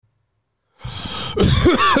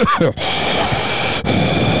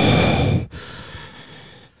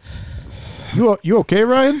You okay,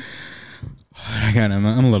 Ryan? I'm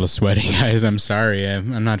a little sweaty, guys. I'm sorry.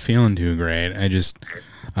 I'm not feeling too great. I just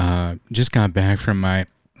got back from my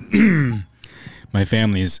my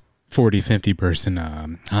family's 40-50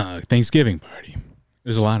 person Thanksgiving party. It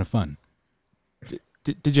was a lot of fun.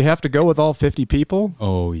 Did you have to go with all 50 people?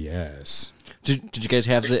 Oh, yes. Did you guys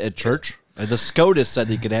have it at church? The SCOTUS said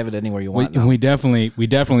you could have it anywhere you want. We definitely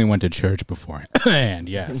went to church before. And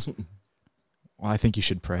yes. Well, I think you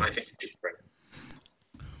should pray.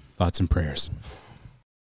 Thoughts and prayers.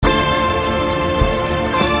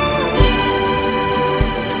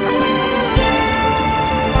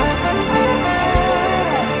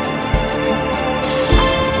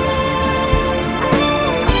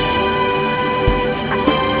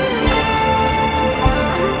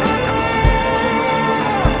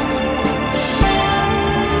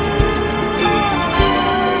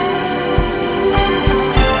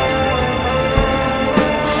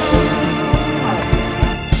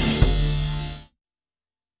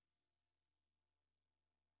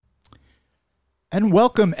 And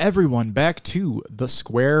welcome everyone back to the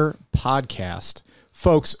Square Podcast.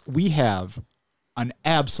 Folks, we have an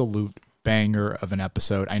absolute banger of an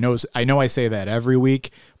episode. I know I say that every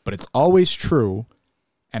week, but it's always true,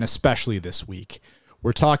 and especially this week.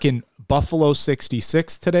 We're talking Buffalo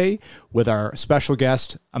 66 today with our special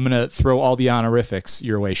guest. I'm going to throw all the honorifics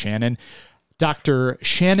your way, Shannon. Dr.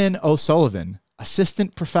 Shannon O'Sullivan,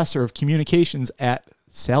 Assistant Professor of Communications at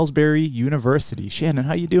Salisbury University. Shannon,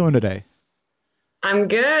 how you doing today? I'm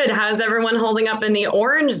good. How's everyone holding up in the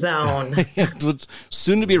orange zone? It's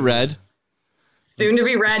soon to be red. Soon to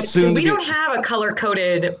be red. We don't have a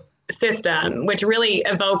color-coded system, which really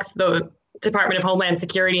evokes the Department of Homeland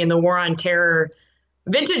Security and the War on Terror,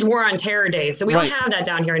 vintage War on Terror days. So we don't have that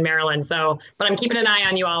down here in Maryland. But I'm keeping an eye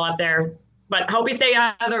on you all up there. But hope you stay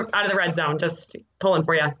out of the red zone. Just pulling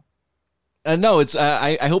for you. No, it's.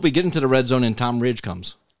 I hope we get into the red zone and Tom Ridge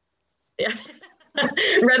comes. Yeah.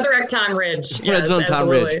 Resurrect Tom Ridge. Yes, Red Zone Tom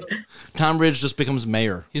absolutely. Ridge. Tom Ridge just becomes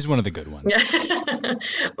mayor. He's one of the good ones.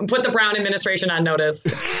 Put the Brown administration on notice.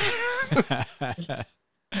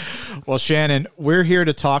 Well, Shannon, we're here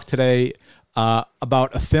to talk today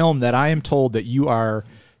about a film that I am told that you are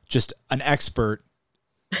just an expert,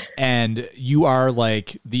 and you are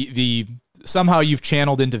like the somehow you've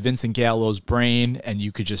channeled into Vincent Gallo's brain, and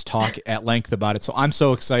you could just talk at length about it. So I'm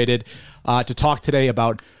so excited to talk today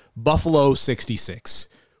about Buffalo 66,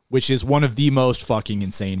 which is one of the most fucking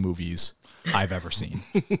insane movies I've ever seen.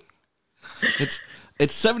 It's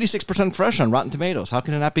 76% fresh on Rotten Tomatoes. How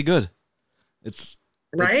can it not be good? It's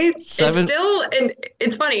still, and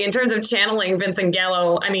it's funny in terms of channeling Vincent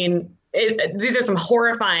Gallo. I mean, these are it's a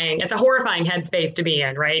horrifying headspace to be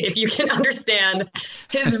in, right? If you can understand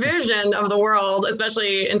his vision of the world,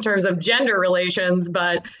 especially in terms of gender relations,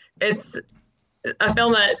 but it's a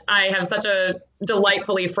film that I have such a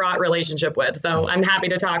delightfully fraught relationship with. So I'm happy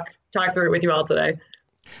to talk through it with you all today.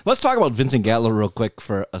 Let's talk about Vincent Gallo real quick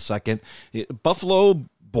for a second. Buffalo,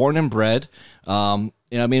 born and bred.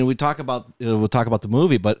 We'll talk about the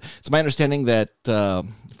movie, but it's my understanding that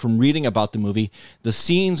from reading about the movie, the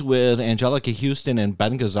scenes with Angelica Houston and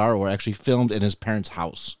Ben Gazzara were actually filmed in his parents'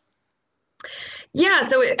 house. Yeah,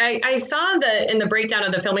 so I saw in the breakdown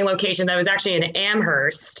of the filming location that was actually in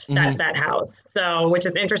Amherst, that house. So, which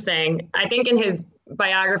is interesting. I think in his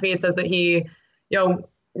biography it says that he,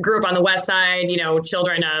 grew up on the West Side,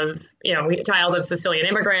 child of Sicilian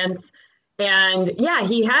immigrants, and yeah,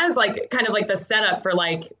 he has kind of the setup for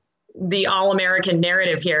the all-American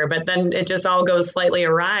narrative here, but then it just all goes slightly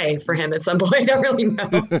awry for him at some point. I don't really know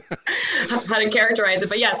how to characterize it,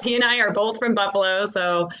 but yes, he and I are both from Buffalo,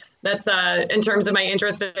 so. That's in terms of my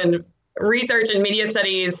interest in research and media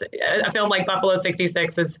studies, a film like Buffalo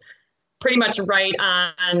 66 is pretty much right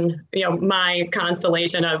on, my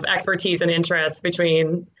constellation of expertise and interest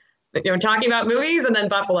between, talking about movies and then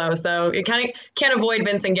Buffalo. So you kind of can't avoid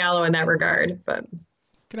Vincent Gallo in that regard. But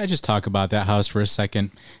can I just talk about that house for a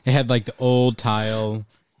second? It had the old tile,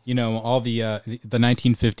 all the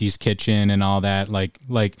 1950s kitchen and all that,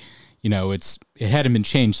 it hadn't been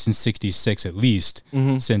changed since 66 at least,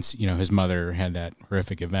 since, his mother had that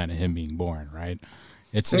horrific event of him being born, right?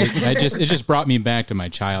 It just brought me back to my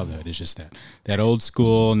childhood. It's just that old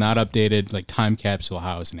school, not updated, time capsule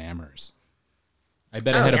house in Amherst. I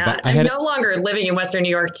bet I had no longer living in Western New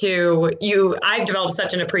York too. I've developed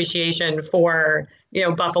such an appreciation for,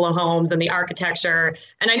 Buffalo homes and the architecture.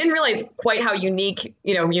 And I didn't realize quite how unique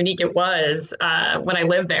it was when I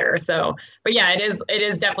lived there. So, but yeah, it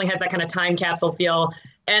is definitely has that kind of time capsule feel.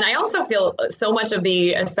 And I also feel so much of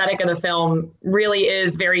the aesthetic of the film really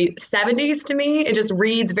is very 70s to me. It just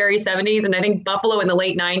reads very 70s. And I think Buffalo in the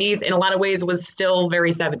late 90s in a lot of ways was still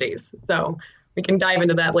very 70s. So we can dive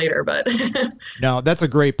into that later, but No, that's a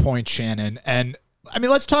great point, Shannon. And I mean,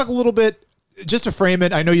 let's talk a little bit just to frame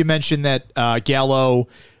it. I know you mentioned that Gallo,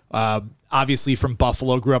 obviously from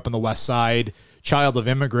Buffalo, grew up on the West Side, child of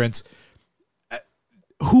immigrants.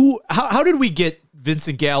 How did we get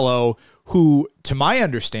Vincent Gallo, who, to my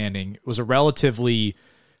understanding, was a relatively,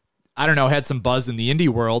 I don't know, had some buzz in the indie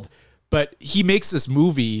world, but he makes this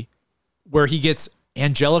movie where he gets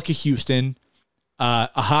Angelica Houston,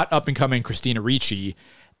 a hot up-and-coming Christina Ricci,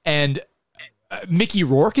 and Mickey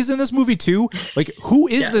Rourke is in this movie too. Like, who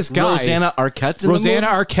is this guy? Rosanna Arquette's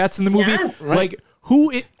in the movie. Yes. Like,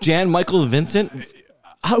 who? Jan Michael Vincent.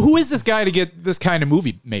 Who is this guy to get this kind of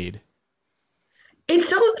movie made? It's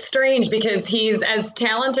so strange because he's as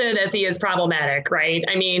talented as he is problematic, right?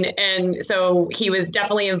 I mean, and so he was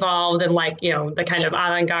definitely involved in like, the kind of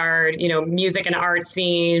avant-garde, music and art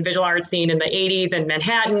scene, visual art scene in the 80s in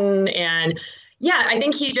Manhattan. And yeah, I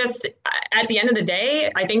think he just, at the end of the day,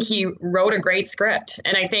 I think he wrote a great script.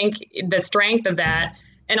 And I think the strength of that,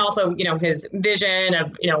 and also, his vision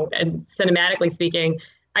of, and cinematically speaking,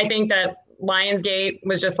 I think that Lionsgate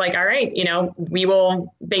was just like, all right, we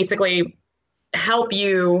will basically help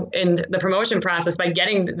you in the promotion process by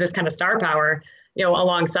getting this kind of star power,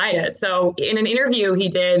 alongside it. So in an interview he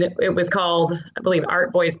did, it was called, I believe,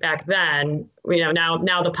 Art Voice back then,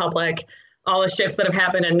 now the public, all the shifts that have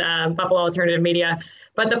happened in Buffalo alternative media,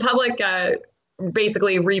 but the public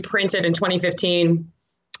basically reprinted in 2015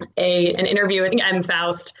 an interview. I think M.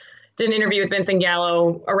 Faust did an interview with Vincent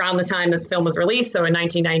Gallo around the time that the film was released, so in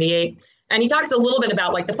 1998. And he talks a little bit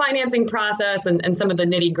about like the financing process and some of the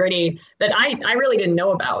nitty gritty that I really didn't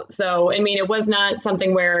know about. So, I mean, it was not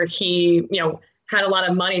something where he, had a lot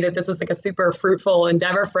of money, that this was like a super fruitful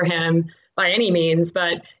endeavor for him by any means.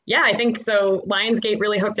 But yeah, I think so. Lionsgate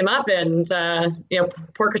really hooked him up, and,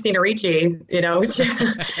 poor Christina Ricci,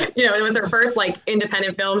 it was her first like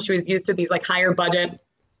independent film. She was used to these like higher budget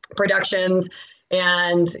productions.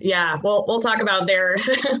 And yeah, we'll talk about their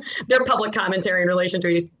their public commentary in relation to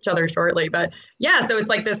each other shortly. But yeah, so it's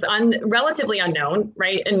like this relatively unknown,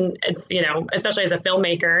 right? And it's, especially as a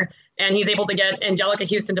filmmaker, and he's able to get Angelica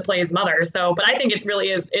Houston to play his mother. So, but I think it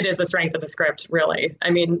is the strength of the script, really. I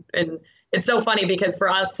mean, and it's so funny because for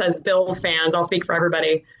us as Bills fans, I'll speak for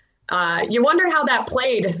everybody, you wonder how that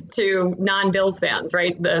played to non-Bills fans,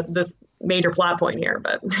 right? This major plot point here,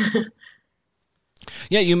 but.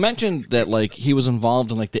 Yeah, you mentioned that like he was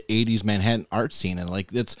involved in like the 80s Manhattan art scene, and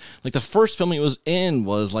like it's like the first film he was in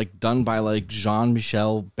was like done by like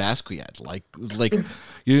Jean-Michel Basquiat. Like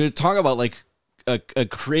you talk about like a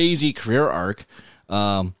crazy career arc.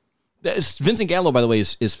 Vincent Gallo, by the way,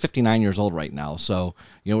 is 59 years old right now. So,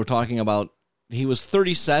 we're talking about, he was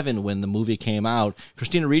 37 when the movie came out.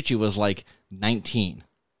 Christina Ricci was like 19.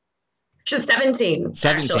 She was 17,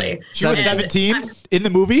 actually. She was 17 in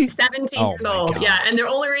the movie? 17 years old, yeah. And the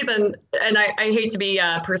only reason, and I hate to be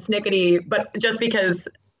persnickety, but just because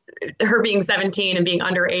her being 17 and being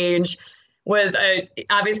underage was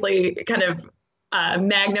obviously kind of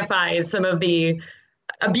magnifies some of the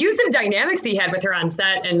abusive dynamics he had with her on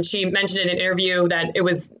set. And she mentioned in an interview that it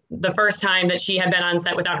was the first time that she had been on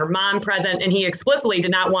set without her mom present, and he explicitly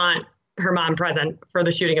did not want her mom present for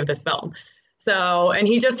the shooting of this film. So, and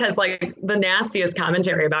he just has like the nastiest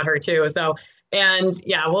commentary about her too. So, and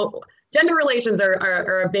yeah, well, gender relations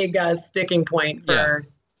are a big sticking point for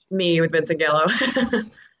me with Vincent Gallo.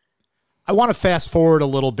 I want to fast forward a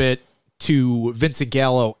little bit to Vincent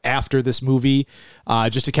Gallo after this movie,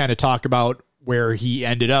 just to kind of talk about where he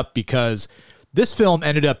ended up, because this film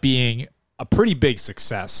ended up being a pretty big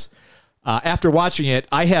success. After watching it,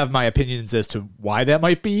 I have my opinions as to why that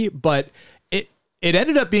might be, but it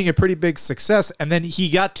ended up being a pretty big success. And then he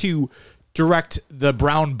got to direct The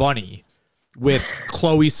Brown Bunny with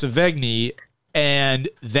Chloe Sevigny. And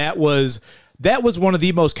that was one of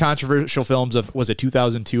the most controversial films of, was it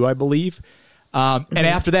 2002, I believe. And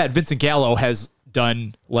after that, Vincent Gallo has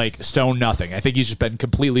done like stone nothing. I think he's just been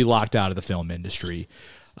completely locked out of the film industry.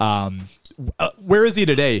 Where is he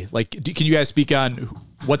today? Like, can you guys speak on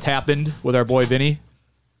what's happened with our boy Vinny?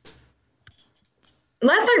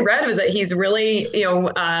 Last I read was that he's really,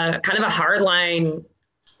 kind of a hardline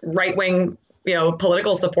right-wing,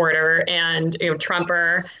 political supporter and,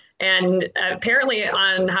 Trumper. And apparently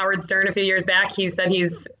on Howard Stern a few years back, he said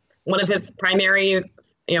he's one of his primary,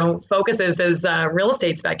 focuses is real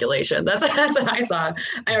estate speculation. That's what I saw.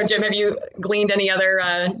 I know, Jim, have you gleaned any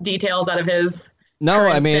other details out of his No,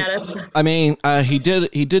 current status? He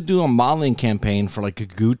did do a modeling campaign for like a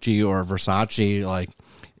Gucci or Versace, like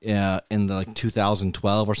in the like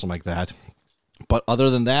 2012 or something like that. But other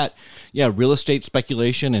than that, yeah, real estate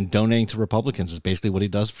speculation and donating to Republicans is basically what he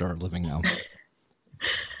does for a living now.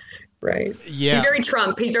 Right. Yeah. He's very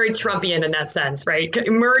Trump. He's very Trumpian in that sense, right?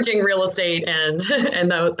 Merging real estate and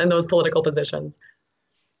those political positions.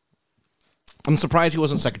 I'm surprised he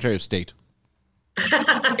wasn't Secretary of State.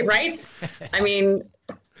 Right? I mean,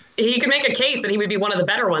 he could make a case that he would be one of the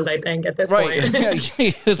better ones, I think, at this Right. point.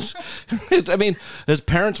 Yeah, I mean, his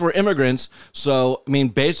parents were immigrants, so I mean,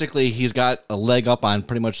 basically, he's got a leg up on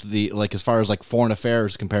pretty much the like as far as like foreign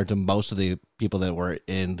affairs compared to most of the people that were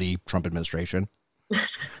in the Trump administration.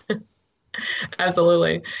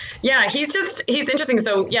 Absolutely. Yeah, he's interesting.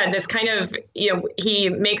 So yeah, this kind of, he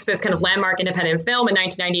makes this kind of landmark independent film in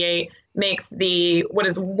 1998, makes what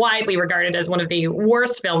is widely regarded as one of the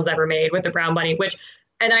worst films ever made with The Brown Bunny, which,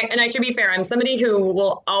 and I should be fair, I'm somebody who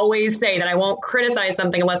will always say that I won't criticize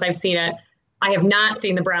something unless I've seen it. I have not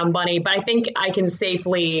seen The Brown Bunny, but I think I can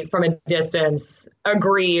safely, from a distance,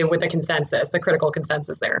 agree with the critical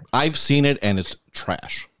consensus there. I've seen it, and it's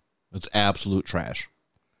trash. It's absolute trash.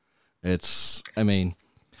 Don't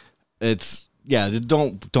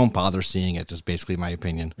bother seeing it, is basically my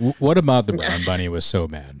opinion. What about The Brown Bunny was so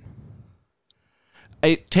bad?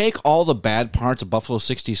 Take all the bad parts of Buffalo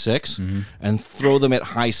 66 and throw them at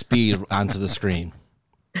high speed onto the screen.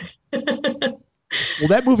 Well,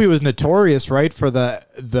 that movie was notorious, right, for the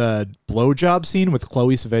blowjob scene with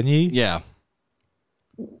Chloe Sevigny. Yeah,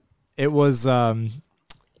 it was something.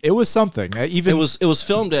 It was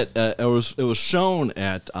filmed at it was shown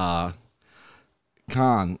at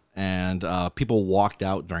Cannes, and people walked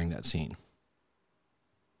out during that scene.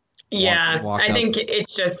 Yeah, walked I out. think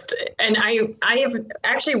it's just, and I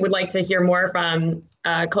actually would like to hear more from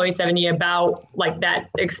Chloe Sevigny about like that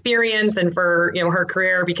experience and for her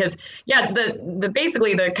career, because the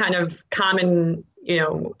basically the kind of common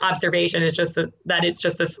observation is just that it's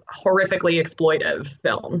just this horrifically exploitive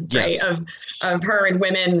film, Yes. right? Of her and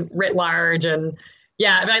women writ large, and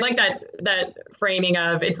I like that framing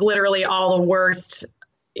of it's literally all the worst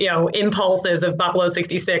impulses of Buffalo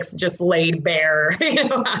 66 just laid bare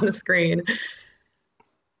on the screen.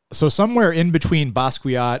 So somewhere in between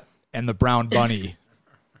Basquiat and The Brown Bunny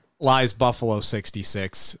lies Buffalo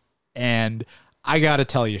 66. And I got to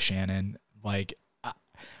tell you, Shannon, like,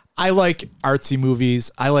 I like artsy movies.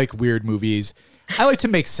 I like weird movies. I like to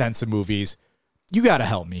make sense of movies. You got to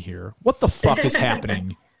help me here. What the fuck is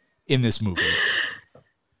happening in this movie?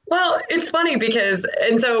 Well, it's funny because,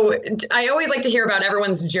 and so I always like to hear about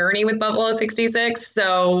everyone's journey with Buffalo 66.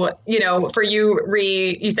 So, for you,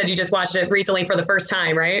 you said you just watched it recently for the first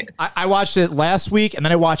time, right? I watched it last week, and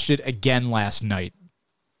then I watched it again last night.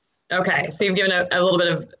 Okay. So you've given a little bit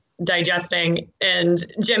of digesting. And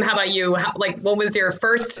Jim, how about you? What was your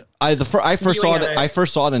first? I first saw it. viewing of it? I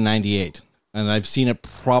first saw it in '98, and I've seen it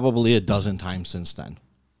probably a dozen times since then.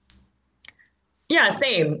 Yeah,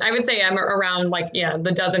 same. I would say I'm around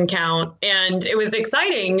the dozen count. And it was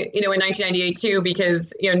exciting, in 1998 too,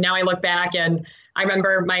 because, now I look back and I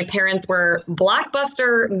remember my parents were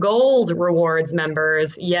Blockbuster Gold Rewards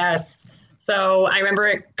members. Yes. So I remember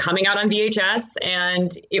it coming out on VHS,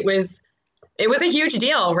 and it was a huge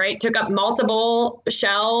deal, right? Took up multiple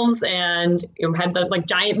shelves, and had the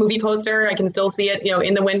giant movie poster. I can still see it,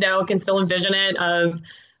 in the window, can still envision it, of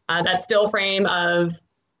that still frame of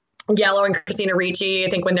Gallo and Christina Ricci, I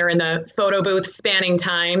think, when they're in the photo booth spanning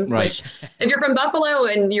time, Right. which if you're from Buffalo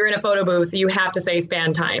and you're in a photo booth, you have to say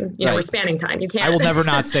span time, Right. or spanning time. You can't. I will never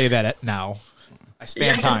not say that now. I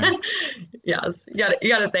span time. Yes, you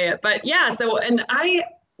got to say it. But yeah, so, and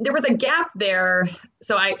there was a gap there.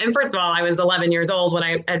 So and first of all, I was 11 years old when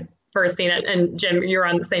I had first seen it. And Jim, you're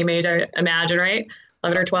on the same age, I imagine, right?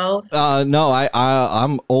 11 or 12? No,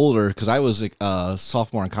 I'm older because I was a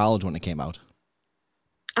sophomore in college when it came out.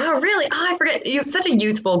 Oh, really? Oh, I forget. You have such a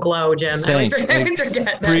youthful glow, Jim. Thanks. I always forget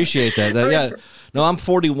that. Appreciate that. Yeah. No, I'm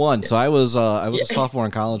 41, so I was a Yeah. sophomore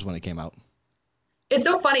in college when it came out. It's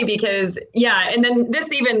so funny because, and then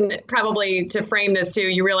this even probably to frame this too,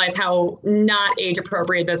 you realize how not age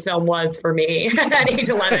appropriate this film was for me at age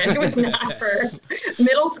 11. It was not for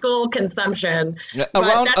middle school consumption. Yeah, But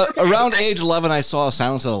that's okay. around age 11, I saw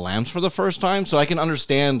Silence of the Lambs for the first time, so I can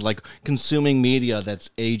understand consuming media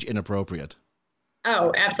that's age inappropriate.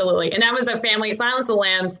 Oh, absolutely. And that was a Silence of the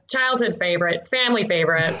Lambs, childhood favorite, family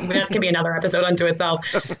favorite. That could be another episode unto itself.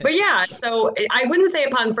 But yeah, so I wouldn't say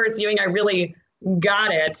upon first viewing I really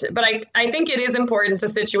got it, but I think it is important to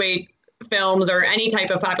situate films or any type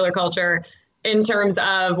of popular culture in terms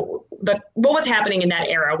of what was happening in that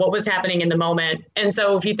era, what was happening in the moment. And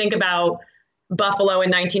so if you think about Buffalo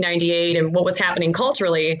in 1998 and what was happening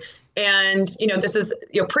culturally, and, this is,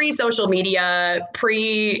 pre-social media,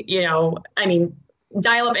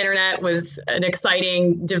 dial-up internet was an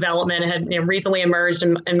exciting development. It had recently emerged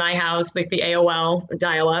in my house, like the AOL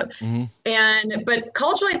dial-up. Mm-hmm. But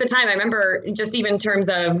culturally at the time, I remember just even in terms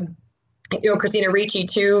of, Christina Ricci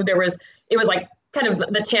too, it was like kind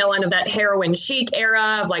of the tail end of that heroin chic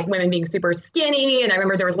era of like women being super skinny. And I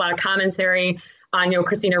remember there was a lot of commentary on,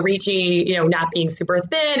 Christina Ricci, not being super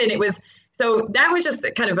thin. And so that was just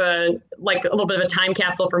kind of a little bit of a time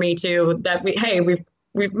capsule for me too, that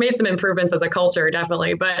we've made some improvements as a culture,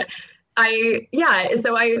 definitely. But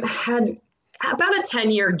so I had about a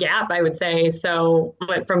 10-year gap, I would say. So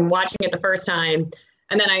from watching it the first time,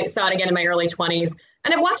 and then I saw it again in my early 20s,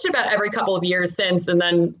 and I've watched it about every couple of years since. And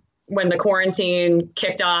then when the quarantine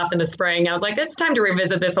kicked off in the spring, I was like, it's time to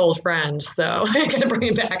revisit this old friend. So I got to bring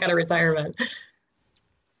it back out of retirement.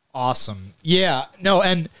 Awesome. Yeah, no.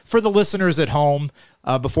 And for the listeners at home,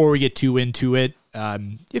 before we get too into it,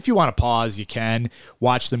 if you want to pause, you can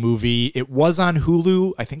watch the movie. It was on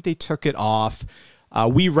Hulu. I think they took it off.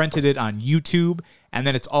 We rented it on YouTube, and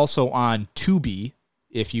then it's also on Tubi.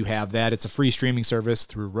 If you have that, it's a free streaming service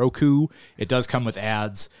through Roku. It does come with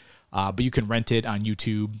ads. But you can rent it on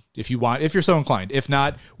YouTube if you want, if you're so inclined. If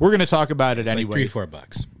not, we're going to talk about it anyway. Like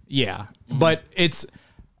 $3-4. Yeah. Mm-hmm. But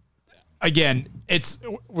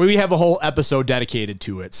we have a whole episode dedicated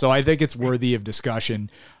to it. So I think it's worthy of discussion.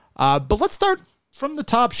 But let's start from the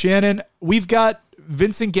top, Shannon. We've got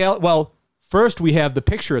Vincent Gallo. Well, first we have the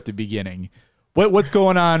picture at the beginning. What's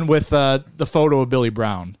going on with the photo of Billy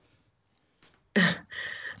Brown?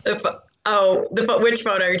 Which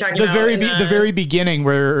photo are you talking about? The very beginning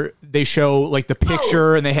where they show like the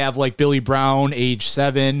picture and they have like Billy Brown, age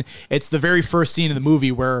 7. It's the very first scene in the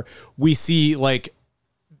movie where we see like,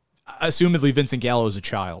 assumedly Vincent Gallo as a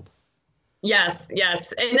child. Yes.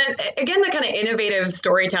 And then again, the kind of innovative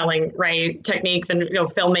storytelling, right, techniques and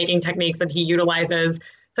filmmaking techniques that he utilizes.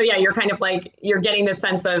 So yeah, you're kind of like, you're getting this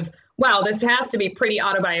sense of, wow, this has to be pretty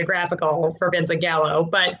autobiographical for Vincent Gallo,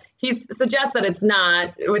 but he suggests that it's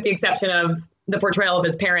not, with the exception of the portrayal of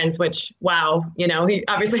his parents, which, wow, he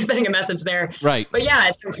obviously is sending a message there. Right. But yeah,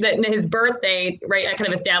 it's that his birth date, right, kind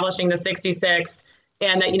of establishing the 66,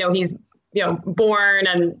 and that, he's, born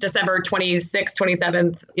on December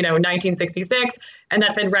 27th, 1966. And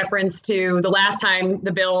that's in reference to the last time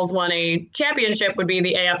the Bills won a championship would be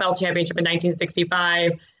the AFL championship in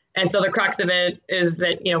 1965. And so the crux of it is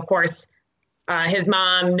that, of course, his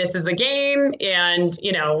mom misses the game. And,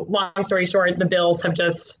 long story short, the Bills have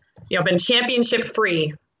just, been championship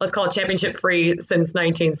free. Let's call it championship free since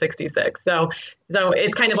 1966. So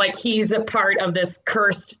it's kind of like he's a part of this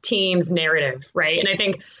cursed team's narrative, right? And I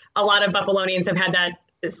think a lot of Buffalonians have had that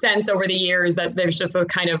sense over the years that there's just a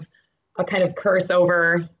kind of curse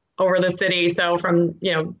over the city. So from,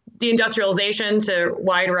 deindustrialization to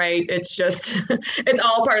wide right, it's just, it's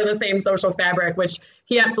all part of the same social fabric, which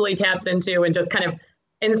he absolutely taps into and just kind of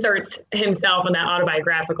inserts himself in that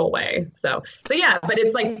autobiographical way. So yeah, but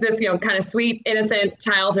it's like this, kind of sweet, innocent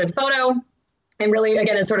childhood photo. And really,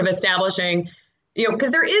 again, it's sort of establishing,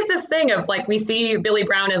 because there is this thing of like, we see Billy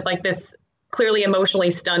Brown as like this clearly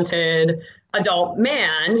emotionally stunted adult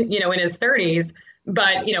man, in his 30s,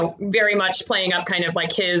 but, very much playing up kind of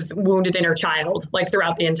like his wounded inner child, like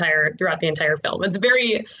throughout the entire film. It's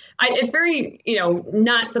very,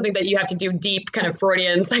 not something that you have to do deep kind of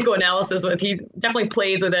Freudian psychoanalysis with. He definitely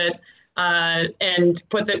plays with it and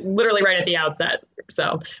puts it literally right at the outset.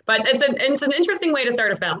 So, but it's an interesting way to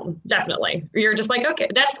start a film. Definitely. You're just like, okay,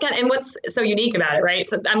 that's and what's so unique about it, right?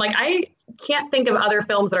 So I'm like, I can't think of other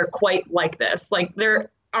films that are quite like this. Like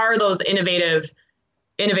there are those innovative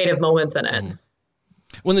moments in it.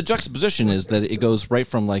 When the juxtaposition is that it goes right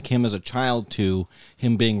from like him as a child to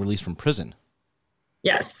him being released from prison.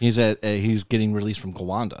 Yes. He's getting released from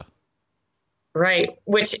Gowanda. Right.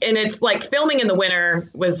 And it's like filming in the winter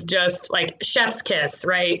was just like chef's kiss,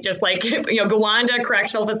 right? Just like, Gowanda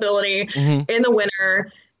Correctional Facility in the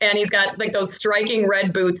winter. And he's got like those striking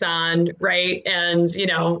red boots on, right? And,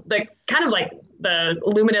 like kind of like the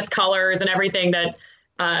luminous colors and everything that,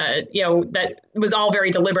 that was all very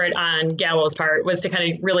deliberate on Gallo's part, was to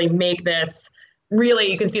kind of really make this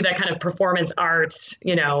really, you can see that kind of performance art,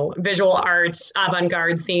 visual arts,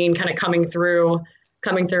 avant-garde scene kind of coming through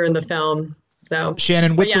in the film. So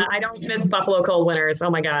Shannon, I don't miss Buffalo cold winters.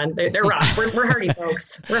 Oh my God, they're rough. We're hardy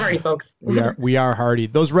folks. We're hardy folks. We are hardy.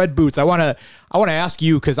 Those red boots. I want to ask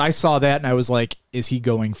you, because I saw that and I was like, is he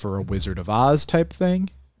going for a Wizard of Oz type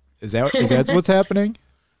thing? Is that what's happening?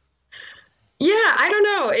 Yeah, I don't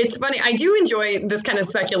know. It's funny. I do enjoy this kind of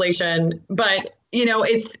speculation, but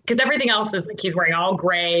it's because everything else is like he's wearing all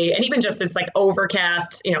gray, and even just it's like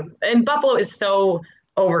overcast. And Buffalo is so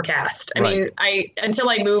overcast. I mean, until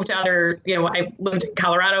I moved to I lived in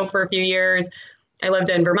Colorado for a few years. I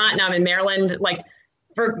lived in Vermont. Now I'm in Maryland. Like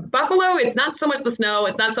for Buffalo, it's not so much the snow.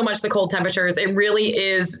 It's not so much the cold temperatures. It really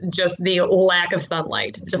is just the lack of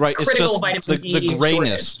sunlight. It's just critical it's just vitamin D. The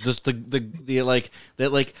grayness, shortage. Just the like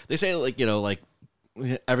that, like they say, like, like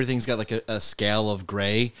everything's got like a scale of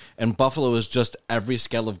gray, and Buffalo is just every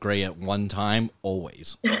scale of gray at one time,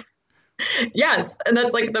 always. Yes, and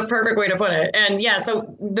that's like the perfect way to put it. And yeah,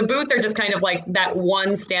 so the boots are just kind of like that one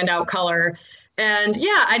standout color. And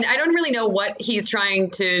yeah, I don't really know what he's trying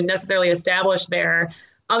to necessarily establish there,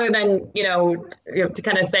 other than, to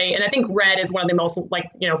kind of say, and I think red is one of the most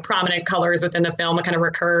prominent colors within the film. It kind of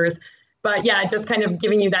recurs. But yeah, just kind of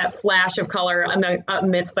giving you that flash of color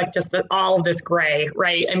amidst like just all of this gray,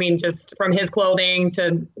 right? I mean, just from his clothing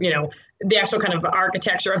to, the actual kind of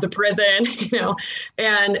architecture of the prison,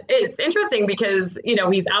 and it's interesting because,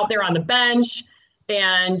 he's out there on the bench.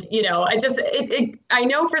 And, I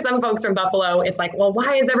know for some folks from Buffalo, it's like, well,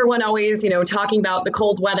 why is everyone always, talking about the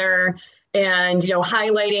cold weather and,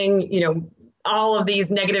 highlighting, all of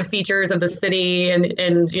these negative features of the city and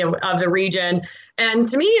of the region. And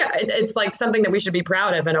to me, it's like something that we should be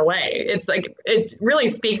proud of in a way. It's like, it really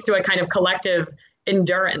speaks to a kind of collective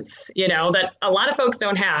endurance, that a lot of folks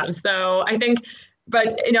don't have. So I think, but,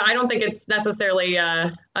 I don't think it's necessarily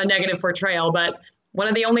a negative portrayal, but one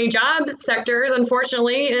of the only job sectors,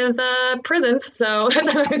 unfortunately, is prisons. So that's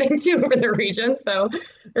another thing too for the region. So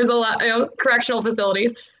there's a lot, correctional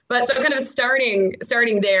facilities. But so kind of starting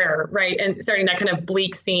there, right, and starting that kind of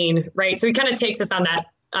bleak scene, right. So he kind of takes us on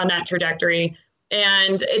that trajectory,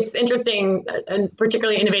 and it's interesting. A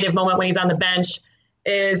particularly innovative moment when he's on the bench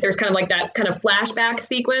is there's kind of like that kind of flashback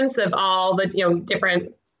sequence of all the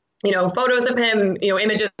different photos of him,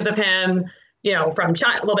 images of him. From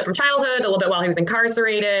a little bit from childhood, a little bit while he was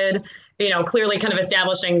incarcerated, clearly kind of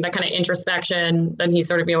establishing that kind of introspection. Then he's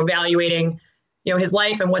sort of, evaluating, his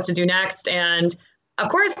life and what to do next. And of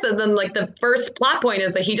course, then like the first plot point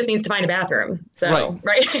is that he just needs to find a bathroom. So,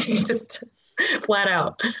 right. Just flat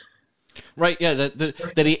out. Right. Yeah.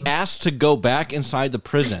 That he asked to go back inside the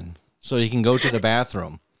prison so he can go to the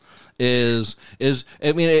bathroom is,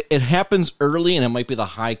 I mean, it happens early, and it might be the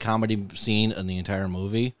high comedy scene in the entire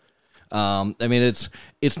movie. I mean,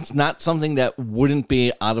 it's not something that wouldn't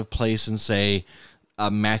be out of place in, say,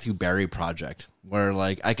 a Matthew Berry project, where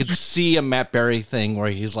like I could see a Matt Berry thing where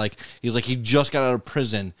he's like he just got out of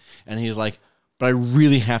prison, and he's like, but I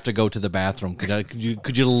really have to go to the bathroom.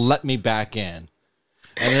 Could you let me back in?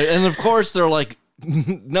 And of course they're like,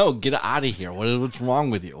 no, get out of here. What's wrong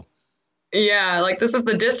with you? Yeah, like this is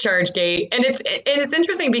the discharge gate, and it's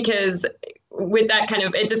interesting because with that kind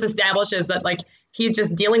of, it just establishes that like he's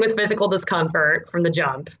just dealing with physical discomfort from the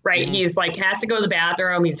jump, right? Mm-hmm. He's like has to go to the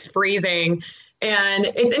bathroom, he's freezing, and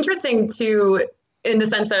it's interesting too in the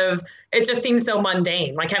sense of it just seems so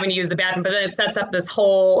mundane, like having to use the bathroom, but then it sets up this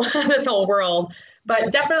whole world.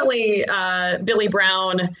 But definitely Billy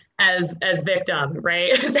Brown as victim,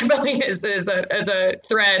 right? Definitely is a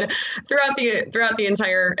thread throughout the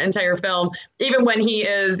entire film. Even when he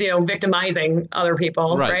is, victimizing other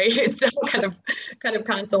people, right? It's still kind of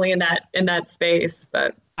constantly in that space.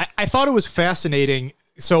 But I thought it was fascinating.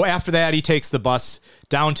 So after that, he takes the bus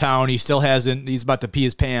downtown. He's about to pee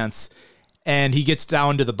his pants, and he gets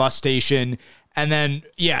down to the bus station. And then,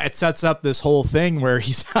 it sets up this whole thing where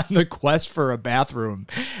he's on the quest for a bathroom.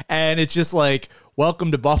 And it's just like,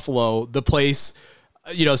 welcome to Buffalo, the place,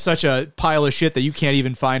 such a pile of shit that you can't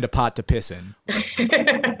even find a pot to piss in.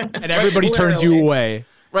 And everybody turns you away.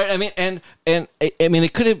 Right. I mean, and I mean, he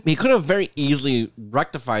could have very easily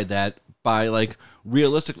rectified that by like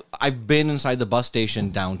realistically, I've been inside the bus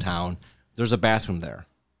station downtown. There's a bathroom there.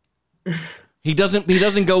 He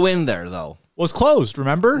doesn't go in there though. Well, it's closed,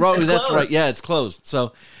 remember? Right, that's closed. Right. Yeah, it's closed.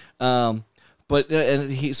 So,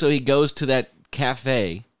 he goes to that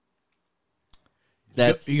cafe.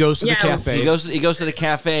 He goes to the cafe. He goes to the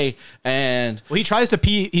cafe, and he tries to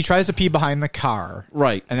pee. He tries to pee behind the car.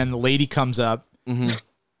 Right. And then the lady comes up, and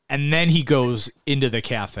then he goes into the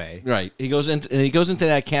cafe. Right. He goes into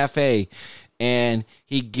that cafe, and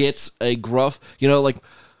he gets a gruff. Like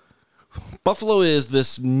Buffalo is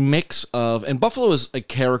this mix of, and Buffalo is a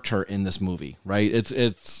character in this movie, right?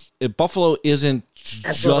 Buffalo isn't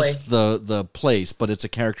Absolutely. just the place, but it's a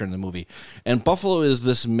character in the movie. And Buffalo is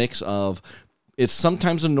this mix of It's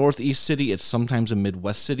sometimes a Northeast city. It's sometimes a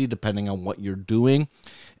Midwest city, depending on what you're doing.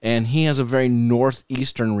 And he has a very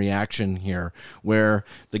Northeastern reaction here where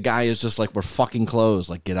the guy is just like, we're fucking closed.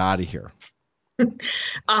 Like, get out of here.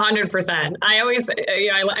 100%. I always,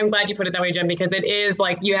 I'm glad you put it that way, Jim, because it is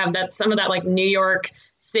like you have that some of that like New York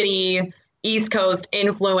City, East Coast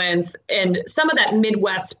influence and some of that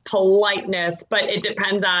Midwest politeness, but it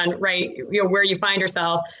depends on, right, where you find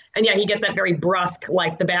yourself. And yeah, he gets that very brusque,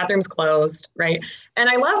 like the bathroom's closed, right? And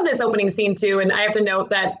I love this opening scene too. And I have to note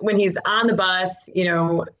that when he's on the bus,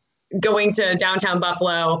 going to downtown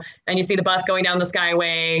Buffalo and you see the bus going down the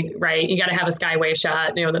Skyway, right? You got to have a Skyway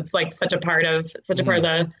shot, that's like such a part of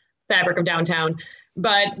the fabric of downtown.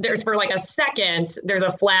 But there's for like a second, there's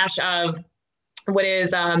a flash of what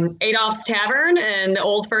is Adolph's Tavern in the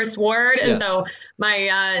Old First Ward. And so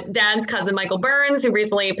my dad's cousin, Michael Burns, who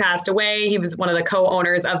recently passed away, he was one of the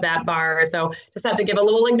co-owners of that bar. So just have to give a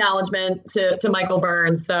little acknowledgement to Michael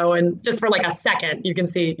Burns. So, and just for like a second, you can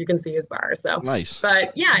see his bar. So nice.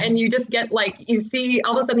 But yeah, and you just get like, you see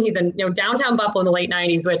all of a sudden he's in, downtown Buffalo in the late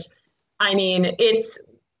 90s, which I mean,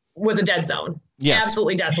 was a dead zone. Yes.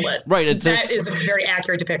 Absolutely desolate. Right. That is a very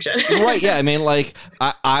accurate depiction. Right. Yeah. I mean, like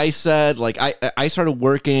I said, like I started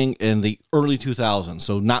working in the early 2000s,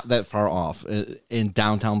 so not that far off in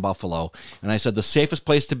downtown Buffalo. And I said the safest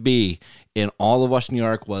place to be in all of West New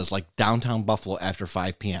York was like downtown Buffalo after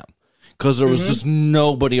 5 p.m. because there was just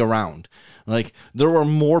nobody around. Like there were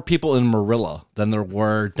more people in Marilla than there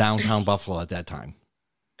were downtown Buffalo at that time.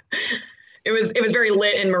 It was very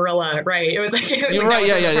lit in Marilla, right? It was like you're right,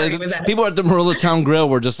 yeah. People at the Marilla Town Grill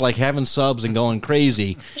were just like having subs and going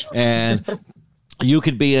crazy, and you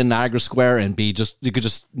could be in Niagara Square and you could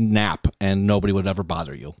just nap and nobody would ever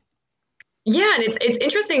bother you. Yeah, and it's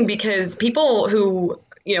interesting because people who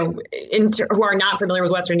who are not familiar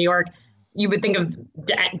with Western New York, you would think of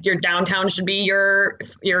your downtown should be your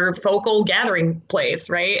focal gathering place,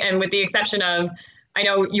 right? And with the exception of, I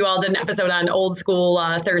know you all did an episode on old school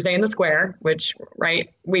Thursday in the Square, which, right,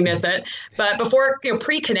 we miss it. But before,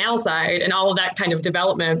 pre-Canal Side and all of that kind of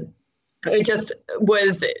development, it just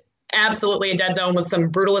was absolutely a dead zone with some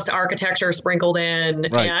brutalist architecture sprinkled in.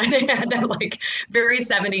 Right. And it had that like very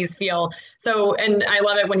 70s feel. So, and I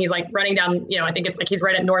love it when he's like running down, I think it's like he's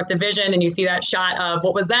right at North Division and you see that shot of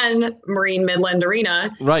what was then Marine Midland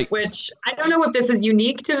Arena. Right. Which I don't know if this is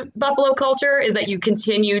unique to Buffalo culture, is that you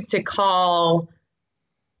continue to call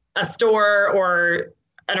a store or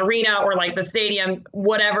an arena or like the stadium,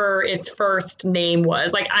 whatever its first name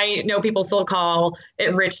was. Like I know people still call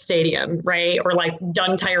it Rich Stadium, right? Or like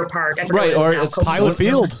Dunn Tire Park. Right, or it's Pilot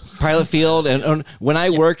Field. Pilot Field. And when I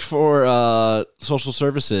worked for social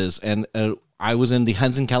services and I was in the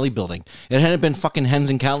Hens and Kelly building, it hadn't been fucking Hens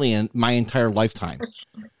and Kelly in my entire lifetime.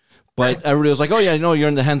 But everybody was like, oh, yeah, I know you're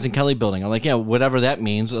in the Hens and Kelly building. I'm like, yeah, whatever that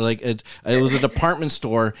means. Like it was a department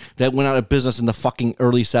store that went out of business in the fucking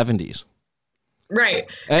early 70s. Right.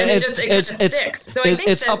 And it sticks. So I think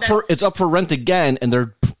it's up for rent again. And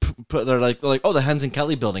they're like, oh, the Hens and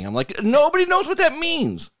Kelly building. I'm like, nobody knows what that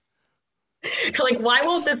means. Like, why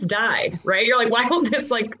won't this die? Right. You're like, why won't this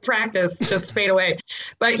like practice just fade away?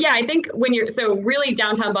 But yeah, I think when so really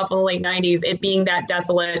downtown Buffalo, late 90s, it being that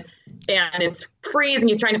desolate and it's freezing,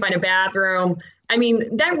 he's trying to find a bathroom. I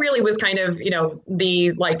mean, that really was kind of,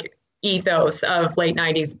 the like ethos of late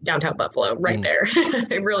 90s downtown Buffalo right there.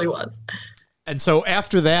 It really was. And so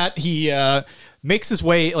after that, he makes his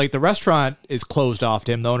way, like the restaurant is closed off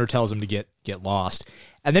to him. The owner tells him to get lost.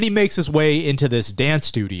 And then he makes his way into this dance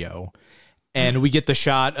studio. And we get the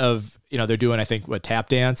shot of, they're doing, I think, tap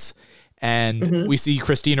dance. And we see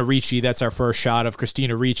Christina Ricci. That's our first shot of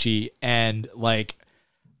Christina Ricci. And like,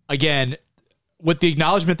 again, with the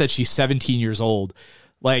acknowledgement that she's 17 years old,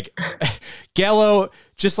 like Gallo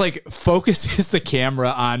just like focuses the camera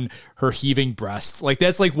on her heaving breasts. Like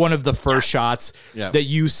that's like one of the first shots that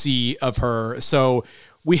you see of her. So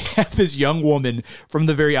we have this young woman from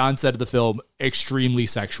the very onset of the film, extremely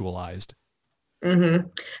sexualized. Mm-hmm.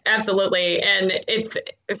 Absolutely. And it's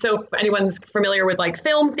so if anyone's familiar with like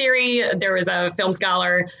film theory, there was a film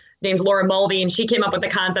scholar named Laura Mulvey, and she came up with the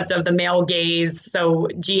concept of the male gaze. So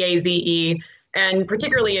GAZE, and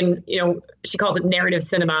particularly in, she calls it narrative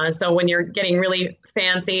cinema. So when you're getting really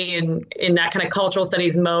fancy and in that kind of cultural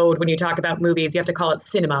studies mode, when you talk about movies, you have to call it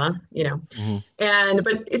cinema, and,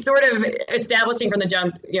 but it's sort of establishing from the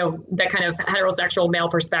jump, that kind of heterosexual male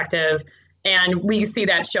perspective. And we see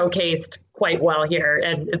that showcased quite well here,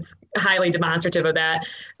 and it's highly demonstrative of that.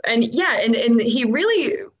 And yeah, and he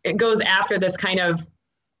really goes after this kind of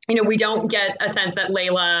we don't get a sense that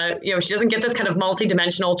Layla, she doesn't get this kind of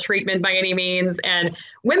multi-dimensional treatment by any means. And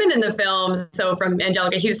women in the films, so from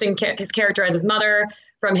Angelica Houston, his character as his mother,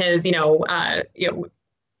 from his,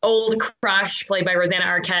 old crush played by Rosanna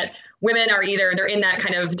Arquette, women are they're in that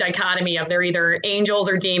kind of dichotomy of they're either angels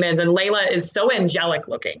or demons. And Layla is so angelic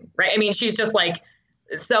looking, right? I mean, she's just like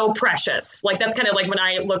so precious. Like that's kind of like when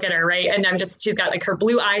I look at her, right? And she's got like her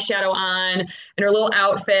blue eyeshadow on and her little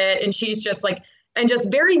outfit. And she's just like, and just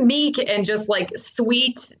very meek and just like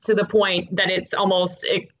sweet to the point that it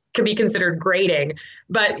could be considered grating.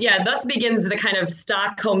 But yeah, thus begins the kind of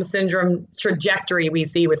Stockholm syndrome trajectory we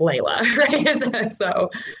see with Layla, right? So,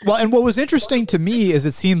 well, and what was interesting to me is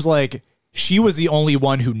it seems like she was the only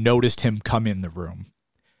one who noticed him come in the room.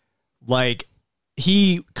 Like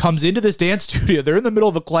he comes into this dance studio, they're in the middle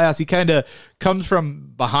of a class. He kind of comes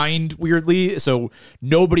from behind weirdly, so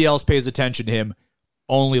nobody else pays attention to him.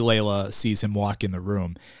 Only Layla sees him walk in the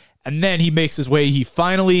room. And then he makes his way. He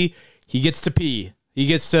gets to pee. He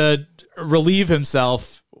gets to relieve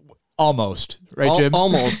himself almost, right, Jim?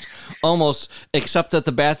 Almost, except that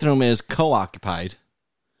the bathroom is co-occupied.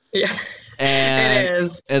 Yeah, and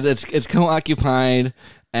it is. It's co-occupied,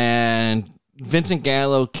 and Vincent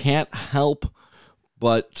Gallo can't help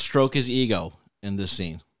but stroke his ego in this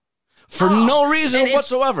scene for no reason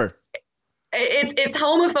whatsoever. It's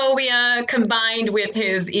homophobia combined with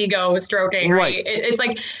his ego stroking, right? It's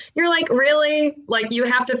like, you're like, really? Like you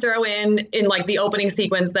have to throw in like the opening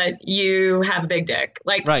sequence that you have a big dick,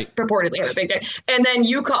 like purportedly have a big dick. And then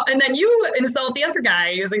you insult the other guy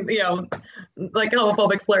using, like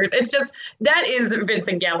homophobic slurs. It's just, that is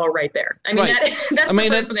Vincent Gallo right there. I mean, that's the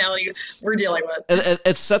personality we're dealing with.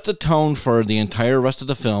 It sets a tone for the entire rest of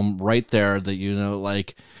the film right there that,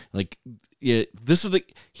 yeah,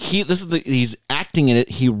 he's acting in it.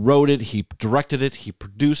 He wrote it, he directed it, he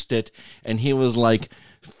produced it, and he was like,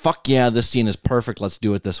 fuck yeah, this scene is perfect. Let's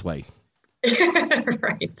do it this way.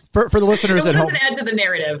 Right. For the listeners at home. It doesn't add to the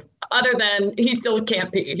narrative other than he still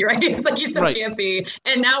can't pee, right? It's like he still can't pee.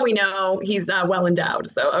 And now we know he's well endowed.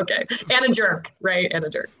 So, okay. And a jerk, right? And a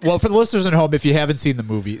jerk. Well, for the listeners at home, if you haven't seen the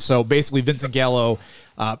movie, so basically Vincent Gallo,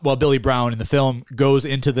 Billy Brown in the film goes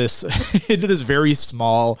into this very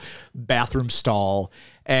small bathroom stall,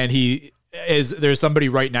 and there's somebody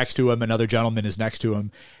right next to him, another gentleman is next to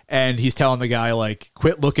him, and he's telling the guy, like,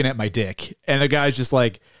 quit looking at my dick. And the guy's just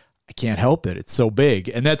like, I can't help it. It's so big.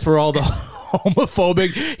 And that's where all the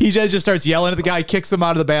homophobic, he just starts yelling at the guy, kicks him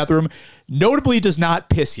out of the bathroom. Notably does not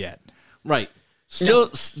piss yet. Right.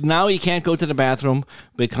 Still, now he can't go to the bathroom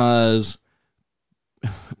because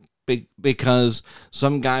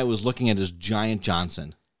some guy was looking at his giant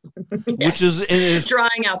Johnson. Which is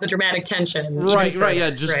drawing out the dramatic tension. Right,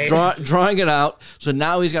 yeah, just drawing it out. So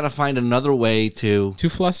now he's got to find another way to... Too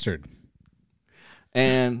flustered.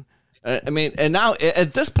 And... and now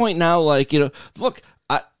at this point now, like, look,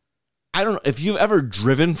 I don't know if you've ever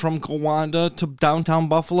driven from Gowanda to downtown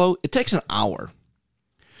Buffalo. It takes an hour.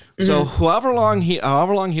 Mm-hmm. So however long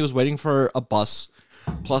he was waiting for a bus,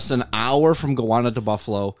 plus an hour from Gowanda to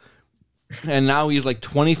Buffalo, and now he's like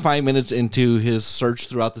 25 minutes into his search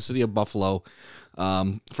throughout the city of Buffalo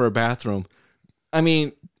for a bathroom. I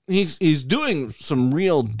mean, he's doing some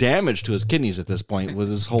real damage to his kidneys at this point with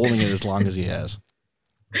his holding it as long as he has.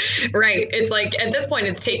 Right. It's like at this point,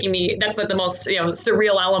 it's taking me. That's like the most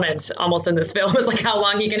surreal element almost in this film is like how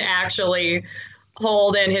long he can actually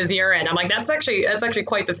hold in his urine. I'm like, that's actually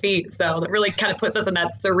quite the feat. So that really kind of puts us in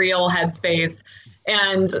that surreal headspace,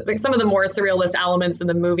 and like some of the more surrealist elements in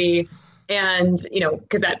the movie. And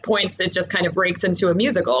because at points it just kind of breaks into a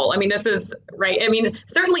musical. I mean, this is right. I mean,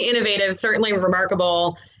 certainly innovative, certainly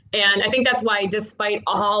remarkable. And I think that's why, despite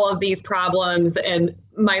all of these problems and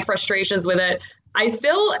my frustrations with it, I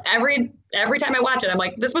still, every time I watch it, I'm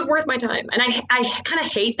like, this was worth my time. And I kind of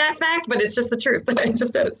hate that fact, but it's just the truth. It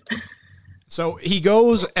just is. So he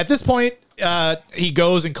goes, at this point, he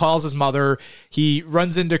goes and calls his mother. He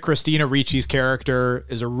runs into Christina Ricci's character,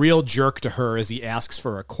 is a real jerk to her as he asks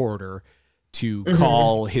for a quarter to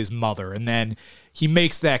call his mother. And then he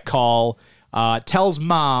makes that call, tells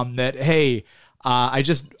mom that, hey, I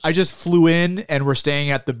just flew in and we're staying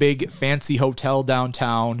at the big fancy hotel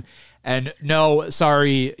downtown. And no,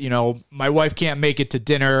 sorry, my wife can't make it to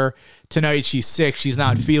dinner tonight. She's sick. She's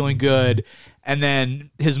not feeling good. And then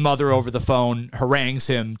his mother over the phone harangues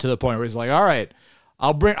him to the point where he's like, all right,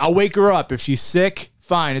 I'll wake her up. If she's sick,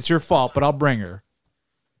 fine. It's your fault, but I'll bring her.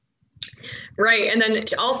 Right. And then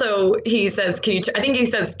also he says, can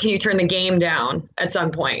you turn the game down at some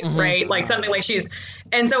point? Mm-hmm. Right. Like something like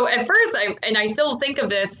and so at first I still think of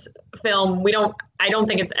this film. I don't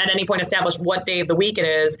think it's at any point established what day of the week it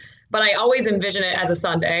is. but I always envision it as a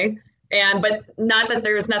Sunday. But not that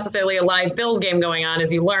there's necessarily a live Bills game going on,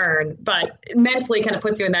 as you learn, but mentally kind of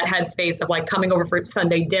puts you in that headspace of like coming over for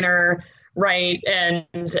Sunday dinner, right? And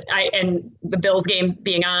the Bills game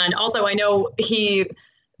being on. Also, I know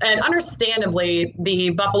and understandably, the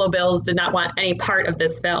Buffalo Bills did not want any part of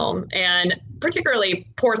this film, and particularly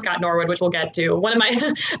poor Scott Norwood, which we'll get to. One of my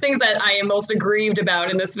things that I am most aggrieved about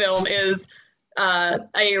in this film is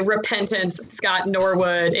a repentant Scott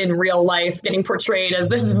Norwood in real life getting portrayed as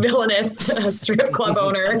this villainous strip club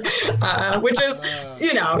owner, which is,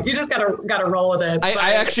 you just gotta roll with it.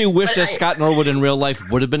 I actually wish that Scott Norwood in real life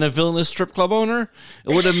would have been a villainous strip club owner.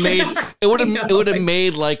 It would have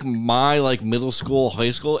made like my like middle school,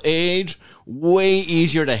 high school age way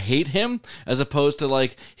easier to hate him, as opposed to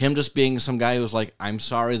like him just being some guy who's like, I'm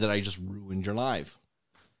sorry that I just ruined your life.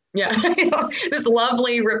 Yeah, this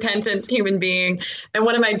lovely, repentant human being. And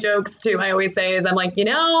one of my jokes, too, I always say is I'm like,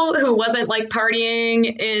 who wasn't like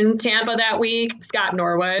partying in Tampa that week? Scott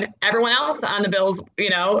Norwood. Everyone else on the Bills,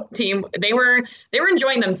 team, they were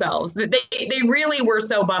enjoying themselves. They really were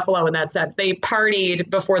so Buffalo in that sense. They partied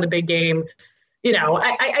before the big game.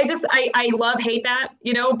 I hate that,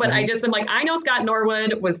 but I just am like, I know Scott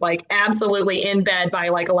Norwood was like absolutely in bed by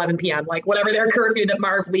like 11 p.m., like whatever their curfew that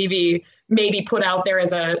Marv Levy maybe put out there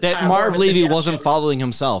as Marv Levy wasn't following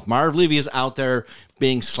himself. Marv Levy is out there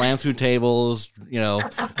being slammed through tables,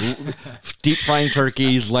 deep frying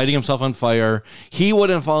turkeys, lighting himself on fire. He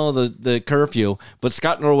wouldn't follow the curfew, but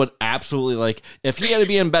Scott Norwood absolutely, like, if he had to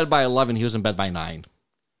be in bed by 11, he was in bed by 9.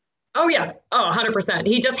 Oh, yeah. Oh, 100%.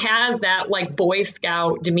 He just has that like Boy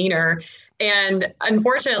Scout demeanor. And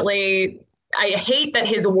unfortunately, I hate that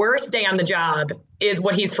his worst day on the job is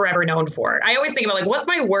what he's forever known for. I always think about like, what's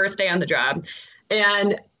my worst day on the job?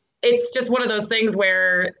 And it's just one of those things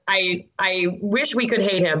where I wish we could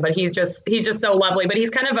hate him, but he's just so lovely. But he's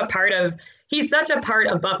kind of he's such a part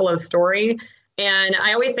of Buffalo's story. And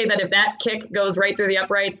I always say that if that kick goes right through the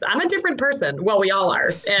uprights, I'm a different person. Well, we all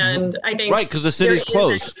are. And I think right, because the city's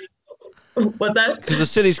closed. What's that? Because the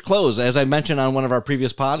city's closed, as I mentioned on one of our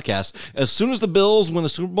previous podcasts. As soon as the Bills win the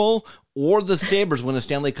Super Bowl or the Sabres win a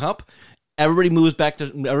Stanley Cup, everybody moves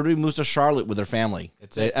to Charlotte with their family.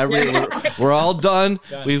 It's we're all done.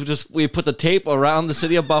 We put the tape around the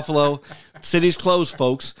city of Buffalo. City's closed,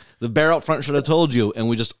 folks. The bear out front should have told you, and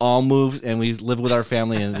we just all moved and we live with our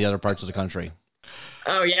family in the other parts of the country.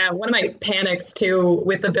 Oh, yeah. One of my panics, too,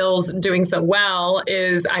 with the Bills doing so well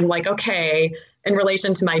is I'm like, okay, in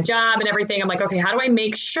relation to my job and everything, I'm like, okay, how do I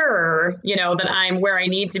make sure, that I'm where I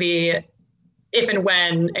need to be if and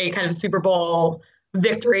when a kind of Super Bowl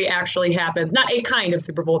victory actually happens? Not a kind of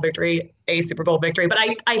Super Bowl victory, a Super Bowl victory. But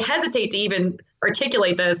I hesitate to even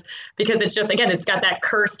articulate this because it's just, again, it's got that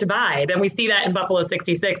cursed vibe. And we see that in Buffalo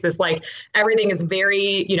 66, this like everything is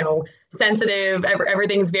very, sensitive.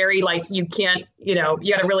 Everything's very like you can't, you got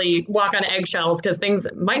to really walk on eggshells because things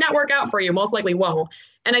might not work out for you, most likely won't.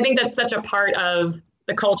 And I think that's such a part of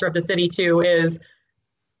the culture of the city, too, is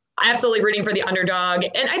absolutely rooting for the underdog.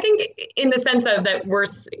 And I think in the sense of that we're,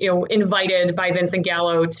 invited by Vincent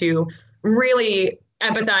Gallo to really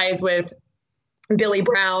empathize with Billy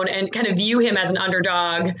Brown and kind of view him as an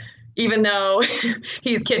underdog, even though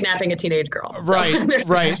he's kidnapping a teenage girl. Right,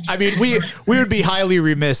 right. I mean, we would be highly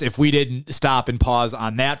remiss if we didn't stop and pause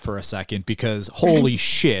on that for a second, because holy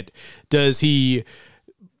shit, does he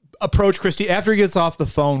approach Christy after he gets off the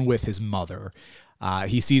phone with his mother.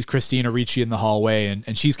 He sees Christina Ricci in the hallway,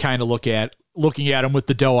 and she's kind of looking at him with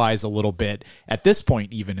the doe eyes a little bit at this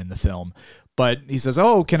point, even in the film. But he says,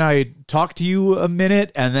 "Oh, can I talk to you a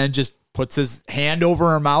minute?" And then just puts his hand over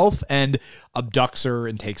her mouth and abducts her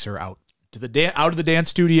and takes her out to out of the dance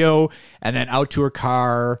studio, and then out to her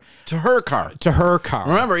car. To her car.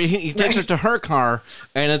 Remember, he takes her to her car,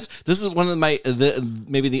 and this is one of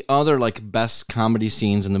maybe the other like best comedy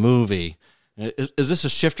scenes in the movie. Is this a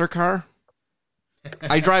shifter car?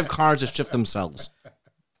 I drive cars that shift themselves.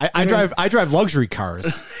 I drive luxury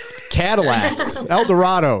cars, Cadillacs,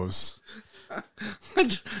 Eldorados.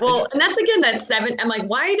 Well, and that's again I'm like,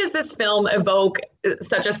 why does this film evoke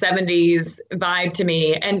such a 70s vibe to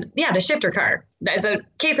me? And yeah, the shifter car as a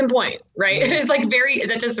case in point, right? It's like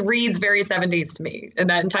that just reads very 70s to me in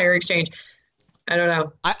that entire exchange. I don't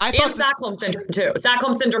know. I thought Stockholm Syndrome too.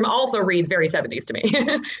 Stockholm Syndrome also reads very 70s to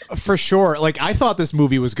me. For sure. Like, I thought this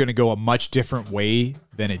movie was going to go a much different way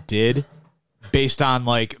than it did, based on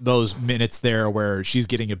like those minutes there where she's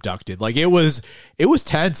getting abducted. Like, it was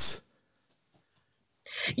tense.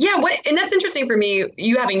 Yeah, and that's interesting for me,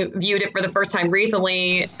 you having viewed it for the first time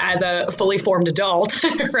recently as a fully formed adult,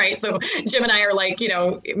 right? So Jim and I are like,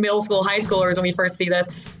 middle school, high schoolers when we first see this.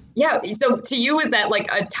 Yeah. So to you, is that like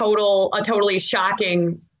a totally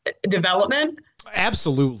shocking development?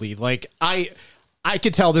 Absolutely. Like I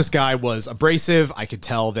could tell this guy was abrasive. I could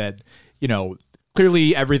tell that,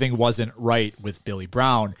 clearly everything wasn't right with Billy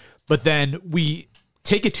Brown. But then we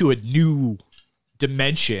take it to a new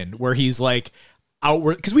dimension where he's like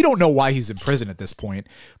outward, because we don't know why he's in prison at this point.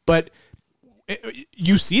 But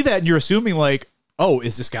you see that and you're assuming like, oh,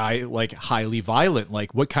 is this guy like highly violent?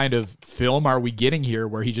 Like, what kind of film are we getting here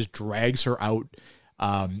where he just drags her out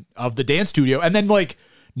of the dance studio and then like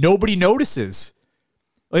nobody notices?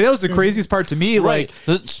 Like, that was the craziest part to me. Right.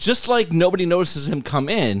 Like, It's just like nobody notices him come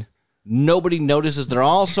in. Nobody notices. They're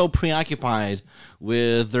all so preoccupied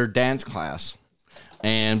with their dance class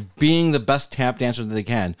and being the best tap dancer that they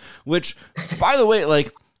can. Which, by the way,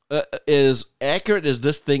 like, as accurate as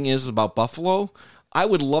this thing is about Buffalo, I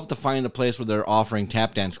would love to find a place where they're offering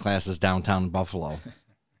tap dance classes downtown Buffalo.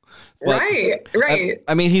 But, right.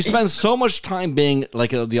 I mean, he spends so much time being like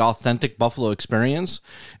the authentic Buffalo experience,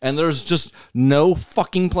 and there's just no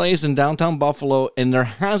fucking place in downtown Buffalo, and there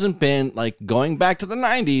hasn't been, like, going back to the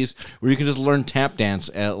 90s where you can just learn tap dance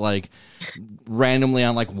at, like, randomly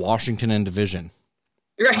on, like, Washington and Division.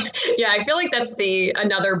 Right. Yeah, I feel like that's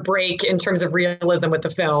another break in terms of realism with the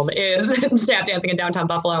film is tap dancing in downtown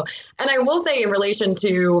Buffalo. And I will say in relation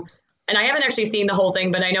to, and I haven't actually seen the whole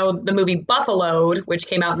thing, but I know the movie Buffaloed, which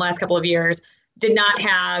came out in the last couple of years, did not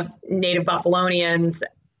have native Buffalonians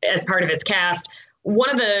as part of its cast.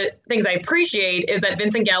 One of the things I appreciate is that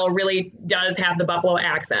Vincent Gallo really does have the Buffalo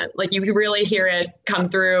accent. Like, you can really hear it come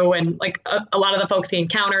through, and like a lot of the folks he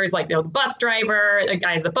encounters, like, the bus driver, the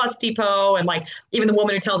guy at the bus depot, and like even the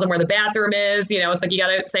woman who tells him where the bathroom is, it's like, you got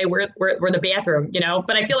to say we're the bathroom,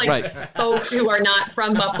 But I feel like folks who are not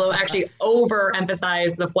from Buffalo actually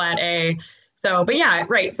overemphasize the flat A. So, but yeah,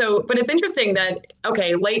 right. So, but it's interesting that,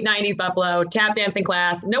 okay, late 90s Buffalo, tap dancing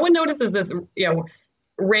class, no one notices this,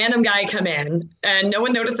 random guy come in and no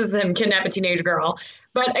one notices him kidnap a teenage girl.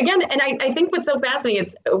 But again, and I think what's so fascinating,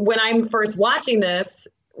 it's when I'm first watching this,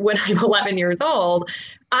 when I'm 11 years old,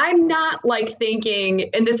 I'm not like thinking,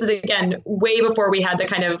 and this is again, way before we had the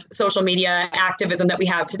kind of social media activism that we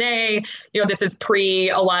have today. This is pre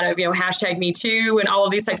a lot of, hashtag Me Too and all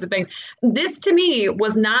of these types of things. This to me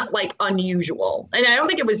was not like unusual. And I don't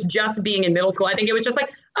think it was just being in middle school. I think it was just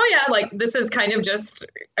like, oh yeah, like this is kind of just,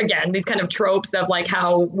 again, these kind of tropes of like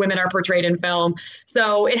how women are portrayed in film.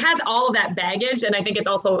 So it has all of that baggage. And I think it's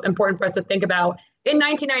also important for us to think about in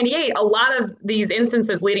 1998, a lot of these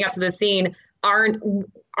instances leading up to this scene aren't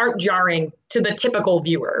jarring to the typical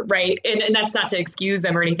viewer, right? And that's not to excuse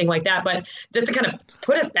them or anything like that, but just to kind of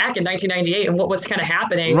put us back in 1998 and what was kind of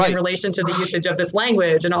happening in relation to the usage of this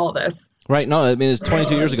language and all of this. Right. No, I mean, it's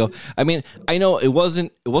 22 years ago. I mean, I know it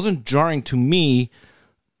wasn't jarring to me,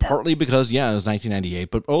 partly because, it was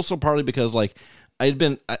 1998, but also partly because, like, I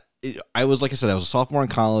was, like I said, I was a sophomore in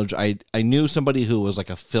college. I knew somebody who was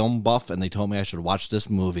like a film buff, and they told me I should watch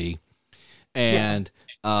this movie. And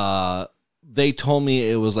they told me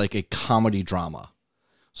it was like a comedy drama.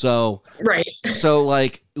 So, so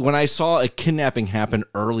like when I saw a kidnapping happen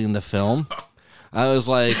early in the film, I was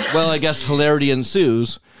like, well, I guess hilarity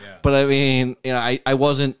ensues. Yeah. But I mean, I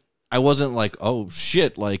wasn't like, oh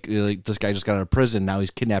shit, like this guy just got out of prison, now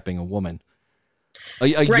he's kidnapping a woman. A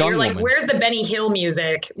young you're like, woman. Where's the Benny Hill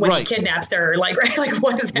music when he kidnaps her? Like, like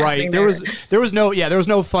what is happening? Right. There was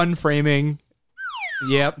no fun framing.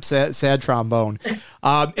 Yep, sad trombone.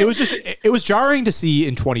 It was jarring to see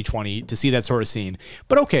in 2020 to see that sort of scene.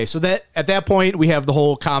 But okay, so that at that point we have the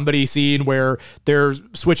whole comedy scene where they're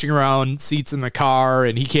switching around seats in the car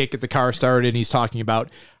and he can't get the car started and he's talking about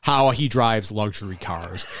how he drives luxury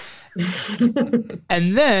cars.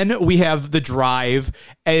 And then we have the drive,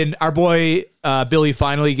 and our boy Billy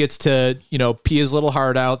finally gets to pee his little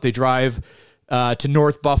heart out. They drive to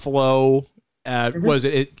North Buffalo. Was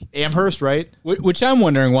it Amherst, right? Which I'm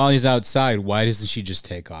wondering, while he's outside, why doesn't she just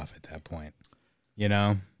take off at that point?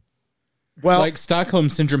 Well, like Stockholm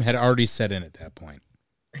syndrome had already set in at that point.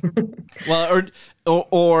 Well,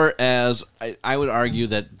 or as I would argue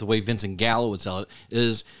that the way Vincent Gallo would sell it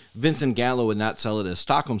is Vincent Gallo would not sell it as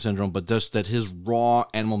Stockholm syndrome, but just that his raw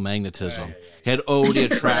animal magnetism had already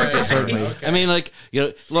attracted her. Okay. I mean, like,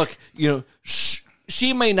 look,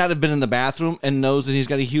 she may not have been in the bathroom and knows that he's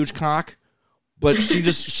got a huge cock, but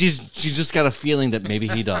she's just got a feeling that maybe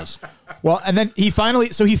he does. Well, and then he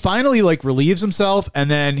finally like relieves himself, and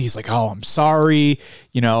then he's like, "Oh, I'm sorry,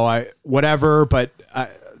 whatever, but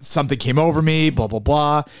something came over me, blah blah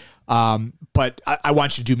blah. But I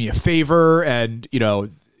want you to do me a favor, and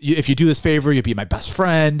if you do this favor, you'll be my best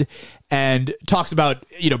friend, and talks about,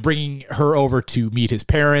 bringing her over to meet his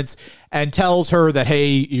parents, and tells her that, hey,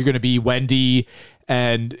 you're going to be Wendy,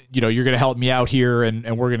 and, you're going to help me out here,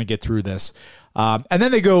 and we're going to get through this. And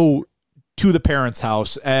then they go to the parents'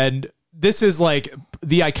 house, and this is like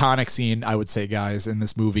the iconic scene, I would say, guys, in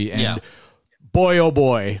this movie. And boy, oh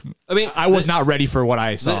boy. I mean, I was not ready for what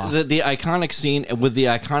I saw. The iconic scene with the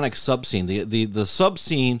iconic sub scene, the sub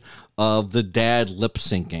scene of the dad lip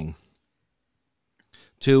syncing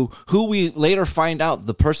to who we later find out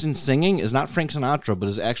the person singing is not Frank Sinatra, but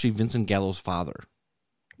is actually Vincent Gallo's father.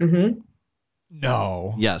 Mm-hmm.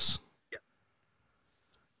 No. Yes.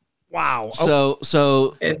 Wow.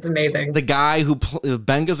 So it's amazing. The guy who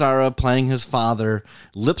Ben Gazzara playing his father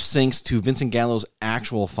lip syncs to Vincent Gallo's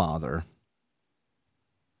actual father.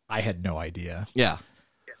 I had no idea. Yeah.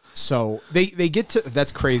 So they get to,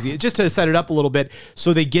 that's crazy. Just to set it up a little bit.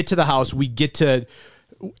 So they get to the house. We get to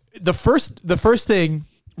the first thing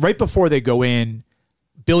right before they go in.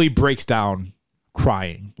 Billy breaks down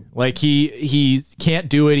crying. Like he can't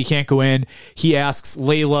do it. He can't go in. He asks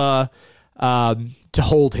Layla to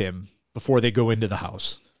hold him before they go into the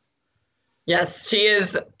house. Yes, she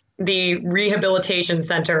is the rehabilitation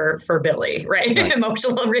center for Billy, right?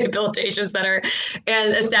 Emotional rehabilitation center,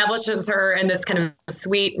 and establishes her in this kind of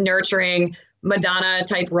sweet, nurturing Madonna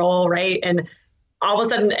type role, right? And all of a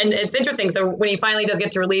sudden, and it's interesting. So when he finally does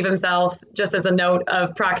get to relieve himself, just as a note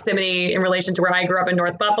of proximity in relation to where I grew up in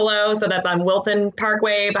North Buffalo. So that's on Wilton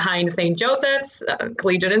Parkway behind St. Joseph's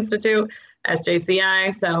Collegiate Institute,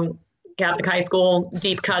 SJCI. So Catholic high school,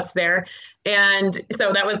 deep cuts there. And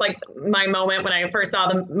so that was like my moment when I first saw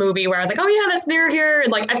the movie where I was like, oh yeah, that's near here.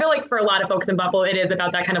 And like, I feel like for a lot of folks in Buffalo, it is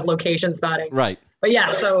about that kind of location spotting. Right. But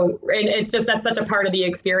yeah, so and it's just, that's such a part of the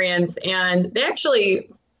experience. And they actually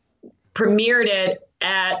premiered it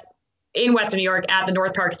in Western New York at the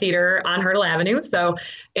North Park Theater on Hurdle Avenue. So,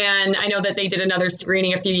 and I know that they did another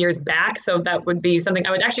screening a few years back. So that would be something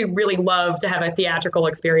I would actually really love to have a theatrical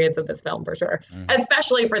experience of this film for sure,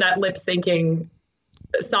 especially for that lip syncing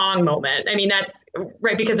song moment. I mean, that's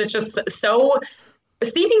right, because it's just so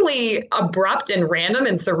seemingly abrupt and random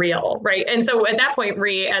and surreal, right? And so at that point,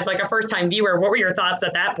 Ree, as like a first-time viewer, what were your thoughts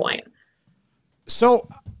at that point? So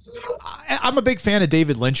I'm a big fan of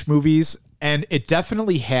David Lynch movies, and it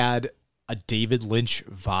definitely had a David Lynch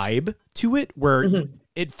vibe to it, where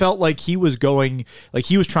it felt like he was trying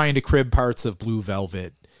to crib parts of Blue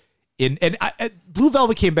Velvet. Blue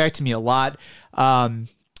Velvet came back to me a lot,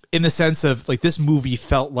 in the sense of like this movie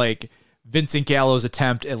felt like Vincent Gallo's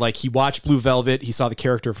attempt at, like, he watched Blue Velvet, he saw the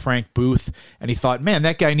character of Frank Booth, and he thought, man,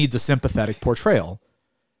 that guy needs a sympathetic portrayal.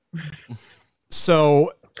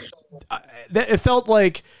 So it felt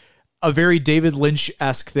like a very David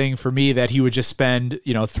Lynch-esque thing for me, that he would just spend,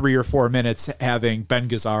 3 or 4 minutes having Ben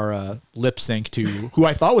Gazzara lip sync to who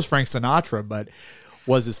I thought was Frank Sinatra, but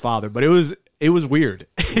was his father. But it was weird.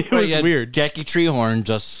 It was weird. Jackie Treehorn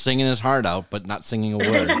just singing his heart out, but not singing a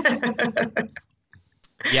word.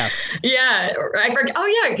 Yes. Yeah, I forget. Oh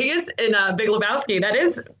yeah, he is in Big Lebowski. That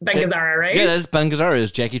is Ben Gazzara, right? Yeah, that is Ben Gazzara.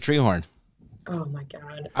 Is Jackie Treehorn. Oh my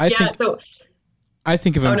God. I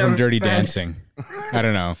think of him from Dirty Dancing. I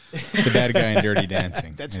don't know, the bad guy in Dirty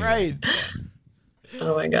Dancing. That's right.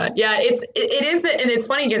 Oh my God. Yeah, it is, and it's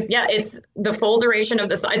funny because it's the full duration of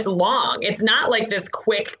the song. It's long. It's not like this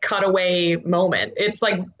quick cutaway moment. It's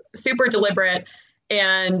like super deliberate.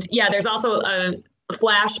 And yeah, there's also a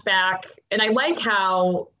flashback, and I like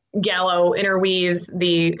how Gallo interweaves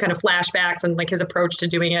the kind of flashbacks and like his approach to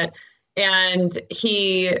doing it. And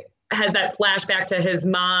he has that flashback to his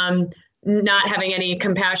mom not having any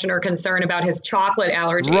compassion or concern about his chocolate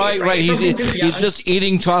allergy. Right. He's just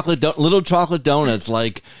eating little chocolate donuts,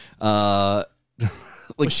 like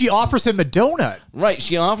she offers him a donut. Right.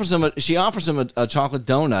 She offers him a chocolate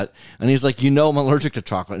donut, and he's like, I'm allergic to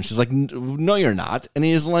chocolate. And she's like, no, you're not. And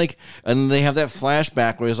he's like, and they have that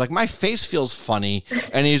flashback where he's like, my face feels funny,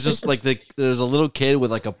 and he's just like, there's a little kid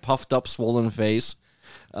with like a puffed up, swollen face,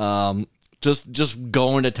 just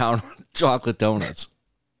going to town on chocolate donuts.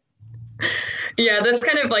 Yeah, this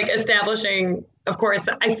kind of like establishing, of course,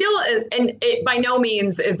 I feel, and it by no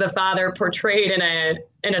means is the father portrayed in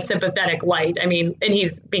a sympathetic light. I mean, and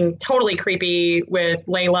he's being totally creepy with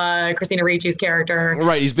Layla, Christina Ricci's character.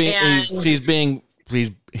 Right, he's being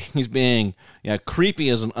creepy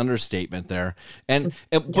is an understatement there.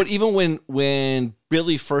 But even when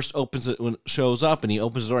Billy first shows up and he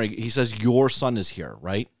opens the door, he says, "Your son is here,"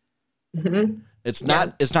 right? Mm-hmm. It's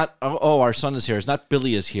not, oh, our son is here. It's not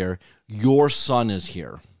Billy is here. Your son is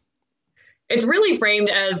here. it's really framed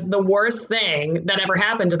as the worst thing that ever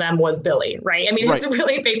happened to them was Billy, right? I mean, it's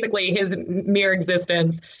really basically his mere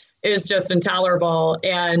existence is just intolerable.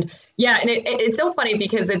 And yeah, and it's so funny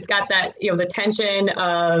because it's got that, the tension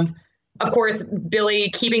of course,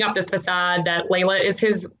 Billy keeping up this facade that Layla is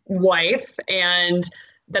his wife and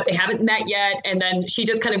that they haven't met yet. And then she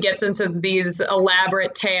just kind of gets into these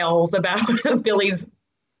elaborate tales about Billy's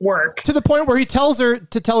work. To the point where he tells her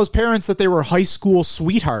to tell his parents that they were high school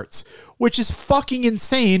sweethearts, which is fucking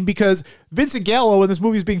insane because Vincent Gallo, when this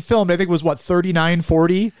movie was being filmed, I think was 39,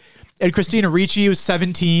 40, and Christina Ricci was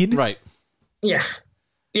 17. Right. Yeah.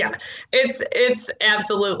 Yeah. It's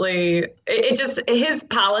absolutely, it just, his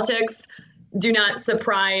politics do not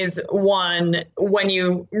surprise one when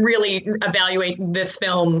you really evaluate this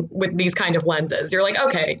film with these kind of lenses. You're like,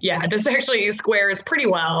 okay, yeah, this actually squares pretty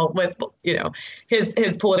well with,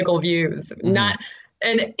 his political views. But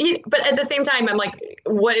at the same time, I'm like,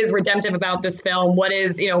 what is redemptive about this film? What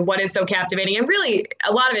is so captivating? And really,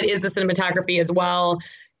 a lot of it is the cinematography as well.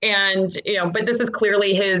 And, but this is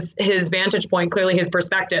clearly his vantage point, clearly his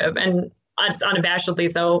perspective, and it's unabashedly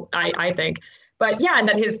so, I think. But yeah, and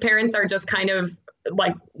that his parents are just kind of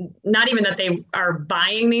like, not even that they are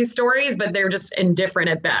buying these stories, but they're just indifferent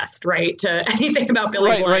at best, right, to anything about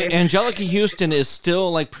Billy's life. Right. Angelica Houston is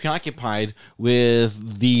still like preoccupied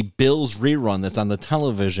with the Bills rerun that's on the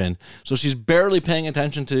television, so she's barely paying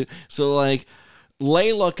attention to. So like,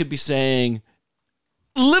 Layla could be saying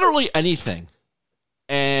literally anything,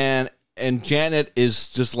 and Janet is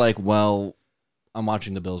just like, well, I'm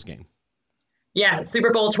watching the Bills game. Yeah,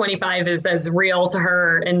 Super Bowl 25 is as real to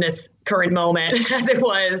her in this current moment as it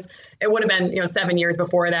was. It would have been, 7 years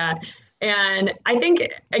before that. And I think,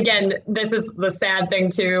 again, this is the sad thing,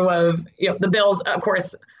 too, of, the Bills, of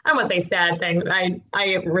course, I don't want to say sad thing.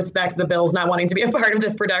 I respect the Bills not wanting to be a part of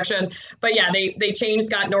this production. But yeah, they changed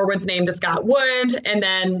Scott Norwood's name to Scott Wood, and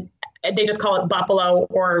then they just call it Buffalo,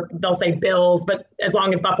 or they'll say Bills, but as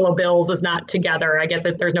long as Buffalo Bills is not together, I guess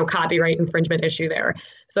there's no copyright infringement issue there.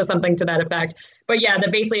 So something to that effect. But yeah,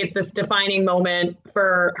 that basically it's this defining moment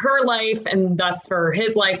for her life and thus for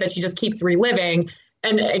his life that she just keeps reliving.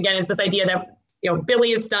 And again, it's this idea that,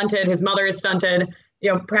 Billy is stunted, his mother is stunted,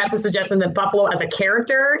 perhaps a suggestion that Buffalo as a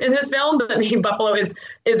character in this film, but I mean, Buffalo is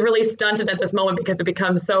really stunted at this moment because it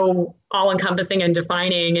becomes so all encompassing and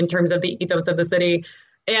defining in terms of the ethos of the city.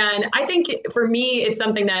 And I think for me, it's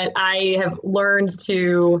something that I have learned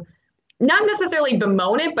to not necessarily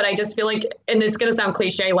bemoan it, but I just feel like, and it's going to sound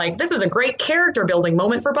cliche, like this is a great character building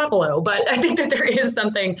moment for Buffalo. But I think that there is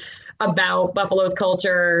something about Buffalo's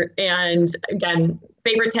culture. And again,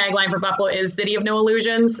 favorite tagline for Buffalo is City of No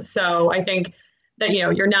Illusions. So I think that,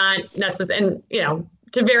 you're not necessarily, and,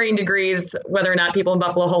 to varying degrees, whether or not people in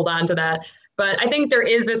Buffalo hold on to that. But I think there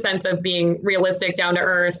is this sense of being realistic, down to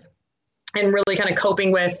earth, and really kind of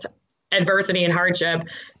coping with adversity and hardship.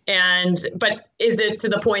 But is it to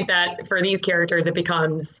the point that for these characters, it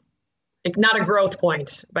becomes not a growth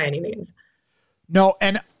point by any means? No.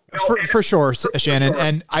 And for sure, Shannon.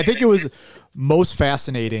 And I think it was most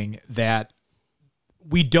fascinating that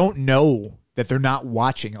we don't know that they're not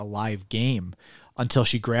watching a live game until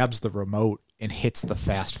she grabs the remote and hits the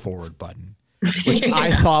fast forward button, which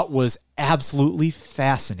I thought was absolutely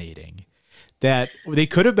fascinating. That they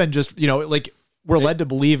could have been just, we're led to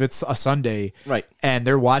believe it's a Sunday, right? And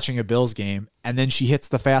they're watching a Bills game, and then she hits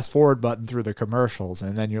the fast forward button through the commercials,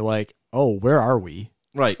 and then you're like, oh, where are we?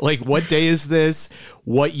 Right. Like, what day is this?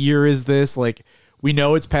 What year is this? Like, we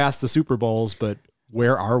know it's past the Super Bowls, but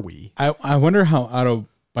where are we? I wonder how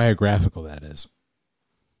autobiographical that is.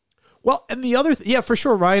 Well, and the other, for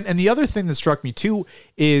sure, Ryan. And the other thing that struck me too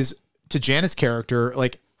is to Janet's character,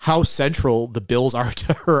 like, how central the Bills are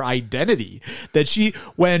to her identity. That she,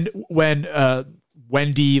 when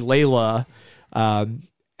Wendy Layla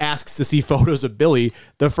asks to see photos of Billy,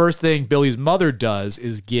 the first thing Billy's mother does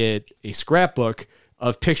is get a scrapbook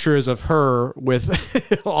of pictures of her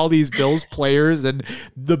with all these Bills players and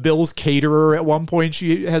the Bills caterer at one point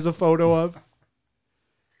she has a photo of.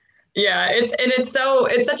 Yeah, it's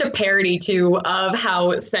such a parody too of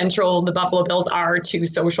how central the Buffalo Bills are to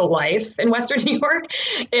social life in Western New York,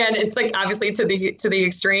 and it's like obviously to the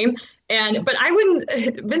extreme. But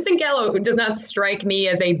Vincent Gallo does not strike me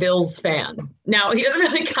as a Bills fan. Now, he doesn't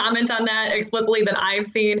really comment on that explicitly that I've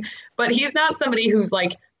seen, but he's not somebody who's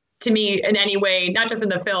like, to me in any way, not just in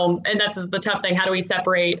the film, and that's the tough thing. How do we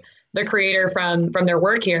separate the creator from their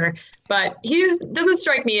work here? But he doesn't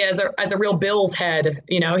strike me as a real Bills head.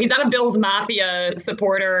 He's not a Bills Mafia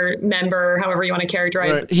supporter, member, however you want to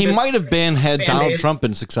characterize. Right. He might have been had Donald Trump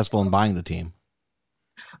been successful in buying the team.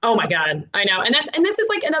 Oh my God, I know. And this is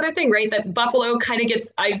like another thing, right? That Buffalo kind of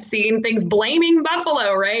gets, I've seen things blaming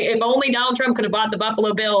Buffalo, right? If only Donald Trump could have bought the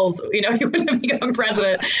Buffalo Bills, he wouldn't have become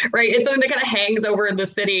president, right? It's something that kind of hangs over the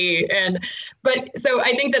city. But so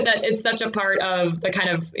I think that it's such a part of the kind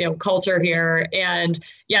of, culture here. And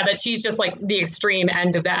yeah, that she's just like the extreme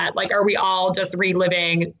end of that. Like, are we all just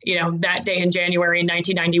reliving, that day in January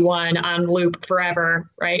 1991 on loop forever,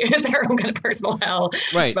 right? It's our own kind of personal hell.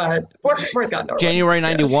 Right. But where's God Norwood? January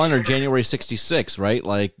 91 or January 66, right?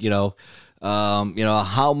 Like,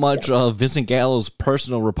 how much of Vincent Gallo's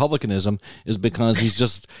personal republicanism is because he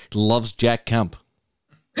just loves Jack Kemp.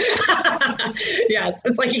 Yes,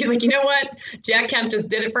 it's like he's like, you know what? Jack Kemp just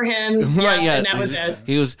did it for him. Right, yeah. And that was it.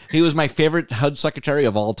 He was my favorite HUD secretary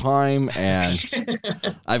of all time, and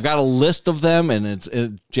I've got a list of them, and it's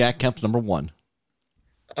Jack Kemp's number one.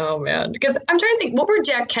 Oh man, because I'm trying to think, what were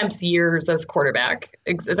Jack Kemp's years as quarterback?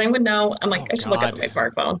 Does anyone know? I'm like, I should look up my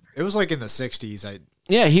smartphone. It was like in the 60s.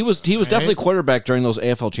 Yeah, he was definitely quarterback during those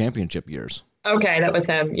AFL championship years. Okay, that was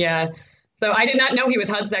him. Yeah. So I did not know he was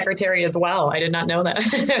HUD secretary as well. I did not know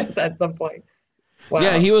that at some point. Wow.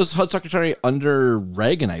 Yeah, he was HUD secretary under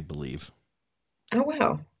Reagan, I believe. Oh,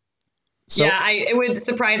 wow. So, yeah, it would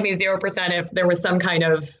surprise me 0% if there was some kind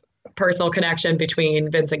of personal connection between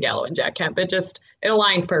Vincent Gallo and Jack Kemp. It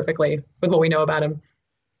aligns perfectly with what we know about him.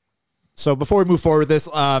 So before we move forward with this,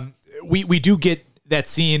 we do get that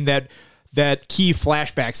scene, that key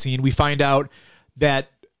flashback scene. We find out that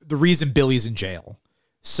the reason Billy's in jail.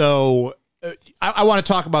 So I want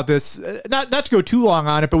to talk about this, not to go too long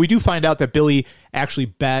on it, but we do find out that Billy actually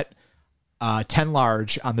bet 10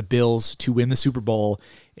 large on the Bills to win the Super Bowl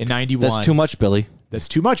in 91. That's too much, Billy. That's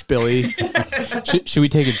too much, Billy. Should we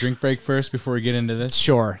take a drink break first before we get into this?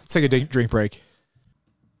 Sure. Let's take a drink break.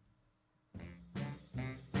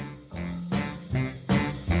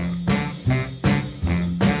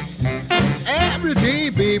 Every day,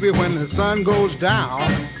 baby, when the sun goes down,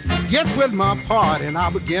 get with my party and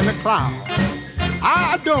I'll begin to clown.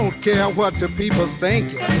 I don't care what the people's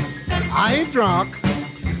thinking. I ain't drunk,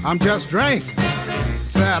 I'm just drinking.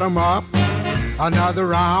 Set 'em up, another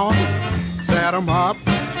round. Set 'em up,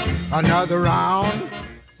 another round.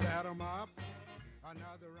 Set 'em up,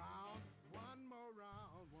 another round. One more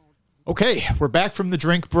round. Okay, we're back from the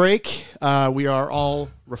drink break. We are all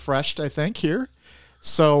refreshed, I think, here.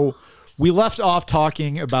 So we left off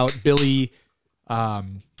talking about Billy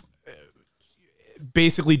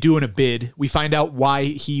basically doing a bid. We find out why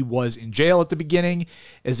he was in jail at the beginning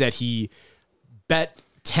is that he bet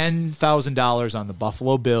 $10,000 on the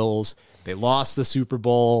Buffalo Bills. They lost the Super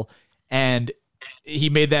Bowl, and he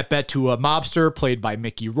made that bet to a mobster played by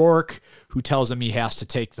Mickey Rourke, who tells him he has to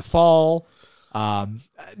take the fall.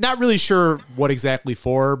 Not really sure what exactly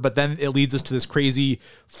for, but then it leads us to this crazy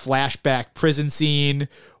flashback prison scene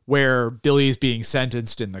where Billy's being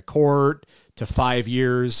sentenced in the court to 5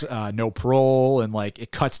 years, no parole. And like,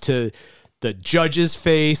 it cuts to the judge's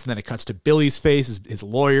face, and then it cuts to Billy's face, his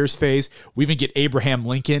lawyer's face. We even get Abraham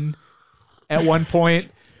Lincoln at one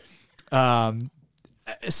point.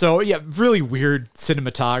 So yeah, really weird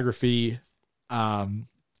cinematography,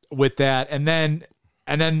 with that. And then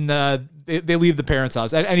they leave the parents'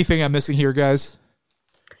 house. Anything I'm missing here, guys?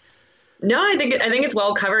 No, I think it's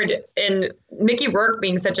well covered, and Mickey Rourke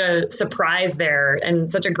being such a surprise there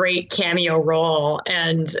and such a great cameo role.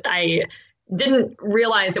 And I didn't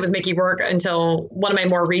realize it was Mickey Rourke until one of my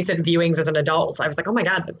more recent viewings as an adult. I was like, oh my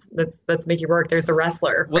God, that's Mickey Rourke. There's the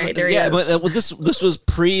wrestler. Well, right there. Yeah, he is. but this was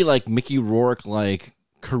pre like Mickey Rourke like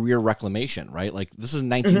career reclamation, right? Like this is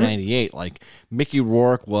 1998. Mm-hmm. Like Mickey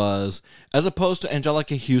Rourke was, as opposed to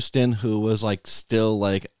Angelica Houston, who was like still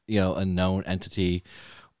like a known entity,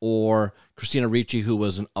 or Christina Ricci, who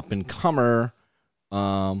was an up and comer.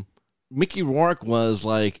 Mickey Rourke was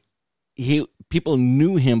like people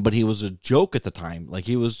knew him, but he was a joke at the time. Like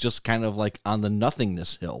he was just kind of like on the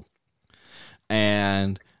nothingness hill,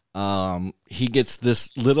 and he gets this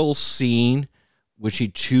little scene, which he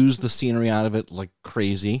chews the scenery out of it like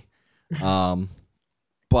crazy.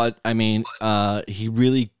 But I mean,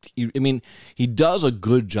 he does a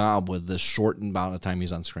good job with this short amount of time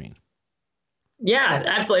he's on screen. Yeah,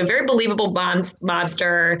 absolutely. Very believable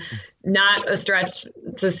mobster. Not a stretch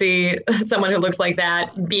to see someone who looks like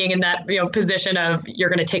that being in that position of you're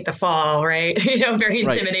going to take the fall, right? Very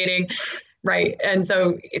intimidating, right? And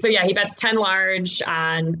so yeah, he bets 10 large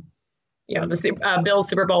on the Bills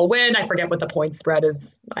Super Bowl win. I forget what the point spread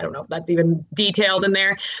is. I don't know if that's even detailed in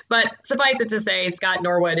there. But suffice it to say, Scott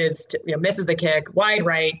Norwood misses the kick, wide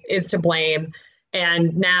right, is to blame.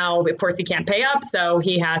 And now, of course, he can't pay up, so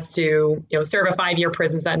he has to serve a 5-year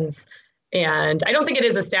prison sentence. And I don't think it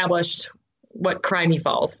is established what crime he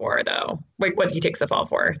falls for, though. Like what he takes the fall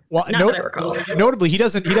for. Well, not that I recall. Notably, he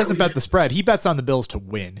doesn't bet the spread. He bets on the Bills to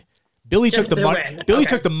win. Billy Just took the to money. win. Billy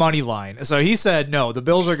Okay. took the money line, so he said no. The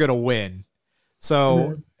Bills are going to win.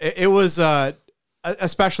 So it was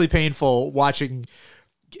especially painful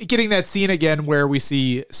getting that scene again where we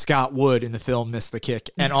see Scott Wood in the film miss the kick,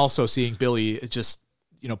 and also seeing Billy just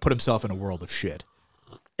put himself in a world of shit.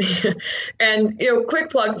 And quick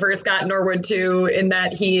plug for Scott Norwood too, in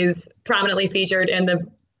that he's prominently featured in the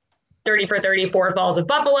 30 for 34 Falls of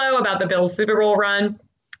Buffalo about the Bills Super Bowl run.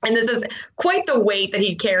 And this is quite the weight that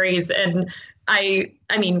he carries. And I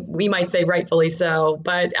mean, we might say rightfully so,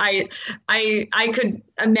 but I could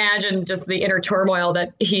imagine just the inner turmoil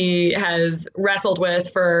that he has wrestled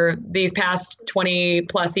with for these past 20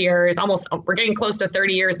 plus years. We're getting close to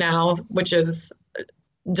 30 years now, which is a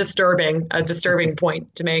disturbing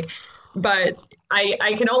point to make. But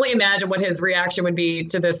I can only imagine what his reaction would be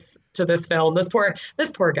to this film. This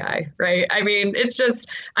poor guy, right? I mean, it's just,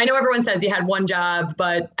 I know everyone says he had one job,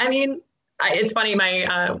 but I mean, it's funny.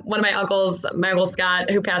 One of my uncles, my uncle Scott,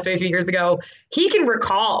 who passed away a few years ago, he can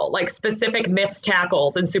recall like specific missed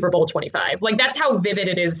tackles in Super Bowl 25. Like that's how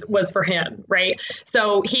vivid was for him, right?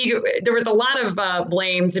 So there was a lot of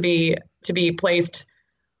blame to be placed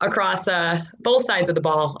across both sides of the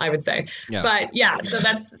ball, I would say. Yeah. But yeah, so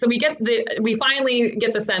we finally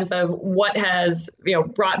get the sense of what has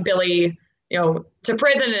brought Billy to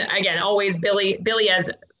prison. Again, always Billy as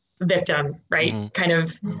victim, right? Mm-hmm. Kind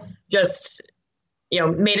of just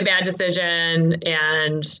made a bad decision,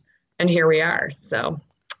 and here we are. So.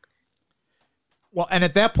 Well, and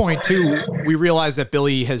at that point too, we realize that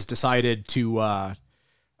Billy has decided to.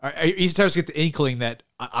 He starts to get the inkling that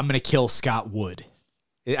I'm going to kill Scott Wood.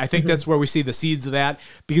 I think that's where we see the seeds of that,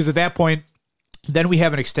 because at that point, then we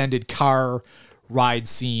have an extended car ride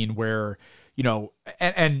scene where,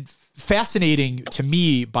 and fascinating to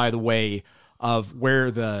me, by the way, of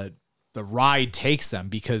where the ride takes them,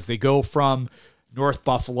 because they go from North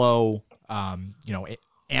Buffalo,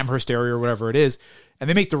 Amherst area or whatever it is, and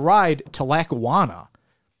they make the ride to Lackawanna.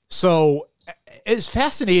 So it's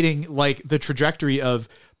fascinating, like the trajectory of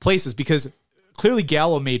places, because clearly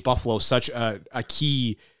Gallo made Buffalo such a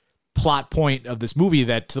key plot point of this movie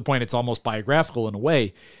that to the point it's almost biographical in a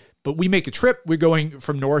way. But we make a trip. We're going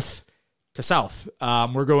from north to south.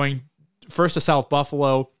 We're going first to South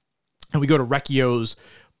Buffalo, and we go to Recchio's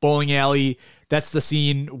bowling alley. That's the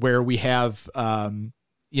scene where we have,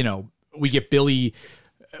 we get Billy,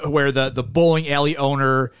 where the bowling alley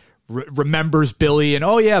owner remembers Billy, and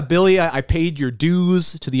oh yeah, Billy, I paid your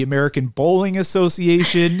dues to the American Bowling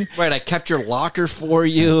Association. Right, I kept your locker for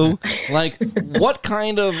you. Like, what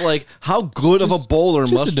kind of how good of a bowler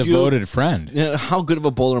must you? Just a devoted friend. How good of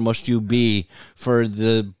a bowler must you be for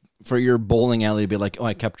your bowling alley to be like, oh,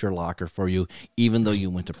 I kept your locker for you, even though you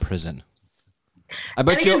went to prison. I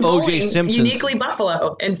bet you O.J. Simpson uniquely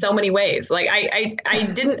Buffalo in so many ways. Like I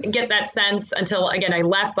didn't get that sense until again I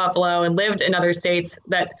left Buffalo and lived in other states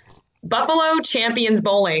that Buffalo champions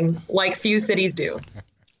bowling like few cities do.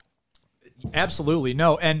 Absolutely.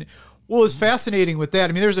 No. And what was fascinating with that,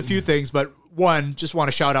 I mean, there's a few things, but one, just want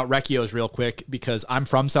to shout out Recchio's real quick, because I'm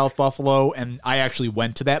from South Buffalo and I actually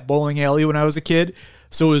went to that bowling alley when I was a kid.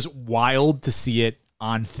 So it was wild to see it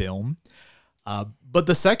on film. But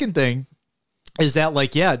the second thing is that,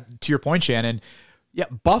 to your point, Shannon,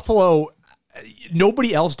 Buffalo,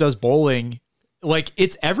 nobody else does bowling.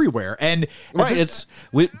 It's everywhere. And right,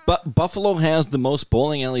 Buffalo has the most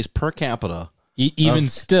bowling alleys per capita. Even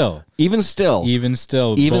still,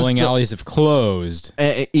 bowling alleys have closed.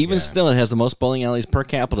 Still, it has the most bowling alleys per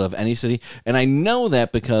capita of any city. And I know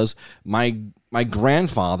that because my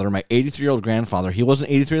grandfather, my 83-year-old grandfather, he wasn't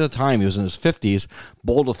 83 at the time, he was in his 50s,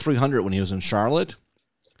 bowled a 300 when he was in Charlotte.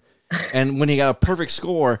 And when he got a perfect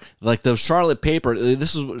score, the Charlotte paper,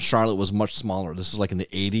 Charlotte was much smaller. This is in the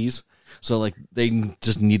 80s. So they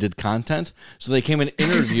just needed content. So they came and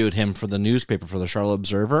interviewed him for the newspaper, for the Charlotte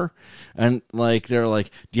Observer. And they're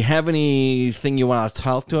like, do you have anything you want to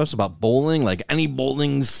talk to us about bowling? Any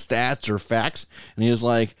bowling stats or facts? And he was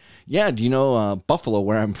like, yeah, do you know Buffalo,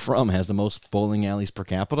 where I'm from, has the most bowling alleys per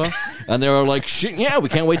capita? And they were like, shit, yeah, we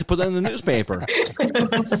can't wait to put that in the newspaper.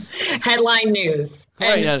 Headline news.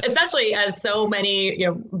 Right, and especially as so many,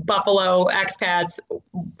 Buffalo expats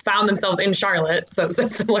found themselves in Charlotte. So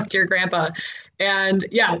similar to your grandpa. And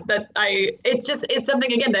yeah, it's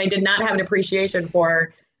something again that I did not have an appreciation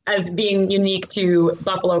for as being unique to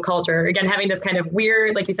Buffalo culture. Again, having this kind of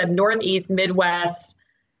weird, like you said, Northeast, Midwest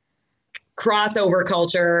crossover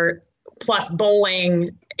culture plus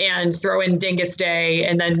bowling and throw in Dingus Day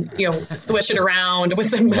and then, swish it around with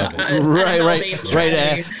some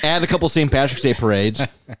right. Add a couple St. Patrick's Day parades.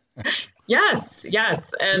 Yes.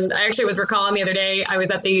 And I actually was recalling the other day, I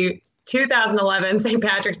was at the 2011 St.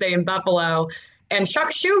 Patrick's Day in Buffalo, and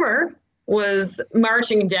Chuck Schumer was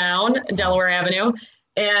marching down Delaware Avenue,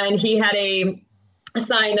 and he had a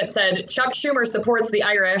sign that said, "Chuck Schumer supports the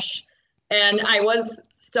Irish." And I was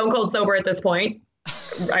stone cold sober at this point.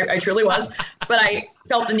 I truly was, but I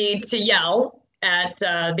felt the need to yell at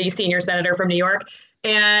the senior senator from New York.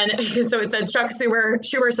 And so it said, Chuck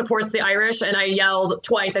Schumer supports the Irish. And I yelled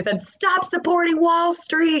twice. I said, "Stop supporting Wall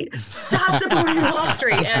Street. Stop supporting Wall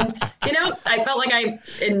Street." And, I felt like I,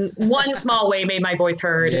 in one small way, made my voice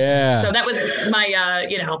heard. Yeah. So that was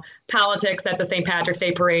my, politics at the St. Patrick's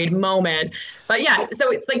Day parade moment. But yeah, so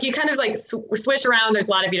it's like you kind of like swish around. There's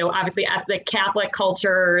a lot of, obviously ethnic Catholic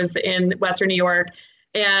cultures in Western New York.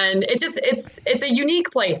 And it's a unique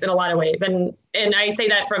place in a lot of ways. And I say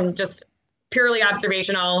that from just purely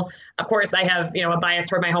observational. Of course, I have, a bias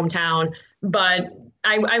toward my hometown, but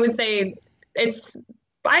I would say it's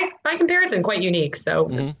by comparison quite unique.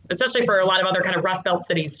 So especially for a lot of other kind of Rust Belt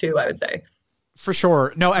cities too, I would say. For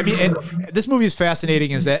sure. No, I mean, and this movie is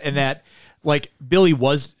fascinating in that like Billy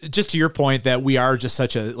was, just to your point that we are just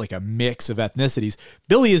such a mix of ethnicities.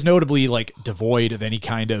 Billy is notably like devoid of any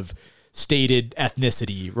kind of stated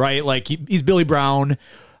ethnicity, right? Like he's Billy Brown.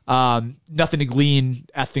 Nothing to glean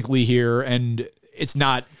ethnically here, and it's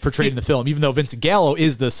not portrayed in the film, even though Vincent Gallo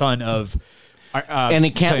is the son of and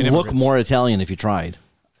it can't look more Italian if you tried.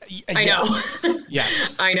 I know.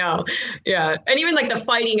 Yes. I know. Yeah. And even like the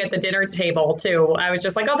fighting at the dinner table too. I was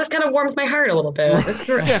just like, oh, this kind of warms my heart a little bit.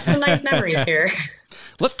 Some nice memories here.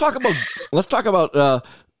 Let's talk about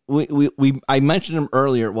I mentioned him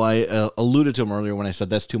earlier. Well, I alluded to him earlier when I said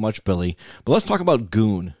that's too much, Billy. But let's talk about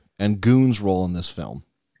Goon and Goon's role in this film,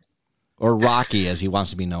 or Rocky, as he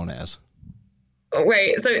wants to be known as.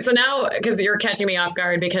 Wait, so now, because you're catching me off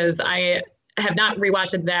guard, because I have not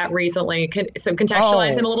rewatched it that recently. So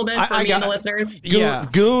contextualize him a little bit for me and the listeners.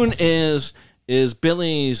 Goon is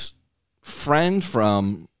Billy's friend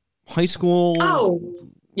from high school. Oh,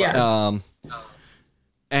 yeah.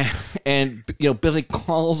 And Billy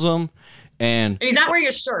calls him, and he's not wearing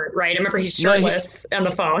a shirt, right? I remember he's shirtless on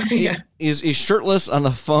the phone. He's shirtless on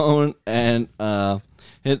the phone, and when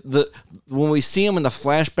we see him in the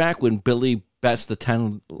flashback when Billy bets the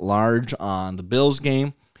 10 large on the Bills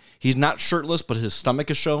game, he's not shirtless, but his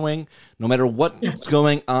stomach is showing. No matter what's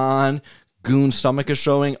going on, Goon's stomach is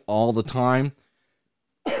showing all the time.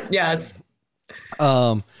 Yes.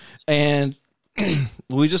 And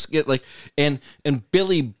we just get like, and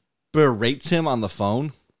Billy berates him on the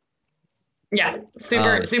phone. Yeah,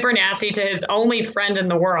 super nasty to his only friend in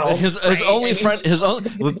the world. His only friend,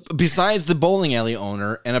 besides the bowling alley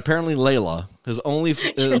owner, and apparently Layla, his only,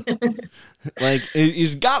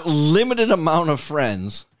 he's got limited amount of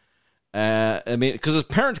friends. I mean, because his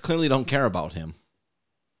parents clearly don't care about him.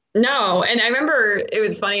 No, and I remember it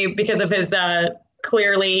was funny because of his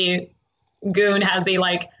clearly Goon has the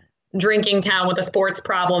drinking town with a sports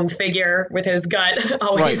problem figure with his gut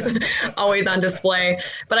always on display.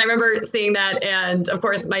 But I remember seeing that, and of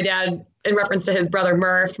course my dad, in reference to his brother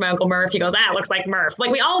Murph, my Uncle Murph, he goes, it looks like Murph. Like,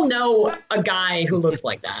 we all know a guy who looks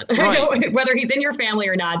like that. Right. Whether he's in your family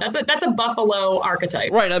or not. That's a Buffalo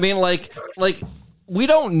archetype. Right. I mean, like we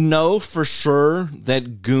don't know for sure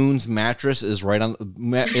that Goon's mattress is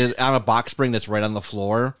is on a box spring that's right on the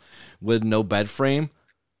floor with no bed frame.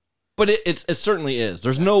 But it certainly is.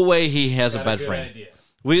 There's no way he has a bed frame.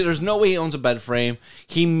 There's no way he owns a bed frame.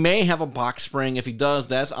 He may have a box spring. If he does,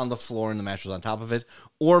 that's on the floor and the mattress on top of it.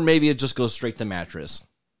 Or maybe it just goes straight to the mattress.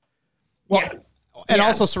 Well, and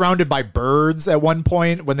also surrounded by birds at one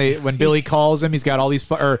point when Billy calls him. He's got all these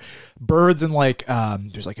birds and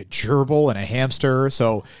there's like a gerbil and a hamster.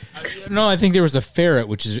 So no, I think there was a ferret,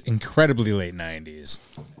 which is incredibly late 90s.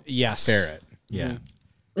 Yes, ferret. Yeah.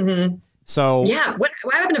 Mm-hmm. So yeah, what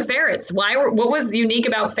happened to ferrets? What was unique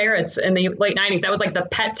about ferrets in the late 90s? That was like the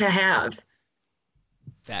pet to have.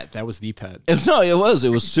 That was the pet. No, it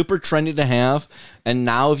was super trendy to have. And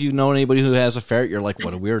now if you know anybody who has a ferret, you're like,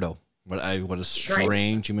 what a weirdo. What a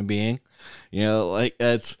strange human being. You know,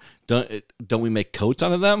 don't we make coats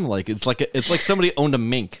out of them? It's like somebody owned a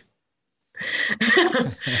mink.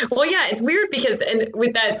 Well, yeah, it's weird because, and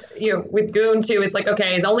with that, with Goon too, it's like,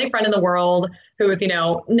 okay, his only friend in the world who is,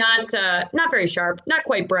 not very sharp, not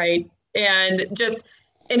quite bright, and just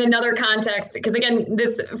in another context, because again,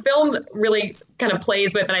 this film really kind of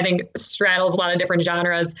plays with, and I think straddles a lot of different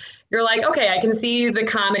genres. You're like, okay, I can see the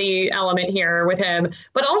comedy element here with him,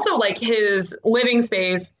 but also his living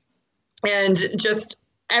space and just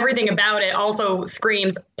everything about it also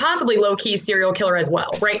screams possibly low-key serial killer as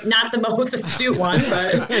well, right? Not the most astute one,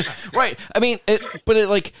 but right. I mean,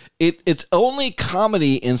 it's only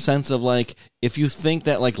comedy in sense of like, if you think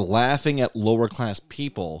that like laughing at lower class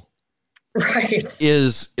people right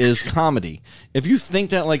is comedy. If you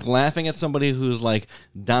think that like laughing at somebody who's like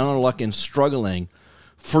down on their luck and struggling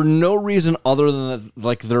for no reason other than that,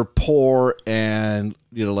 like they're poor and,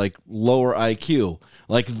 you know, like lower IQ,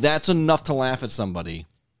 like that's enough to laugh at somebody,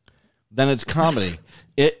 then it's comedy.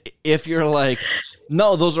 If you're like,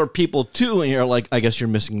 no, those are people too, and you're like, I guess you're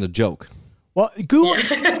missing the joke. Well,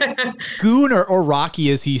 Goon or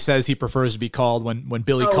Rocky, as he says he prefers to be called when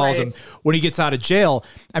Billy calls him when he gets out of jail.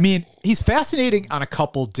 I mean, he's fascinating on a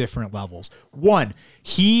couple different levels. One,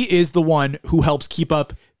 he is the one who helps keep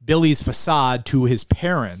up Billy's facade to his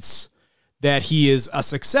parents that he is a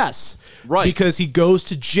success. Right. Because he goes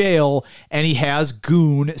to jail and he has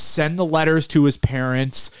Goon send the letters to his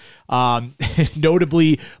parents,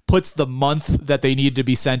 notably puts the month that they need to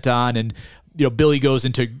be sent on, and you know, Billy goes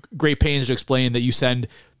into great pains to explain that you send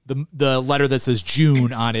the letter that says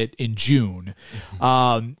June on it in June.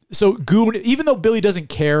 So Goon, even though Billy doesn't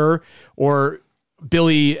care, or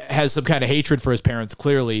Billy has some kind of hatred for his parents,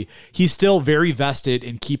 clearly, he's still very vested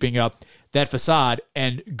in keeping up that facade.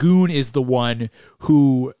 And Goon is the one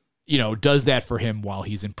who, you know, does that for him while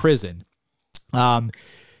he's in prison.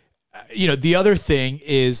 You know, the other thing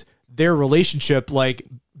is their relationship. Like,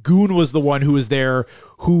 Goon was the one who was there,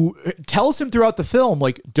 who tells him throughout the film,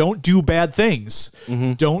 like, don't do bad things.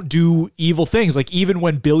 Mm-hmm. Don't do evil things. Like, even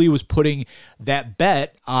when Billy was putting that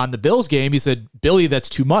bet on the Bills game, he said, Billy, that's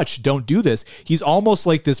too much. Don't do this. He's almost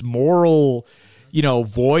like this moral, you know,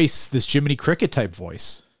 voice, this Jiminy Cricket type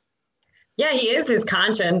voice. Yeah, he is his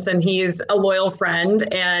conscience, and he's a loyal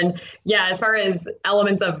friend. And yeah, as far as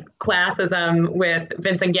elements of classism with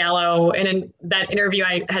Vincent Gallo, and in that interview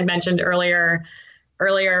I had mentioned earlier,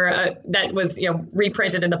 that was, you know,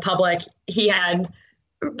 reprinted in the public, he had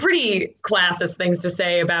pretty classist things to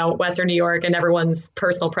say about Western New York and everyone's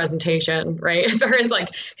personal presentation, right? As far as like,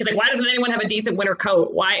 he's like, why doesn't anyone have a decent winter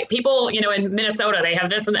coat? Why people, you know, in Minnesota, they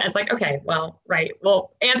have this and that. It's like, okay, well, right.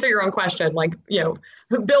 Well, answer your own question. Like, you know,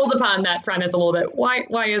 build upon that premise a little bit.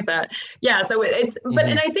 Why is that? Yeah. So it's, but,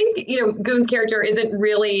 and I think, you know, Goon's character isn't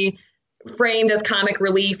really framed as comic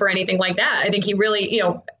relief or anything like that. I think he really, you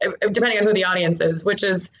know, depending on who the audience is, which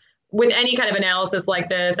is, with any kind of analysis like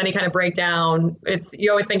this, any kind of breakdown, it's, you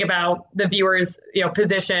always think about the viewer's, you know,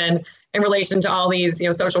 position in relation to all these, you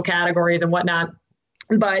know, social categories and whatnot.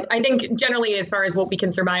 But I think generally, as far as what we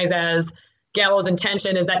can surmise as Gallo's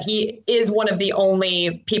intention, is that he is one of the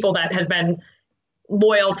only people that has been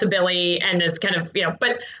loyal to Billy and is kind of, you know,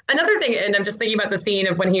 but another thing, and I'm just thinking about the scene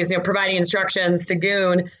of when he's, you know, providing instructions to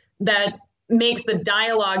Goon, that makes the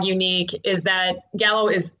dialogue unique, is that Gallo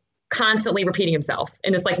is constantly repeating himself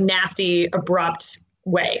in this like nasty, abrupt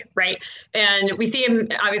way, right? And we see him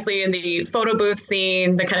obviously in the photo booth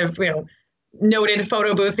scene, the kind of, you know, noted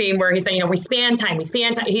photo booth scene where he's saying, you know, we span time.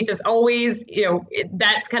 He's just always, you know,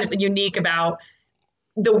 that's kind of unique about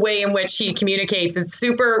the way in which he communicates. It's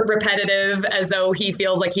super repetitive, as though he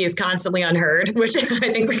feels like he is constantly unheard, which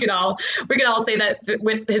I think we can all say that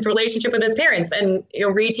with his relationship with his parents. And, you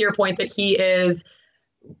know, Ree, to your point that he is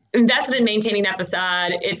invested in maintaining that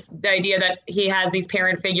facade. It's the idea that he has these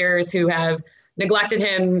parent figures who have neglected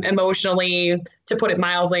him emotionally, to put it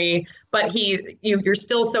mildly, but you're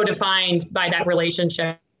still so defined by that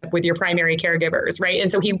relationship with your primary caregivers, right?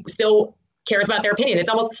 And so he still cares about their opinion.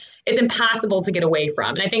 It's impossible to get away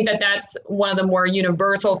from. And I think that that's one of the more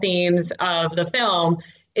universal themes of the film,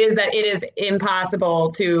 is that it is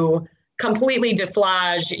impossible to completely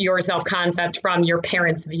dislodge your self-concept from your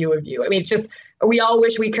parents' view of you. I mean, it's just, we all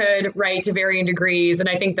wish we could, right, to varying degrees. And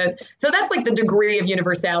I think so that's like the degree of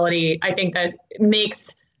universality, I think, that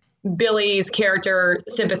makes Billy's character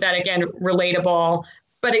sympathetic and relatable.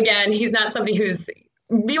 But again, he's not somebody who's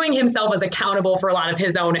viewing himself as accountable for a lot of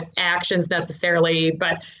his own actions necessarily,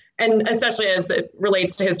 and especially as it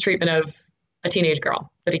relates to his treatment of a teenage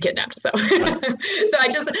girl that he kidnapped. So, so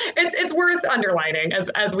it's worth underlining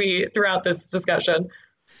as we throughout this discussion.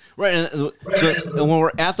 Right. And so when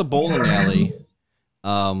we're at the bowling alley,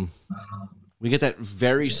 we get that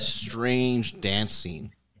very strange dance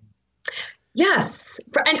scene. Yes.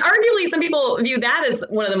 And arguably some people view that as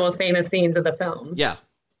one of the most famous scenes of the film. Yeah.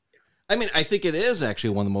 I mean, I think it is actually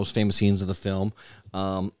one of the most famous scenes of the film,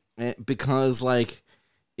 because like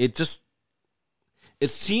it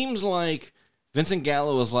seems like Vincent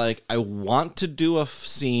Gallo was like, I want to do a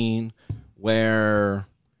scene where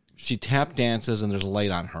she tap dances and there's a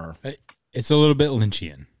light on her. It's a little bit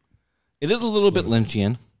Lynchian. It is a little bit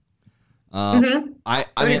Lynchian. I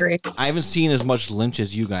I agree. I haven't seen as much Lynch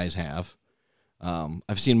as you guys have.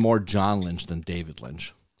 I've seen more John Lynch than David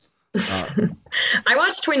Lynch. I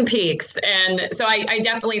watched Twin Peaks, and so I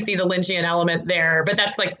definitely see the Lynchian element there, but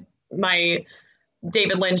that's like my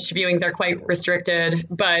David Lynch viewings are quite restricted,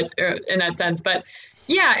 but in that sense, but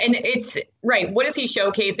yeah, and it's right. What is he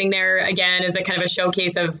showcasing there? Again, is it kind of a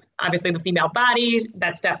showcase of obviously the female body?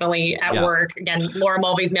 That's definitely at work. Again, Laura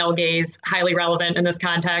Mulvey's male gaze, highly relevant in this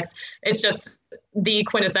context. It's just the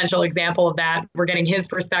quintessential example of that. We're getting his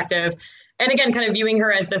perspective. And again, kind of viewing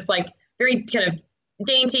her as this like very kind of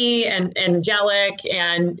dainty and angelic.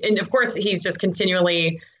 And of course, he's just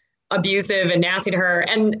continually abusive and nasty to her.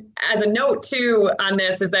 And as a note too on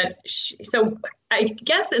this is that so I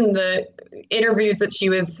guess in the interviews that she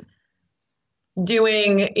was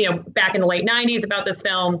doing, back in the late 90s about this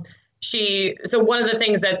film, so one of the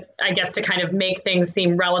things that I guess to kind of make things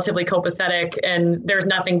seem relatively copacetic, and there's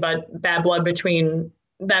nothing but bad blood between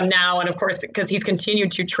them now. And of course, because he's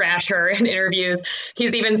continued to trash her in interviews,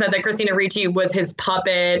 he's even said that Christina Ricci was his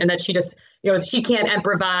puppet and that she just, she can't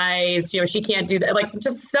improvise, she can't do that, like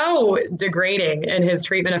just so degrading in his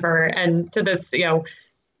treatment of her. And to this,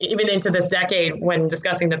 even into this decade when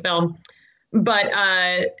discussing the film. But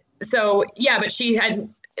but she had,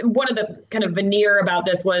 one of the kind of veneer about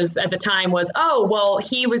this was at the time was, oh, well,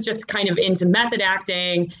 he was just kind of into method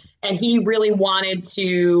acting and he really wanted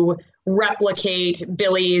to replicate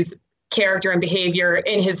Billy's character and behavior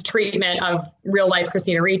in his treatment of real life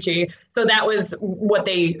Christina Ricci. So that was what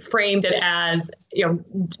they framed it as, when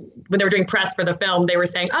they were doing press for the film, they were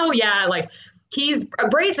saying, oh yeah, like he's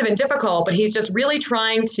abrasive and difficult, but he's just really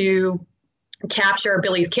trying to capture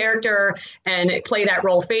Billy's character and play that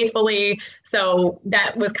role faithfully. So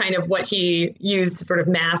that was kind of what he used to sort of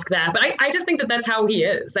mask that. But I just think that that's how he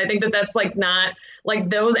is. I think that that's like not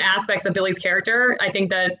like those aspects of Billy's character. I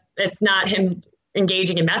think that it's not him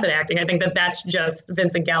engaging in method acting. I think that that's just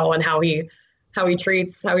Vincent Gallo and how he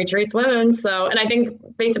treats women. So, and I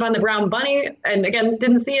think based upon the Brown Bunny, and again,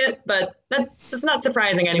 didn't see it, but that's not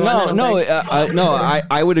surprising anyone. No,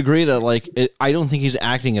 I would agree that I don't think he's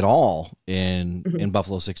acting at all in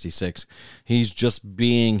Buffalo 66. He's just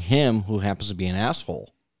being him who happens to be an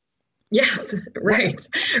asshole. Yes, right.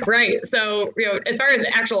 So, as far as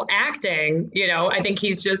actual acting, I think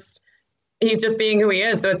he's just being who he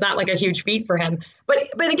is. So it's not like a huge feat for him. But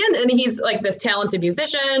again, and he's like this talented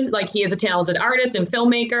musician, like he is a talented artist and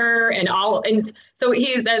filmmaker and so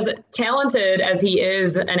he's as talented as he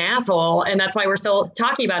is an asshole. And that's why we're still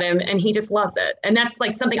talking about him. And he just loves it. And that's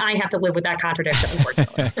like something I have to live with, that contradiction,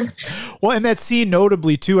 unfortunately. Well, and that scene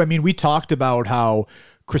notably too, I mean, we talked about how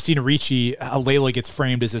Christina Ricci, how Layla gets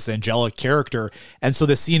framed as this angelic character. And so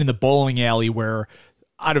the scene in the bowling alley where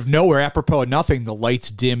out of nowhere, apropos of nothing, the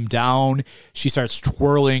lights dim down. She starts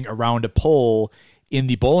twirling around a pole in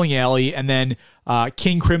the bowling alley. And then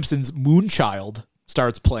King Crimson's Moonchild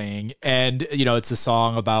starts playing. And, it's a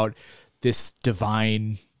song about this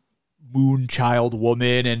divine Moonchild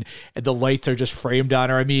woman. And the lights are just framed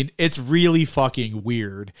on her. I mean, it's really fucking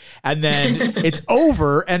weird. And then it's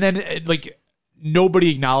over. And then,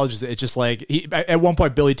 nobody acknowledges it. It's just like, at one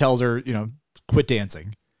point, Billy tells her, quit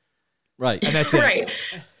dancing. Right. And that's it.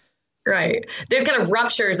 Right. There's kind of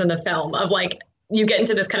ruptures in the film of like, you get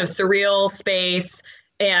into this kind of surreal space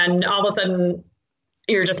and all of a sudden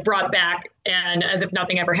you're just brought back and as if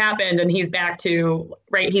nothing ever happened. And he's back to,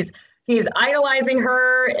 right. He's idolizing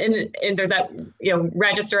her. And there's that,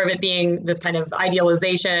 register of it being this kind of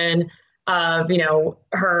idealization of,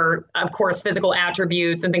 her, of course, physical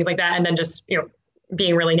attributes and things like that. And then just,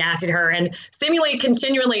 being really nasty to her and seemingly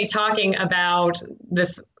continually talking about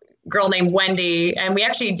this girl named Wendy. And we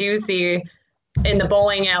actually do see in the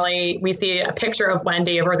bowling alley, we see a picture of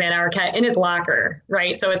Wendy, of Rosanna Arquette in his locker.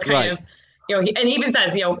 Right. So it's kind of, and he even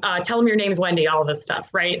says, tell him your name's Wendy, all of this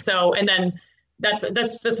stuff. Right. So, and then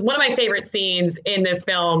that's just one of my favorite scenes in this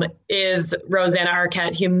film is Rosanna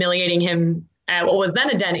Arquette humiliating him at what was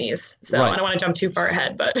then a Denny's. So I don't want to jump too far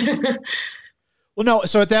ahead, but. Well, no.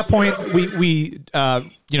 So at that point we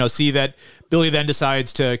see that Billy then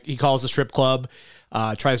decides he calls the strip club,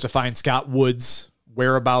 tries to find Scott Wood's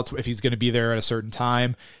whereabouts if he's going to be there at a certain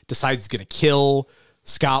time, decides he's going to kill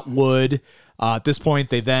Scott Wood. At this point,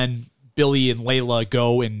 Billy and Layla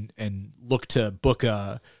go and look to book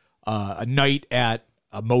a night at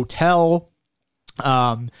a motel.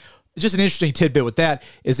 Just an interesting tidbit with that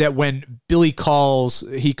is that when Billy calls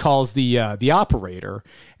the operator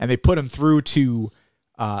and they put him through to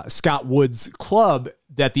Scott Wood's club,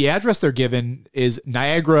 that the address they're given is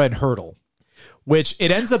Niagara and Hurdle, which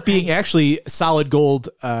it ends up being actually Solid Gold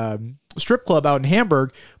strip club out in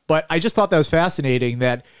Hamburg. But I just thought that was fascinating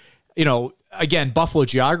that again, Buffalo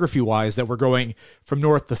geography wise, that we're going from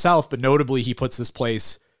north to south, but notably he puts this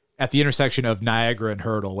place at the intersection of Niagara and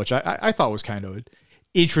Hurdle, which I thought was kind of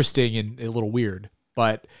interesting and a little weird,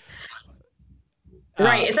 but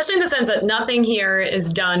right. Especially in the sense that nothing here is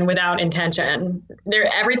done without intention.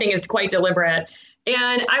 Everything is quite deliberate.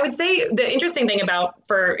 And I would say the interesting thing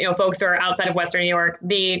for folks who are outside of Western New York,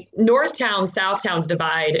 the North Town, South Towns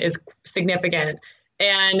divide is significant.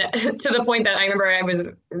 And to the point that I remember I was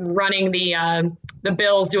running the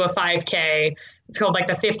Bills do a 5K. It's called like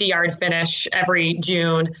the 50-yard finish every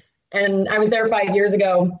June. And I was there 5 years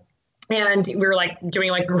ago, and we were like doing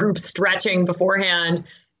like group stretching beforehand.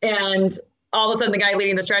 And all of a sudden the guy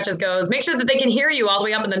leading the stretches goes, make sure that they can hear you all the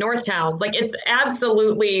way up in the North Towns. Like, it's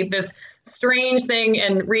absolutely this strange thing.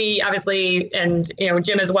 And obviously, and,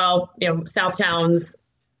 Jim as well, South Towns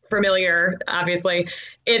familiar, obviously.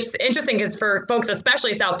 It's interesting because for folks,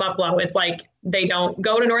 especially South Buffalo, it's like they don't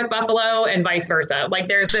go to North Buffalo and vice versa. Like,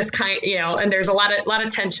 there's this kind, and there's a lot of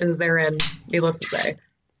tensions therein, needless to say.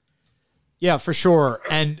 Yeah, for sure.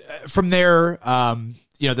 And from there,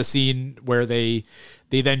 the scene where they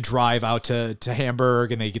then drive out to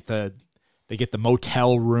Hamburg and they get the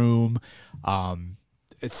motel room.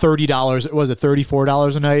 $30, was it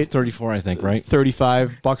 $34 a night? 34, I think, right?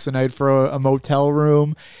 $35 a night for a motel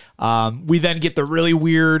room. We then get the really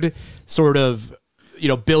weird sort of,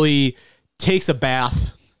 Billy takes a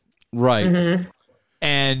bath. Right. Mm-hmm.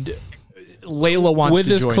 And Layla wants with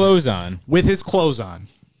to his join clothes on. With his clothes on.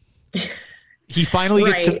 He finally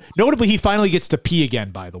gets to, notably, he finally gets to pee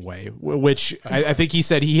again, by the way, which I think he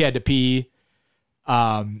said he had to pee.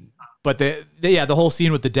 But the whole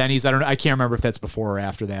scene with the Denny's, I can't remember if that's before or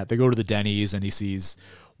after that. They go to the Denny's and he sees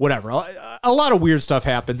whatever. A lot of weird stuff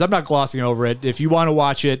happens. I'm not glossing over it. If you want to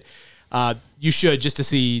watch it, you should, just to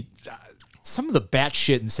see some of the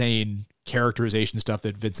batshit insane characterization stuff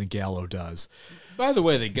that Vincent Gallo does. By the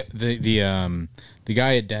way, the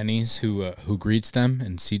guy at Denny's who greets them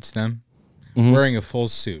and seats them, wearing a full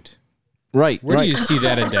suit. Right. Where do you see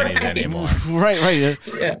that at Denny's anymore? Right.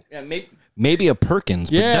 Yeah. Maybe a Perkins,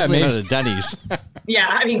 but definitely not a Denny's. Yeah,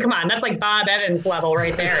 I mean, come on, that's like Bob Evans level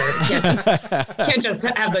right there. You can't just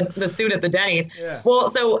have the suit at the Denny's. Yeah. Well,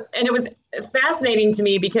 and it was fascinating to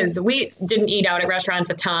me because we didn't eat out at restaurants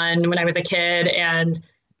a ton when I was a kid, and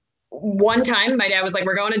one time my dad was like,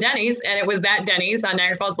 we're going to Denny's, and it was that Denny's on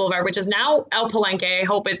Niagara Falls Boulevard, which is now El Palenque. I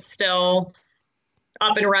hope it's still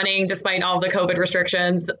up and running despite all the COVID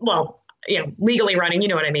restrictions. Well, legally running, you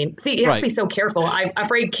know what I mean? See, you have to be so careful. I'm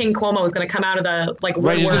afraid King Cuomo is going to come out of the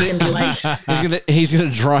woodwork and be like, he's going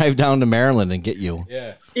to drive down to Maryland and get you.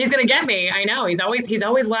 Yeah. He's going to get me. I know. He's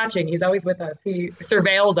always watching. He's always with us. He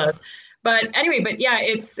surveils us. But anyway,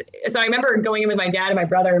 so I remember going in with my dad and my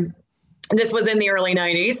brother. This was in the early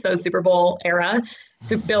 90s, so Super Bowl era,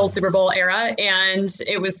 Bill's Super Bowl era, and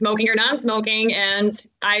it was smoking or non-smoking, and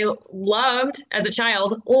I as a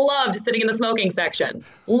child, loved sitting in the smoking section,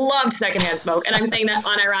 loved secondhand smoke, and I'm saying that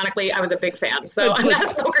unironically, I was a big fan. So I'm not a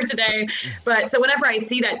smoker today, but so whenever I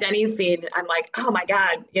see that Denny's scene, I'm like, oh my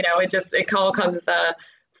God, it all comes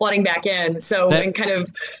flooding back in. So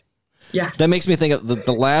that makes me think of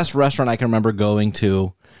the last restaurant I can remember going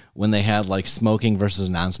to when they had like smoking versus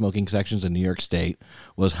non-smoking sections in New York State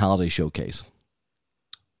was Holiday Showcase.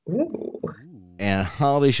 Ooh. And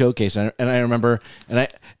Holiday Showcase, and I remember, and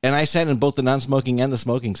I sat in both the non-smoking and the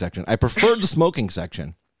smoking section. I preferred the smoking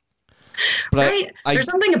section, but there's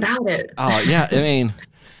something about it. Oh yeah, I mean,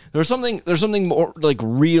 there's something more like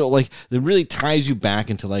real, like that really ties you back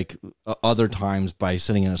into like other times by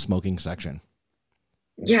sitting in a smoking section.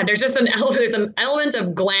 Yeah, there's just an element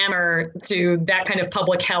of glamour to that kind of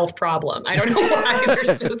public health problem. I don't know why.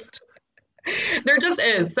 There just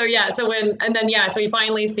is. So yeah. So he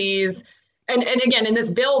finally sees, and again in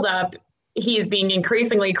this build up, he's being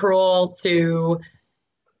increasingly cruel to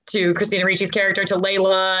Christina Ricci's character, to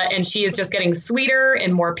Layla, and she is just getting sweeter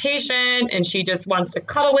and more patient, and she just wants to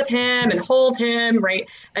cuddle with him and hold him, right,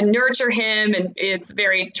 and nurture him, and it's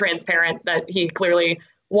very transparent that he clearly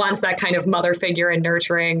wants that kind of mother figure and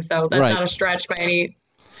nurturing. So that's not a stretch by any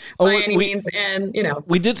means. And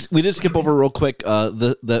we did skip over real quick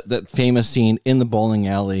that famous scene in the bowling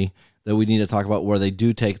alley that we need to talk about, where they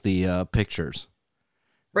do take the pictures.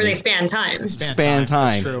 Where they span time. Span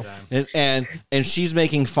time. That's true. And she's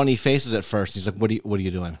making funny faces at first. He's like, "What are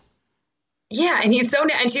you doing?" Yeah, and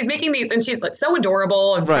and she's making these, and she's like so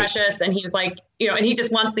adorable and precious, and he's like, and he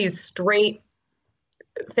just wants these straight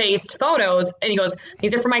faced photos, and he goes,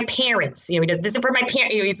 these are for my parents, he does this is for my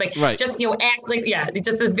parents, he's like, just act like, it's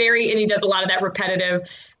just and he does a lot of that repetitive,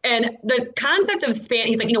 and the concept of span,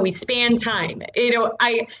 he's like, we span time,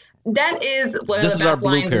 That is one of This the is our best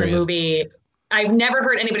blue lines in period. the movie. I've never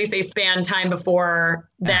heard anybody say span time before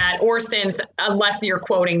that or since, unless you're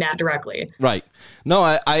quoting that directly. Right. No,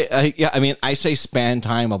 I mean, I say span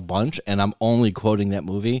time a bunch, and I'm only quoting that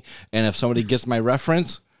movie. And if somebody gets my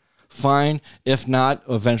reference, fine. If not,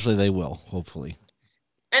 eventually they will, hopefully.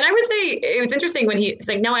 And I would say it was interesting when he's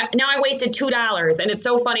like, now I wasted $2. And it's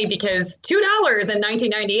so funny because $2 in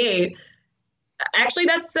 1998, actually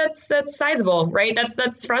that's sizable, right?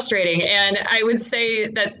 That's frustrating. And I would say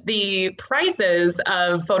that the prices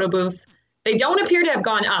of photo booths, they don't appear to have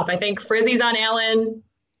gone up. I think Frizzy's on Allen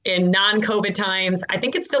in non-COVID times. I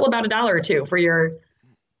think it's still about $1 or $2 for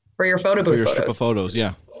your photo booth For your photos. strip of photos,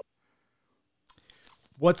 yeah.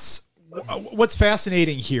 What's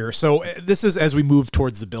fascinating here, so this is as we move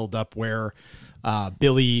towards the buildup where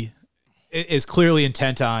Billy is clearly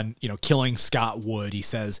intent on, killing Scott Wood. He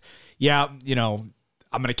says, yeah, I'm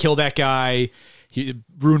going to kill that guy. He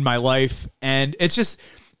ruined my life. And it's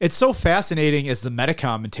so fascinating as the meta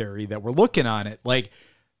commentary that we're looking on it, like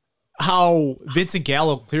how Vincent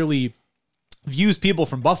Gallo clearly views people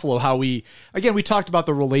from Buffalo, how we talked about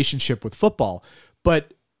the relationship with football,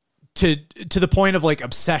 but to the point of like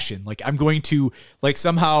obsession. Like I'm going to like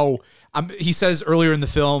somehow he says earlier in the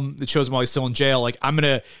film that shows him while he's still in jail, like I'm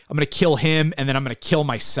going to kill him and then I'm going to kill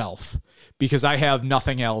myself because I have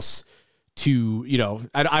nothing else to,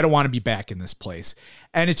 I don't want to be back in this place.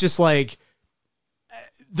 And it's just like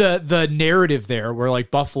the narrative there where like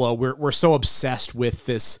Buffalo, we're so obsessed with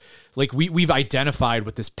this, like we've identified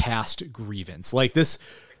with this past grievance, like this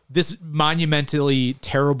monumentally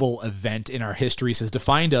terrible event in our histories has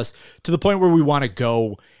defined us to the point where we want to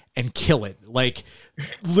go and kill it. Like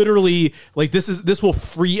literally, like this will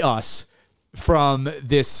free us from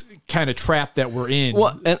this kind of trap that we're in.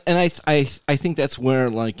 Well, and I think that's where,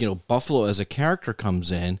 like, Buffalo as a character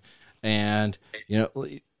comes in, and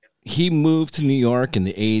he moved to New York in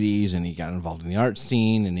the 80s and he got involved in the art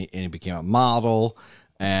scene and he became a model,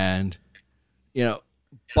 and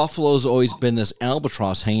Buffalo's always been this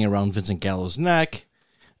albatross hanging around Vincent Gallo's neck.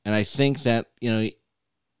 And I think that,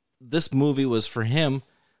 this movie was for him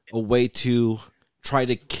a way to try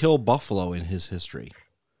to kill Buffalo in his history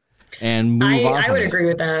and move on. I would agree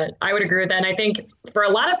with that. And I think for a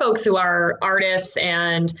lot of folks who are artists,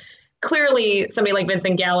 and clearly somebody like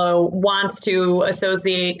Vincent Gallo wants to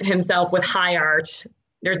associate himself with high art.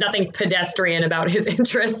 There's nothing pedestrian about his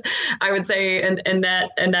interests, I would say, in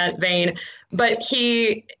that vein. But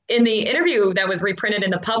he, in the interview that was reprinted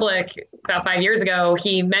in the Public about 5 years ago,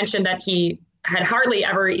 he mentioned that he had hardly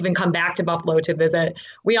ever even come back to Buffalo to visit.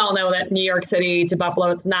 We all know that New York City to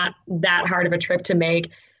Buffalo, it's not that hard of a trip to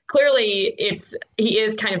make. Clearly, he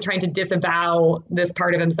is kind of trying to disavow this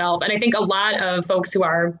part of himself. And I think a lot of folks who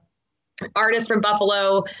are artists from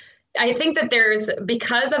Buffalo, I think that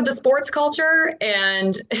because of the sports culture,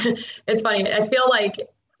 and it's funny, I feel like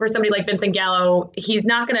for somebody like Vincent Gallo, he's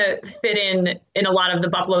not going to fit in a lot of the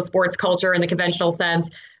Buffalo sports culture in the conventional sense,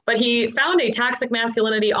 but he found a toxic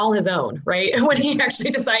masculinity all his own, right? When he actually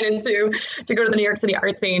decided to go to the New York City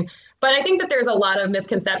art scene. But I think that there's a lot of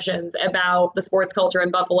misconceptions about the sports culture in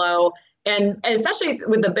Buffalo, and especially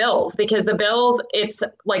with the Bills, because the Bills, it's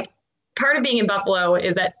like part of being in Buffalo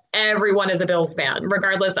is that everyone is a Bills fan,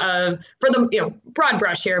 regardless of, for the broad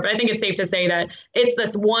brush here, but I think it's safe to say that it's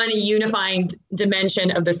this one unifying dimension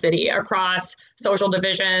of the city across social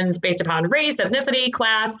divisions based upon race, ethnicity,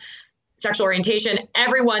 class, sexual orientation.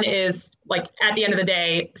 Everyone is, like, at the end of the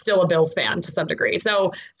day, still a Bills fan to some degree.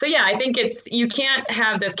 So yeah, I think you can't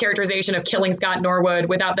have this characterization of killing Scott Norwood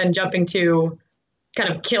without then jumping to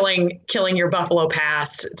kind of killing your Buffalo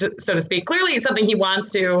past, so to speak. Clearly it's something he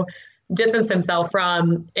wants to distance himself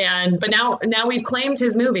from, but now we've claimed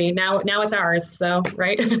his movie. Now it's ours. So,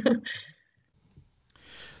 right.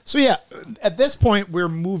 So yeah, at this point we're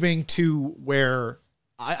moving to where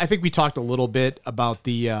I think we talked a little bit about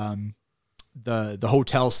the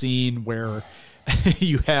hotel scene where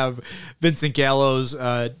you have Vincent Gallo's,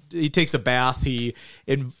 he takes a bath.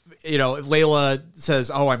 Layla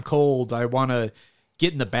says, "Oh, I'm cold. I want to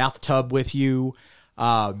get in the bathtub with you."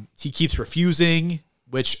 He keeps refusing,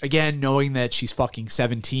 which, again, knowing that she's fucking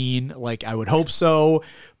 17, like, I would hope so.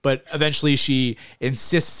 But eventually she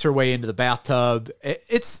insists her way into the bathtub.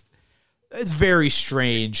 It's very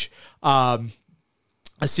strange. A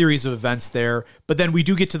series of events there. But then we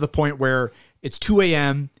do get to the point where it's 2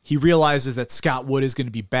 a.m. He realizes that Scott Wood is going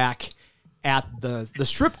to be back at the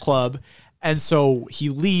strip club. And so he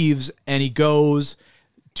leaves and he goes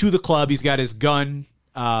to the club. He's got his gun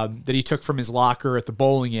that he took from his locker at the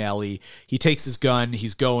bowling alley. He takes his gun.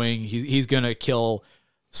 He's going to kill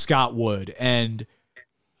Scott Wood. And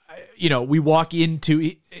we walk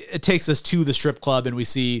into it takes us to the strip club, and we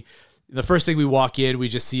see the first thing we walk in, we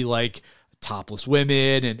just see like topless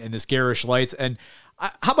women and this garish lights. And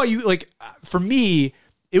how about you? Like, for me,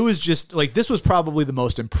 it was just like, this was probably the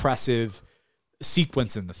most impressive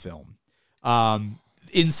sequence in the film.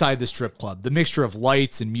 Inside the strip club, the mixture of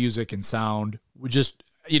lights and music and sound, just,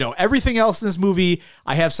 everything else in this movie,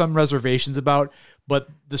 I have some reservations about, but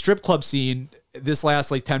the strip club scene, this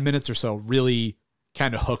last like 10 minutes or so, really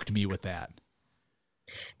kind of hooked me with that.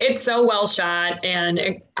 It's so well shot and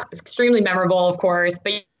extremely memorable, of course.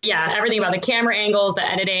 But yeah, everything about the camera angles, the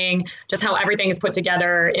editing, just how everything is put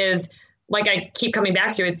together is, like I keep coming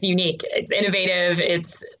back to, it's unique, it's innovative,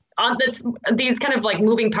 it's these kind of like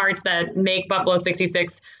moving parts that make Buffalo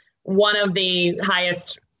 66 one of the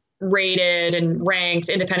highest rated and ranked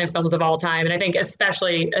independent films of all time. And I think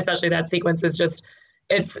especially that sequence is just,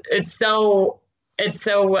 it's so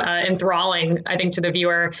enthralling, I think, to the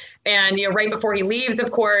viewer. And, right before he leaves,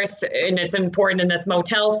 of course, and it's important in this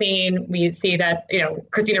motel scene, we see that,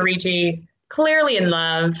 Christina Ricci clearly in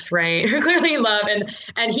love, right? Clearly in love.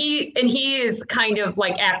 And he is kind of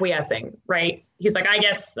like acquiescing, right? He's like, I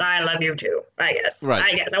guess I love you too. I guess. Right.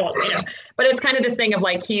 I guess I won't, But it's kind of this thing of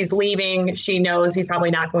like, he's leaving. She knows he's probably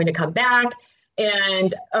not going to come back.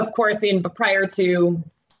 And of course, prior to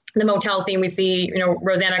the motel scene, we see,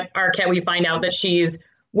 Rosanna Arquette, we find out that she's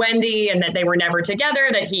Wendy and that they were never together,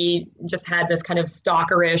 that he just had this kind of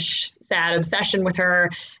stalkerish, sad obsession with her.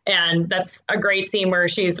 And that's a great scene where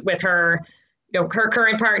she's with her, her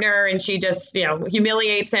current partner, and she just,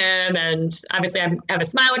 humiliates him. And obviously I have a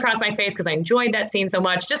smile across my face because I enjoyed that scene so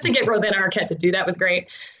much. Just to get Rosanna Arquette to do that was great.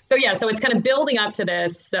 So yeah, so it's kind of building up to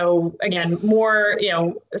this. So again, more,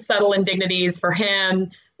 subtle indignities for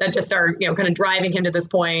him that just are, kind of driving him to this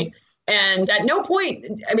point. And at no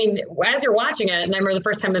point, I mean, as you're watching it, and I remember the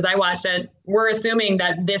first time as I watched it, we're assuming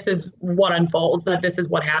that this is what unfolds, that this is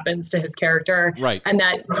what happens to his character. Right. And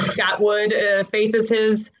that Scott Wood faces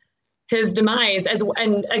his demise.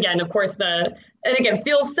 And again, of course,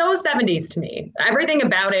 feels so 70s to me. Everything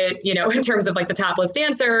about it, in terms of like the topless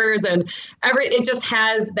dancers and it just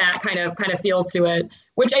has that kind of feel to it,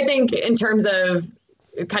 which I think in terms of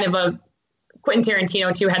kind of a Quentin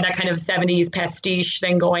Tarantino too had that kind of 70s pastiche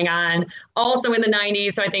thing going on also in the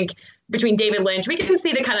 90s. So I think between David Lynch, we can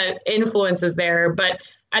see the kind of influences there, but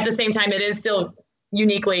at the same time, it is still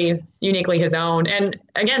uniquely his own. And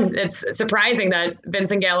again, it's surprising that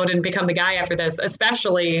Vincent Gallo didn't become the guy after this,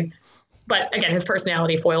 especially, but again, his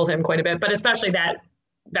personality foiled him quite a bit, but especially that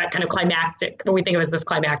kind of climactic, what we think of as this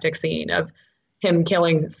climactic scene of him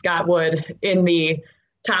killing Scott Wood in the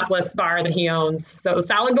topless bar that he owns. So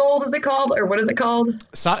Solid Gold, is it called? Or what is it called?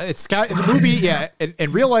 It's got in the movie. Yeah.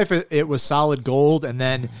 In real life, it was Solid Gold, and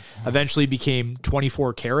then eventually became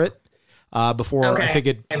 24 Karat. Before I think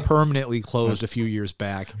it permanently closed a few years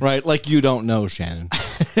back. Right. Like you don't know, Shannon.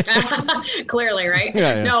 Clearly, right?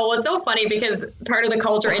 Yeah. No, well, it's so funny because part of the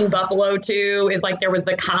culture in Buffalo too is like there was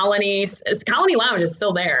the Colony Lounge is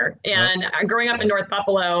still there. And growing up in North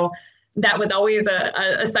Buffalo, that was always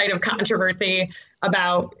a site of controversy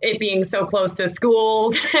about it being so close to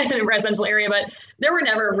schools and a residential area, but there were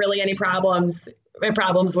never really any problems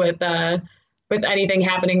with anything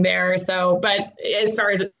happening there. So, but as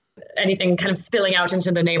far as anything kind of spilling out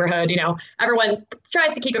into the neighborhood, everyone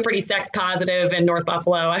tries to keep it pretty sex positive in North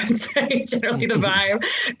Buffalo. I would say it's generally the vibe,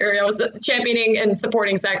 or, championing and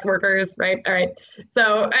supporting sex workers. Right. All right.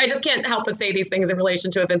 So I just can't help but say these things in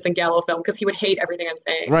relation to a Vincent Gallo film because he would hate everything I'm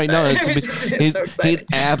saying. Right. No, he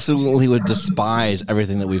absolutely would despise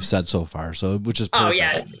everything that we've said so far. So, which is perfect. Oh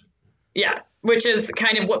yeah. Yeah. Which is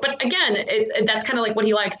kind of what, but again, that's kind of like what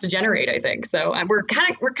he likes to generate, I think. So we're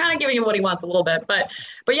kind of giving him what he wants a little bit, but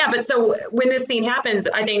so when this scene happens,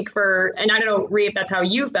 I think and I don't know, Ree, if that's how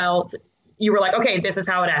you felt, you were like, okay, this is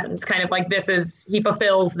how it ends. Kind of like he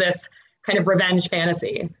fulfills this kind of revenge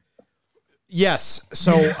fantasy. Yes.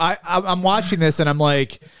 So I'm watching this and I'm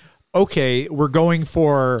like, okay, we're going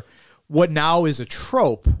for what now is a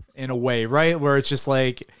trope in a way, right? Where it's just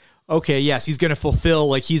like, okay, yes, he's going to fulfill,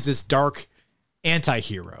 like he's this dark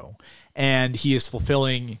anti-hero and he is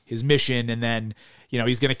fulfilling his mission, and then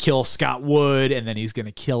he's going to kill Scott Wood, and then he's going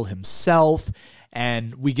to kill himself,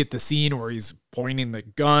 and we get the scene where he's pointing the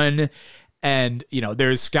gun, and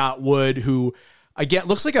there's Scott Wood, who again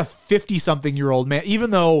looks like a 50-something-year-old man, even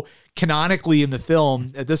though canonically in the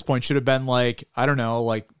film at this point should have been like, I don't know,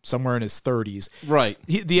 like somewhere in his 30s. Right.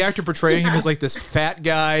 The actor portraying him is like this fat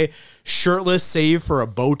guy, shirtless save for a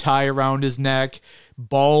bow tie around his neck,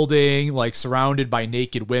 balding, like surrounded by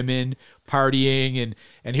naked women, partying,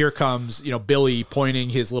 and here comes Billy pointing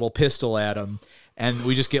his little pistol at him, and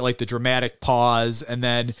we just get like the dramatic pause, and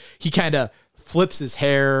then he kind of flips his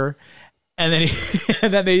hair, and then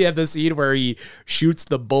and then they have the scene where he shoots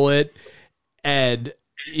the bullet, and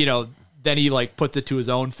then he like puts it to his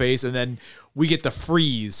own face, and then we get the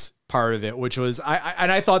freeze part of it, which was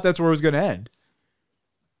I thought that's where it was going to end.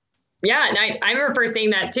 Yeah, and I remember first seeing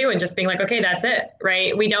that too, and just being like, okay, that's it,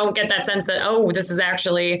 right? We don't get that sense that, oh, this is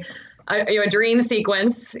actually a dream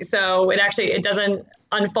sequence, so it doesn't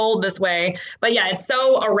unfold this way. But yeah, it's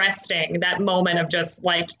so arresting, that moment of just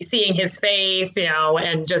like seeing his face,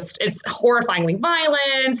 and just it's horrifyingly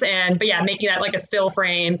violent, but yeah, making that like a still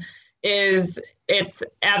frame it's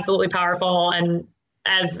absolutely powerful, and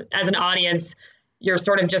as an audience, you're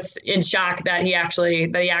sort of just in shock that he actually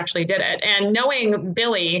did it. And knowing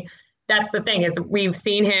Billy, that's the thing, is we've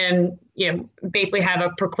seen him, basically have a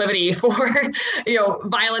proclivity for,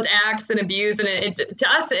 violent acts and abuse. And to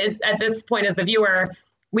us, at this point as the viewer,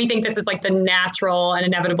 we think this is like the natural and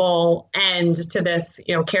inevitable end to this,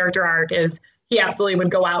 character arc, is he absolutely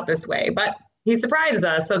would go out this way, but he surprises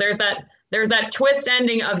us. So there's that twist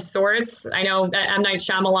ending of sorts. I know that M. Night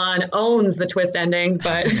Shyamalan owns the twist ending,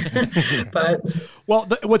 but well,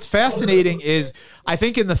 what's fascinating is I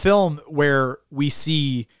think in the film where we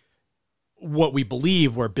see what we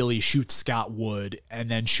believe, where Billy shoots Scott Wood and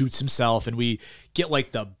then shoots himself, and we get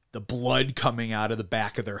like the blood coming out of the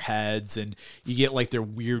back of their heads, and you get like their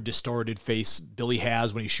weird distorted face Billy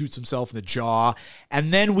has when he shoots himself in the jaw.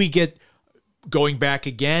 And then we get going back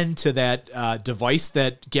again to that device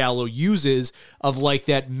that Gallo uses of like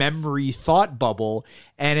that memory thought bubble,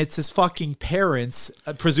 and it's his fucking parents,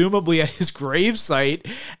 presumably at his gravesite,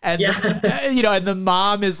 and and the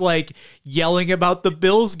mom is like yelling about the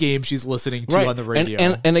Bills game she's listening to on the radio,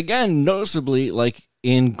 and again, noticeably like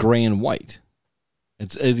in gray and white.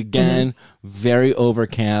 It's again very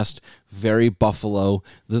overcast, very Buffalo.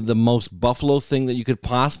 The most Buffalo thing that you could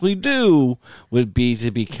possibly do would be to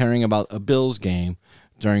be caring about a Bills game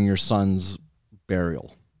during your son's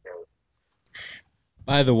burial.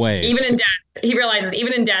 By the way, even in death, he realizes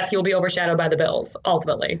even in death he will be overshadowed by the Bills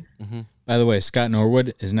ultimately. By the way, Scott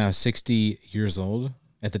Norwood is now 60 years old.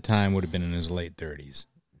 At the time, would have been in his late 30s.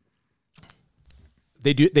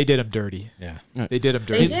 They did him dirty. Yeah, they did him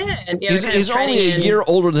dirty. They did. He's only a year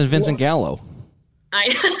older than Vincent Gallo.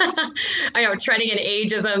 I know, treading in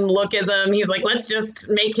ageism, lookism. He's like, let's just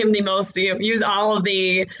make him the most, use all of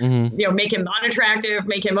the, make him unattractive,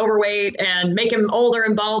 make him overweight, and make him older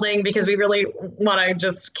and balding, because we really want to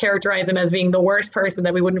just characterize him as being the worst person,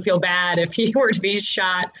 that we wouldn't feel bad if he were to be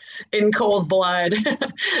shot in cold blood,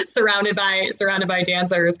 surrounded by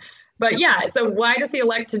dancers. But yeah, so why does he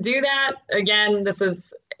elect to do that? Again,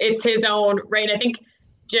 it's his own, right? I think,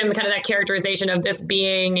 Jim, kind of that characterization of this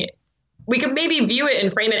being, we could maybe view it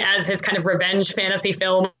and frame it as his kind of revenge fantasy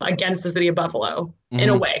film against the city of Buffalo in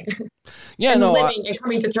a way. Yeah, and living and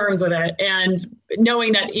coming to terms with it, and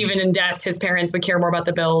knowing that even in death, his parents would care more about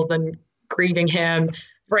the Bills than grieving him,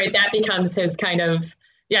 right? That becomes his kind of,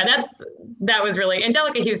 that was really,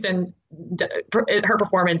 Angelica Houston, her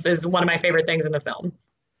performance is one of my favorite things in the film.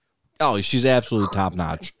 Oh, she's absolutely top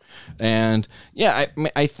notch. And yeah,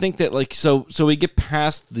 I think that like, so we get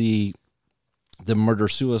past the murder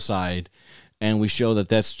suicide, and we show that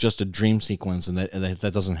that's just a dream sequence, and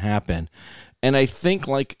that doesn't happen. And I think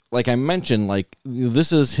like I mentioned, like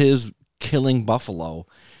this is his killing Buffalo,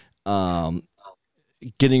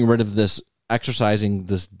 getting rid of this, exorcising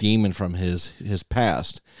this demon from his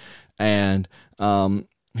past. And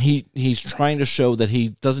he's trying to show that he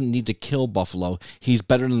doesn't need to kill Buffalo. He's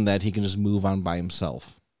better than that. He can just move on by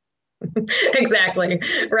himself. Exactly.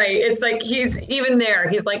 Right. It's like he's even there.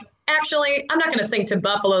 He's like, actually, I'm not going to sink to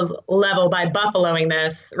Buffalo's level by buffaloing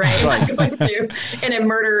this, right? I'm going to, in a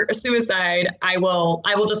murder suicide, I will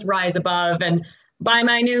just rise above and buy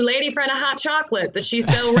my new lady friend a hot chocolate that she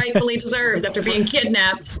so rightfully deserves after being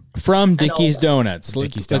kidnapped. From Dickie's Donuts.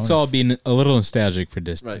 Let's all be a little nostalgic for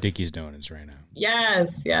Dickie's Donuts right now.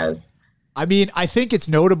 Yes, yes. I mean, I think it's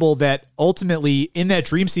notable that ultimately in that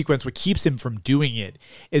dream sequence, what keeps him from doing it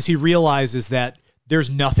is he realizes that there's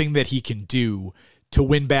nothing that he can do to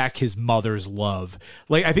win back his mother's love.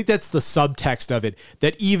 Like, I think that's the subtext of it,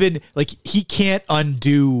 that even like he can't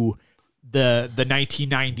undo the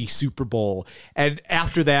 1990 Super Bowl. And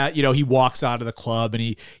after that, he walks out of the club and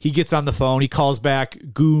he gets on the phone. He calls back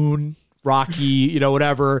Goon, Rocky,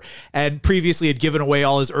 whatever. And previously had given away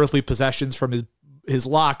all his earthly possessions from his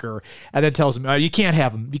locker, and then tells him, "Oh, you can't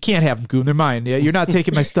have them. You can't have them, Goon. They're mine. Yeah, you're not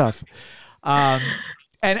taking my stuff." And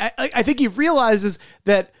I think he realizes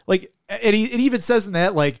that, like, and he even says in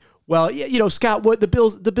that, like, well, Scott Wood,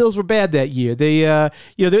 the Bills were bad that year. They,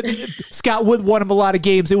 Scott Wood won him a lot of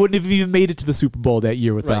games. They wouldn't have even made it to the Super Bowl that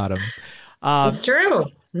year without him. It's true.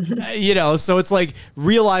 So it's like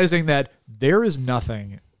realizing that there is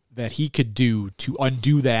nothing that he could do to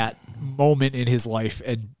undo that moment in his life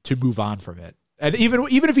and to move on from it. And even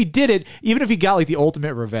if he did it, even if he got like the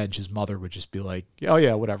ultimate revenge, his mother would just be like, oh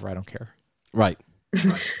yeah, whatever, I don't care. Right.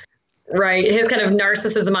 Right. His kind of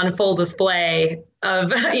narcissism on full display of,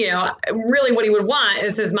 really what he would want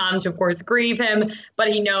is his mom to, of course, grieve him. But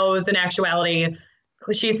he knows in actuality,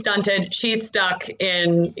 she's stunted. She's stuck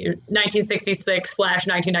in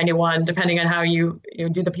 1966/1991, depending on how you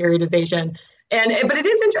do the periodization. But it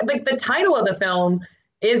is interesting. Like the title of the film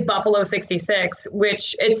is Buffalo 66,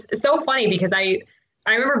 which it's so funny because I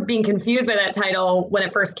remember being confused by that title when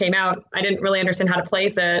it first came out. I didn't really understand how to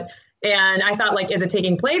place it. And I thought, like, is it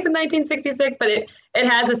taking place in 1966? But it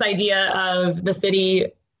has this idea of the city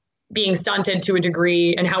being stunted to a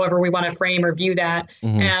degree, and however we want to frame or view that.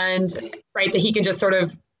 Mm-hmm. And right, that he can just sort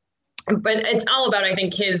of, but it's all about, I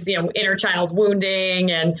think, his, inner child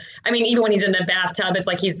wounding. And I mean, even when he's in the bathtub, it's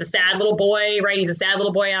like he's the sad little boy, right? He's a sad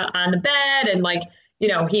little boy on the bed. And like,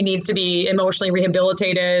 he needs to be emotionally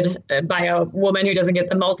rehabilitated by a woman who doesn't get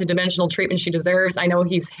the multidimensional treatment she deserves. I know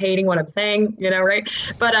he's hating what I'm saying, right?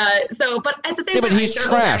 But but at the same time, but he's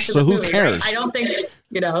trash, so who cares? Right? I don't think,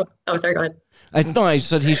 Oh, sorry, go ahead. I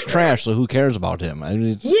said he's trash, so who cares about him? I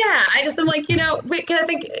just am like, I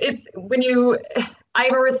think it's I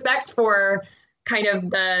have a respect for kind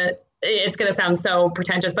of it's going to sound so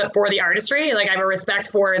pretentious, but for the artistry, like I have a respect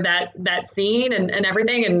for that scene and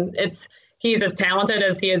everything. And he's as talented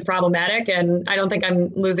as he is problematic. And I don't think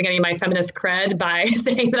I'm losing any of my feminist cred by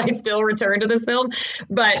saying that I still return to this film,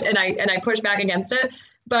 and I push back against it.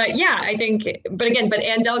 But yeah, I think, but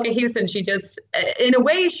Angelica Houston, she just, in a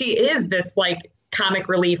way, she is this like comic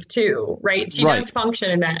relief too, right? She does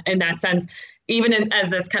function in that sense, even as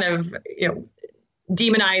this kind of,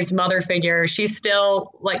 demonized mother figure. She's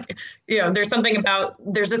still like, there's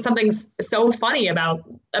just something so funny about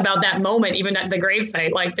that moment, even at the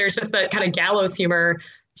gravesite. Like there's just that kind of gallows humor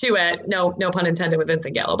to it. No pun intended with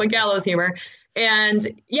Vincent Gallo, but gallows humor.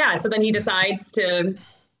 And yeah, so then he decides to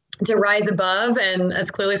rise above, and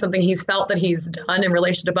that's clearly something he's felt that he's done in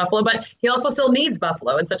relation to Buffalo, but he also still needs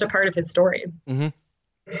Buffalo. It's such a part of his story. Mm-hmm.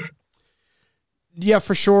 Yeah,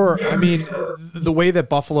 for sure. I mean, the way that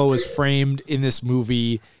Buffalo is framed in this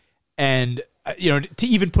movie, and to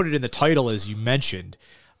even put it in the title, as you mentioned,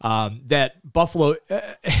 that Buffalo,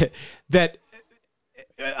 that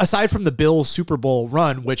aside from the Bills Super Bowl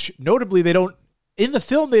run, which notably they don't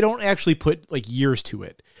actually put like years to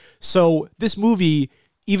it. So this movie,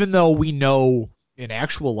 even though we know in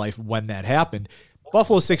actual life when that happened,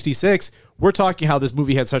 Buffalo 66, we're talking how this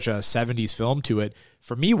movie had such a 70s film to it.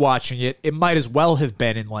 For me watching it, it might as well have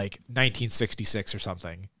been in like 1966 or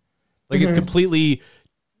something. Like It's completely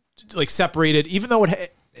like separated, even though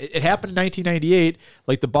it happened in 1998,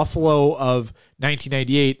 like the Buffalo of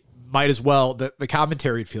 1998 might as well, the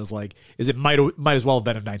commentary it feels like is it might as well have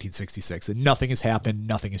been in 1966, and nothing has happened,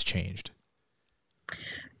 nothing has changed.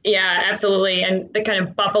 Yeah, absolutely. And the kind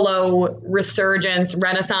of Buffalo resurgence,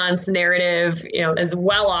 Renaissance narrative, is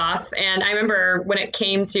well off. And I remember when it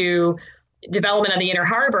came to development of the Inner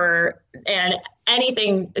Harbor and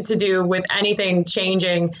anything to do with anything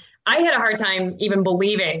changing, I had a hard time even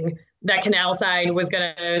believing that Canal Side was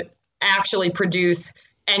going to actually produce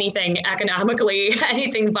anything economically,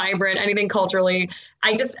 anything vibrant, anything culturally.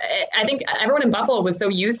 I think everyone in Buffalo was so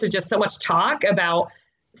used to just so much talk about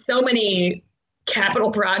so many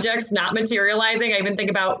capital projects not materializing. I even think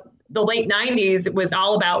about the late 90s was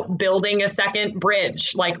all about building a second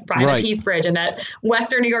bridge, like Brian Peace Bridge, and that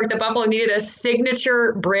Western New York, the Buffalo needed a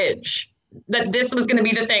signature bridge. That this was going to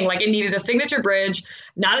be the thing. Like it needed a signature bridge,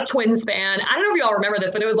 not a twin span. I don't know if you all remember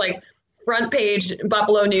this, but it was like front page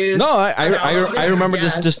Buffalo News. No, I remember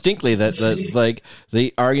this distinctly. That like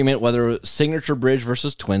the argument whether it was signature bridge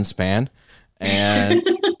versus twin span, and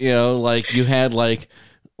like you had like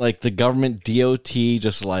the government DOT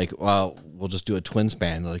just like, well, we'll just do a twin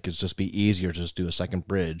span. Like it's just be easier to just do a second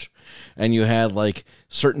bridge. And you had like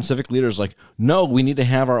certain civic leaders like, no, we need to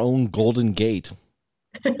have our own Golden Gate.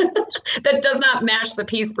 That does not match the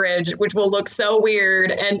Peace Bridge, which will look so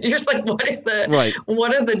weird. And you're just like, what is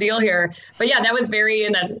the deal here? But yeah, that was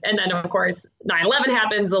and then of course 9/11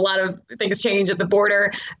 happens. A lot of things change at the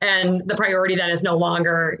border, and the priority then is no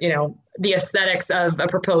longer, the aesthetics of a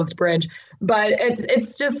proposed bridge. But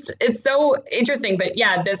it's so interesting. But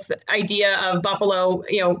yeah, this idea of Buffalo,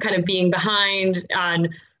 kind of being behind on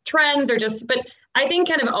trends but I think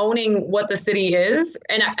kind of owning what the city is.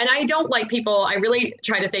 And I don't like people, I really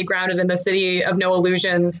try to stay grounded in the city of no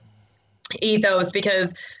illusions ethos,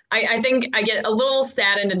 because I think I get a little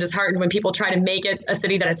saddened and disheartened when people try to make it a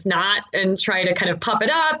city that it's not and try to kind of puff it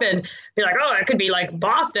up and be like, oh, it could be like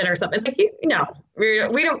Boston or something. It's like,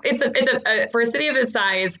 we don't, for a city of its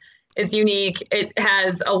size, it's unique. It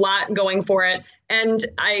has a lot going for it. And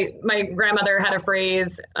my grandmother had a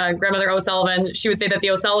phrase, Grandmother O'Sullivan, she would say that the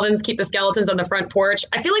O'Sullivans keep the skeletons on the front porch.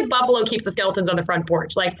 I feel like Buffalo keeps the skeletons on the front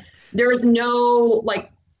porch. Like there's no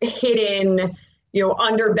like hidden,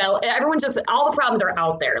 underbelly. Everyone's just, all the problems are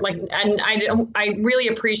out there. Like, and I really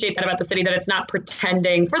appreciate that about the city, that it's not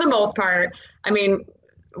pretending for the most part. I mean,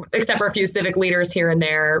 except for a few civic leaders here and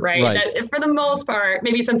there, right? That for the most part,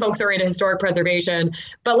 maybe some folks are into historic preservation,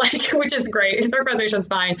 but like, which is great. Historic preservation is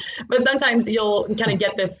fine. But sometimes you'll kind of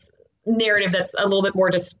get this narrative that's a little bit more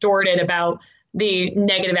distorted about the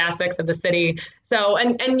negative aspects of the city. So,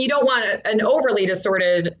 and you don't want an overly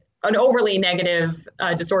negative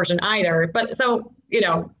distortion either. But so,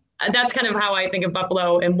 that's kind of how I think of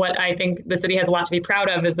Buffalo, and what I think the city has a lot to be proud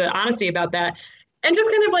of is the honesty about that. And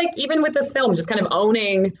just kind of like, even with this film, just kind of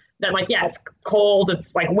owning that, like, yeah, it's cold,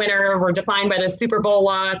 it's like winter, we're defined by the Super Bowl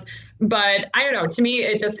loss. But I don't know, to me,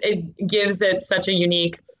 it gives it such a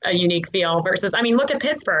unique feel versus, I mean, look at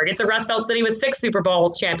Pittsburgh. It's a Rust Belt city with 6 Super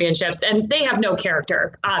Bowl championships, and they have no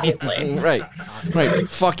character, obviously. Right.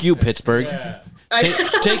 Fuck you, Pittsburgh. Yeah.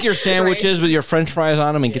 Take your sandwiches with your French fries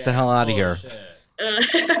on them and get the hell out of here.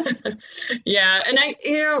 Yeah. And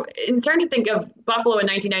I'm starting to think of Buffalo in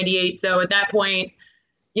 1998. So at that point,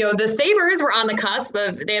 the Sabres were on the cusp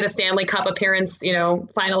of, they had a Stanley Cup appearance,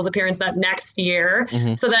 finals appearance that next year.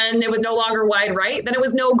 Mm-hmm. So then it was no longer wide right. Then it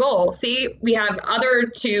was no goal. See, we have other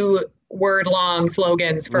 2-word long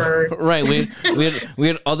slogans for. Right. We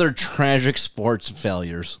had other tragic sports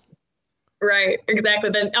failures. Right. Exactly.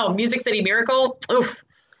 Then, Music City Miracle. Oof.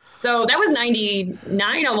 So that was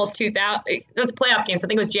 99, almost 2000. It was a playoff game. So I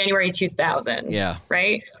think it was January 2000. Yeah.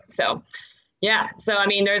 Right. So, yeah. So, I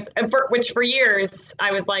mean, which for years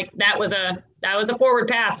I was like, that was a forward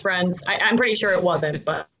pass, friends. I'm pretty sure it wasn't,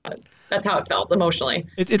 but that's how it felt emotionally.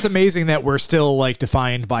 It's amazing that we're still like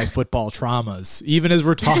defined by football traumas, even as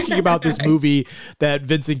we're talking about this movie that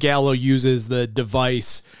Vincent Gallo uses the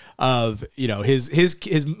device of,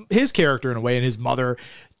 his character in a way, and his mother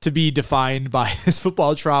to be defined by his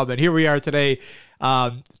football trauma. And here we are today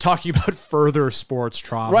talking about further sports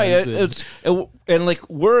traumas. Right. And like,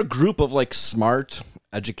 we're a group of like smart,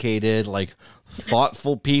 educated, like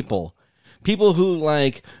thoughtful people who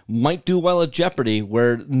like might do well at Jeopardy,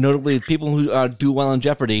 where notably people who do well in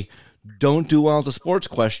Jeopardy don't do well at the sports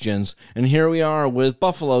questions. And here we are with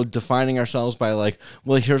Buffalo defining ourselves by like,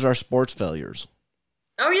 well, here's our sports failures.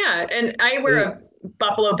 Oh yeah. And I wear a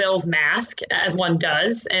Buffalo Bills mask, as one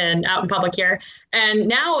does, and out in public here. And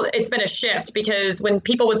now it's been a shift, because when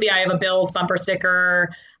people would see I have a Bills bumper sticker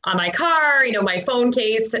on my car, my phone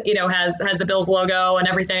case, has the Bills logo and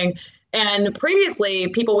everything. And previously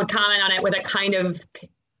people would comment on it with a kind of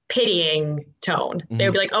pitying tone. Mm-hmm. They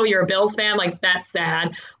would be like, oh, you're a Bills fan? Like, that's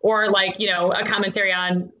sad. Or like, a commentary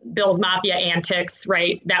on Bills Mafia antics,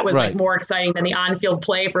 right? That was like more exciting than the on-field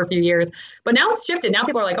play for a few years. But now it's shifted. Now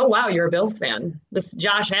people are like, oh, wow, you're a Bills fan. This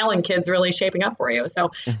Josh Allen kid's really shaping up for you.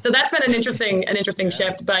 So that's been an interesting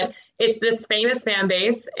shift, but it's this famous fan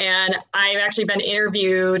base. And I've actually been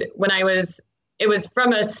interviewed it was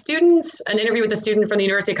from an interview with a student from the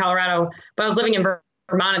University of Colorado, but I was living in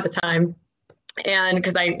Vermont at the time. And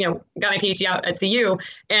because I, got my PhD out at CU,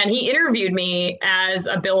 and he interviewed me as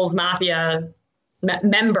a Bills Mafia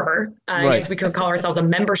member. I guess we could call ourselves a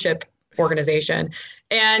membership organization.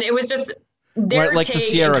 And it was just their like take the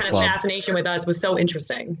Sierra and kind Club. of fascination with us was so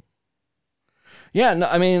interesting. Yeah, no,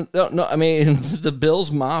 I mean, the Bills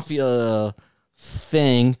Mafia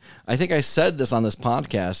thing, I think I said this on this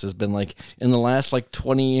podcast, has been like, in the last like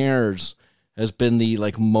 20 years, has been the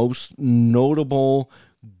like most notable,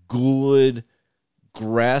 good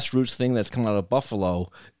grassroots thing that's come out of Buffalo.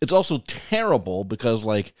 It's also terrible because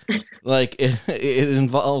like it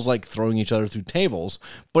involves like throwing each other through tables,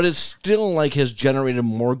 but it still like has generated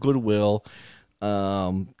more goodwill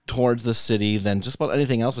towards the city than just about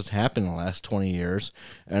anything else that's happened in the last 20 years.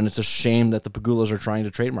 And it's a shame that the Pagulas are trying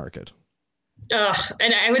to trademark it.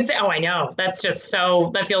 And I would say, I know, that's just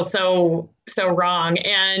that feels so wrong.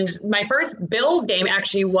 And my first Bills game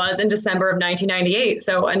actually was in December of 1998.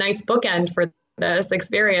 So a nice bookend for this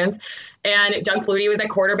experience. And Doug Flutie was at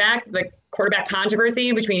quarterback. The quarterback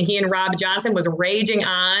controversy between he and Rob Johnson was raging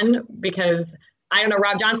on because I don't know,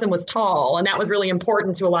 Rob Johnson was tall, and that was really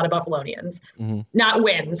important to a lot of Buffalonians. Not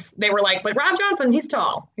wins. They were like, but Rob Johnson, he's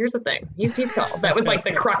tall. Here's the thing. He's tall. That was like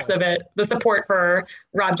the crux of it, the support for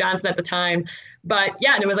Rob Johnson at the time. But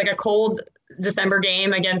yeah, and it was like a cold December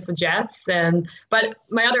game against the Jets. But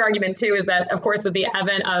my other argument too is that, of course, with the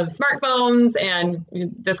advent of smartphones and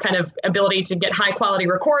this kind of ability to get high quality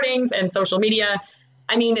recordings and social media,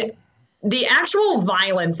 I mean, the actual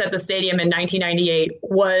violence at the stadium in 1998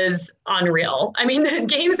 was unreal. I mean, the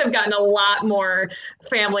games have gotten a lot more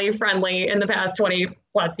family friendly in the past 20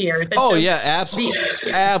 plus years.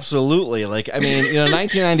 Absolutely. Like, I mean,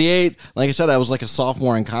 1998, like I said, I was like a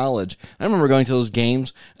sophomore in college. I remember going to those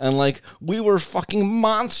games and like, we were fucking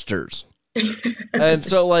monsters. And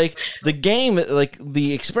so like the game, like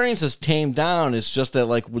the experience has tamed down. It's just that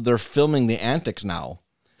like they're filming the antics now.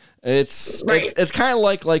 It's kind of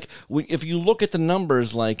like if you look at the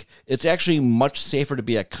numbers, like it's actually much safer to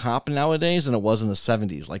be a cop nowadays than it was in the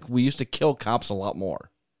 70s. Like we used to kill cops a lot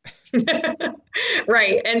more.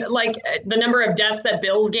 Right. And like the number of deaths at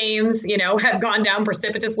Bills games, have gone down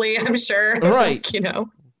precipitously, I'm sure. Right. Yeah.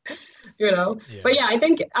 But yeah, I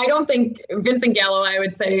don't think Vincent Gallo, I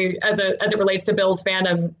would say as it relates to Bills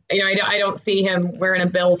fandom, I don't see him wearing a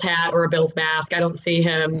Bills hat or a Bills mask. I don't see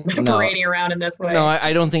him parading around in this way. No,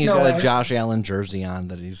 I don't think he's got a Josh Allen jersey on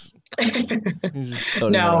that he's just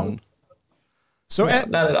toting around. So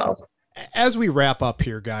not at all. As we wrap up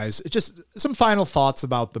here, guys, just some final thoughts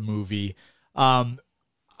about the movie.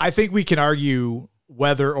 I think we can argue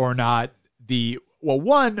whether or not the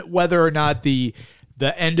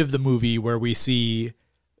end of the movie where we see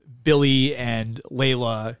Billy and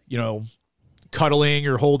Layla, cuddling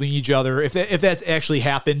or holding each other, if that's actually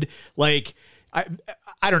happened, like,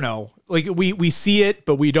 I don't know, like we see it,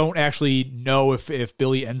 but we don't actually know if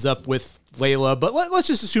Billy ends up with Layla, but let's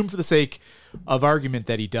just assume for the sake of argument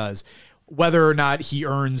that he does, whether or not he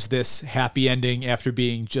earns this happy ending after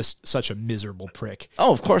being just such a miserable prick.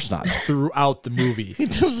 Oh, of course not. Throughout the movie. He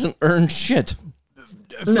doesn't earn shit.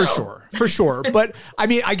 For sure. But I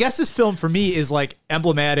mean, I guess this film for me is like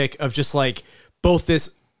emblematic of just like both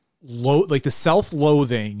this like the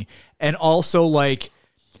self-loathing and also like,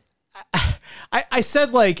 I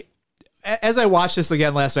said like, as I watched this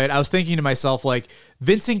again last night, I was thinking to myself, like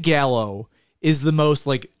Vincent Gallo is the most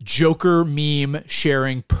like Joker meme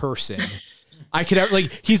sharing person I could ever,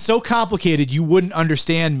 like, he's so complicated. You wouldn't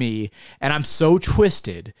understand me. And I'm so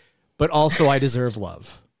twisted, but also I deserve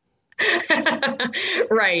love.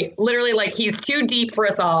 Right. Literally, like, he's too deep for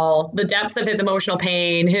us all. The depths of his emotional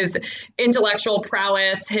pain, his intellectual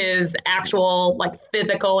prowess, his actual, like,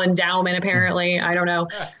 physical endowment, apparently. I don't know.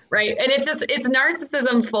 Right. And it's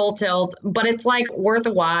narcissism full tilt, but it's like worth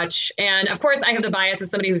a watch. And of course, I have the bias of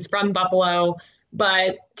somebody who's from Buffalo,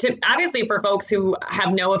 but obviously for folks who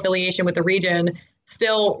have no affiliation with the region,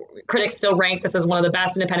 critics still rank this as one of the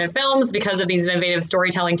best independent films because of these innovative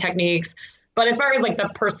storytelling techniques. But as far as like the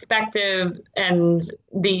perspective and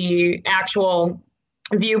the actual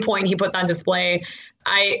viewpoint he puts on display,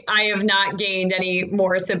 I have not gained any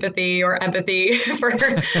more sympathy or empathy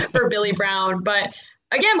for Billy Brown. But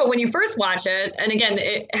when you first watch it, and again,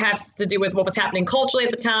 it has to do with what was happening culturally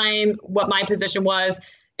at the time, what my position was,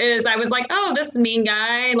 is I was like, oh, this mean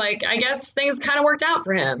guy, like, I guess things kind of worked out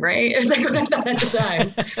for him, right? It's like what I thought at the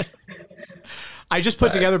time. I just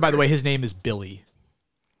put together, by the way, his name is Billy.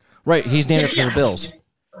 Right, he's named after the Bills.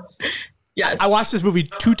 Yes. I watched this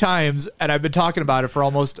movie 2 times, and I've been talking about it for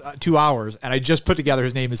almost 2 hours, and I just put together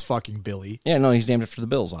his name is fucking Billy. Yeah, no, he's named after the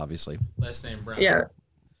Bills, obviously. Last name Brown. Yeah.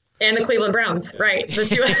 And the Cleveland Browns, right? The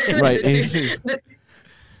two, right.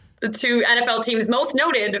 the two NFL teams most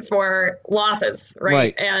noted for losses,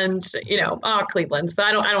 right? And Cleveland. So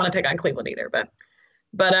I don't want to pick on Cleveland either, but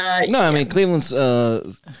no, I mean Cleveland's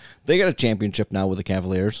they got a championship now with the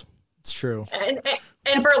Cavaliers. It's true.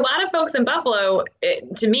 And for a lot of folks in Buffalo,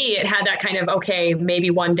 to me, it had that kind of, okay, maybe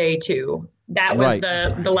one day too. That was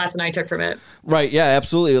the lesson I took from it. Right. Yeah,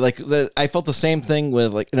 absolutely. Like I felt the same thing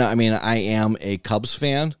with I mean, I am a Cubs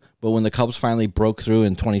fan, but when the Cubs finally broke through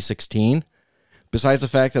in 2016, besides the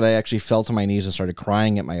fact that I actually fell to my knees and started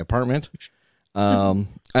crying at my apartment,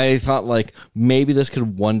 I thought like maybe this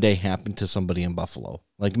could one day happen to somebody in Buffalo.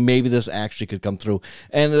 Like maybe this actually could come through.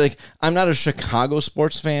 And like, I'm not a Chicago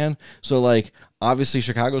sports fan. So like, obviously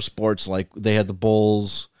Chicago sports, like they had the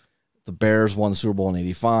Bulls, the Bears won the Super Bowl in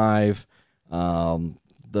 85.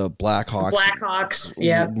 The Blackhawks.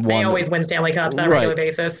 Yeah. They always win Stanley Cups on a regular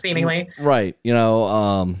basis, seemingly. Right.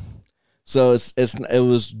 So it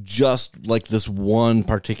was just like this one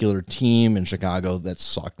particular team in Chicago that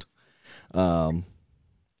sucked.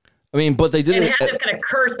 I mean, but they did and it. had this kind of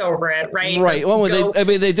curse over it, right? Right. Well,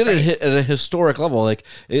 they did it at a historic level. Like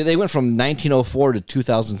they went from 1904 to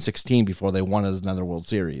 2016 before they won another World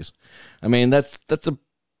Series. I mean, that's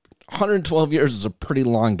 112 years is a pretty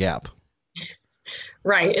long gap.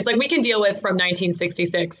 Right. It's like we can deal with from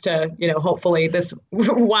 1966 to, hopefully this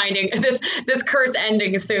this curse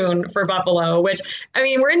ending soon for Buffalo, which, I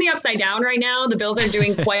mean, we're in the upside down right now. The Bills are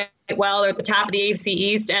doing quite well. They're at the top of the AFC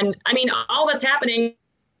East. And I mean, all that's happening,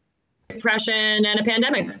 depression and a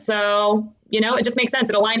pandemic. So, it just makes sense.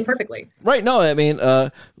 It aligns perfectly. Right. No, I mean, I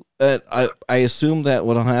assume that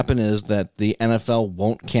what'll happen is that the NFL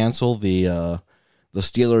won't cancel the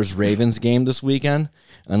Steelers-Ravens game this weekend,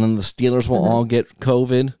 and then the Steelers will all get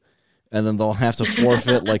COVID, and then they'll have to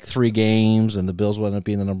forfeit like 3 games, and the Bills will end up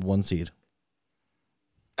being the number 1 seed.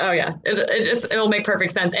 Oh yeah, it'll make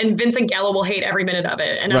perfect sense, and Vincent Gallo will hate every minute of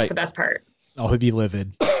it, and that's the best part. Oh, he'd be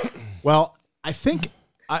livid. Well, I think.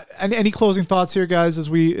 Any closing thoughts here, guys, as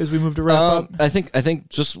we move to wrap up? I think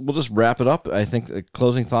we'll just wrap it up. I think the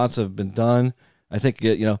closing thoughts have been done. I think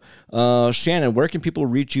Shannon, where can people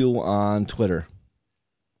reach you on Twitter?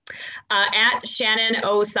 At Shannon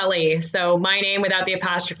O'Sully. So my name without the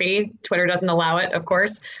apostrophe. Twitter doesn't allow it, of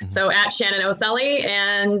course. Mm-hmm. So at Shannon O'Sully.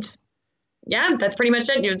 And yeah, that's pretty much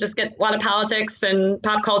it. You'll just get a lot of politics and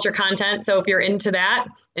pop culture content. So if you're into that,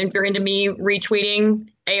 and if you're into me retweeting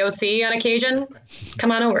AOC on occasion,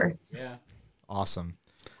 come on over. Yeah. Awesome.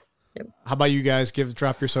 Yep. How about you guys?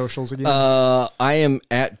 Drop your socials again. I am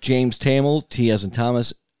at James Tamel, T as in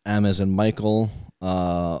Thomas, M as in Michael,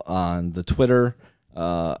 on the Twitter.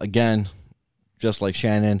 Again, just like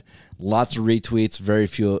Shannon, lots of retweets, very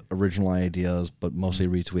few original ideas, but mostly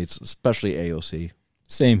retweets, especially AOC.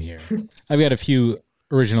 Same here. I've got a few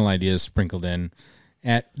original ideas sprinkled in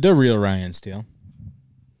at the real Ryan Steele.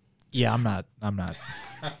 Yeah, I'm not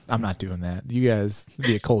doing that. You guys, it'd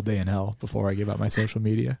be a cold day in hell before I give out my social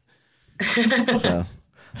media. So,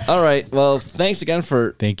 all right. Well, thanks again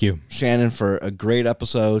thank you, Shannon, for a great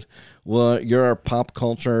episode. Well, you're our pop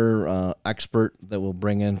culture expert that we'll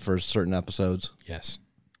bring in for certain episodes. Yes.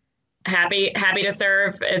 Happy to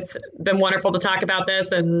serve. It's been wonderful to talk about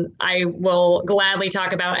this, and I will gladly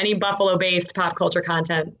talk about any Buffalo-based pop culture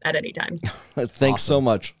content at any time. Thanks so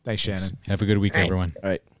much. Thanks, Shannon. Have a good week, everyone. All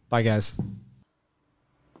right. Bye, guys.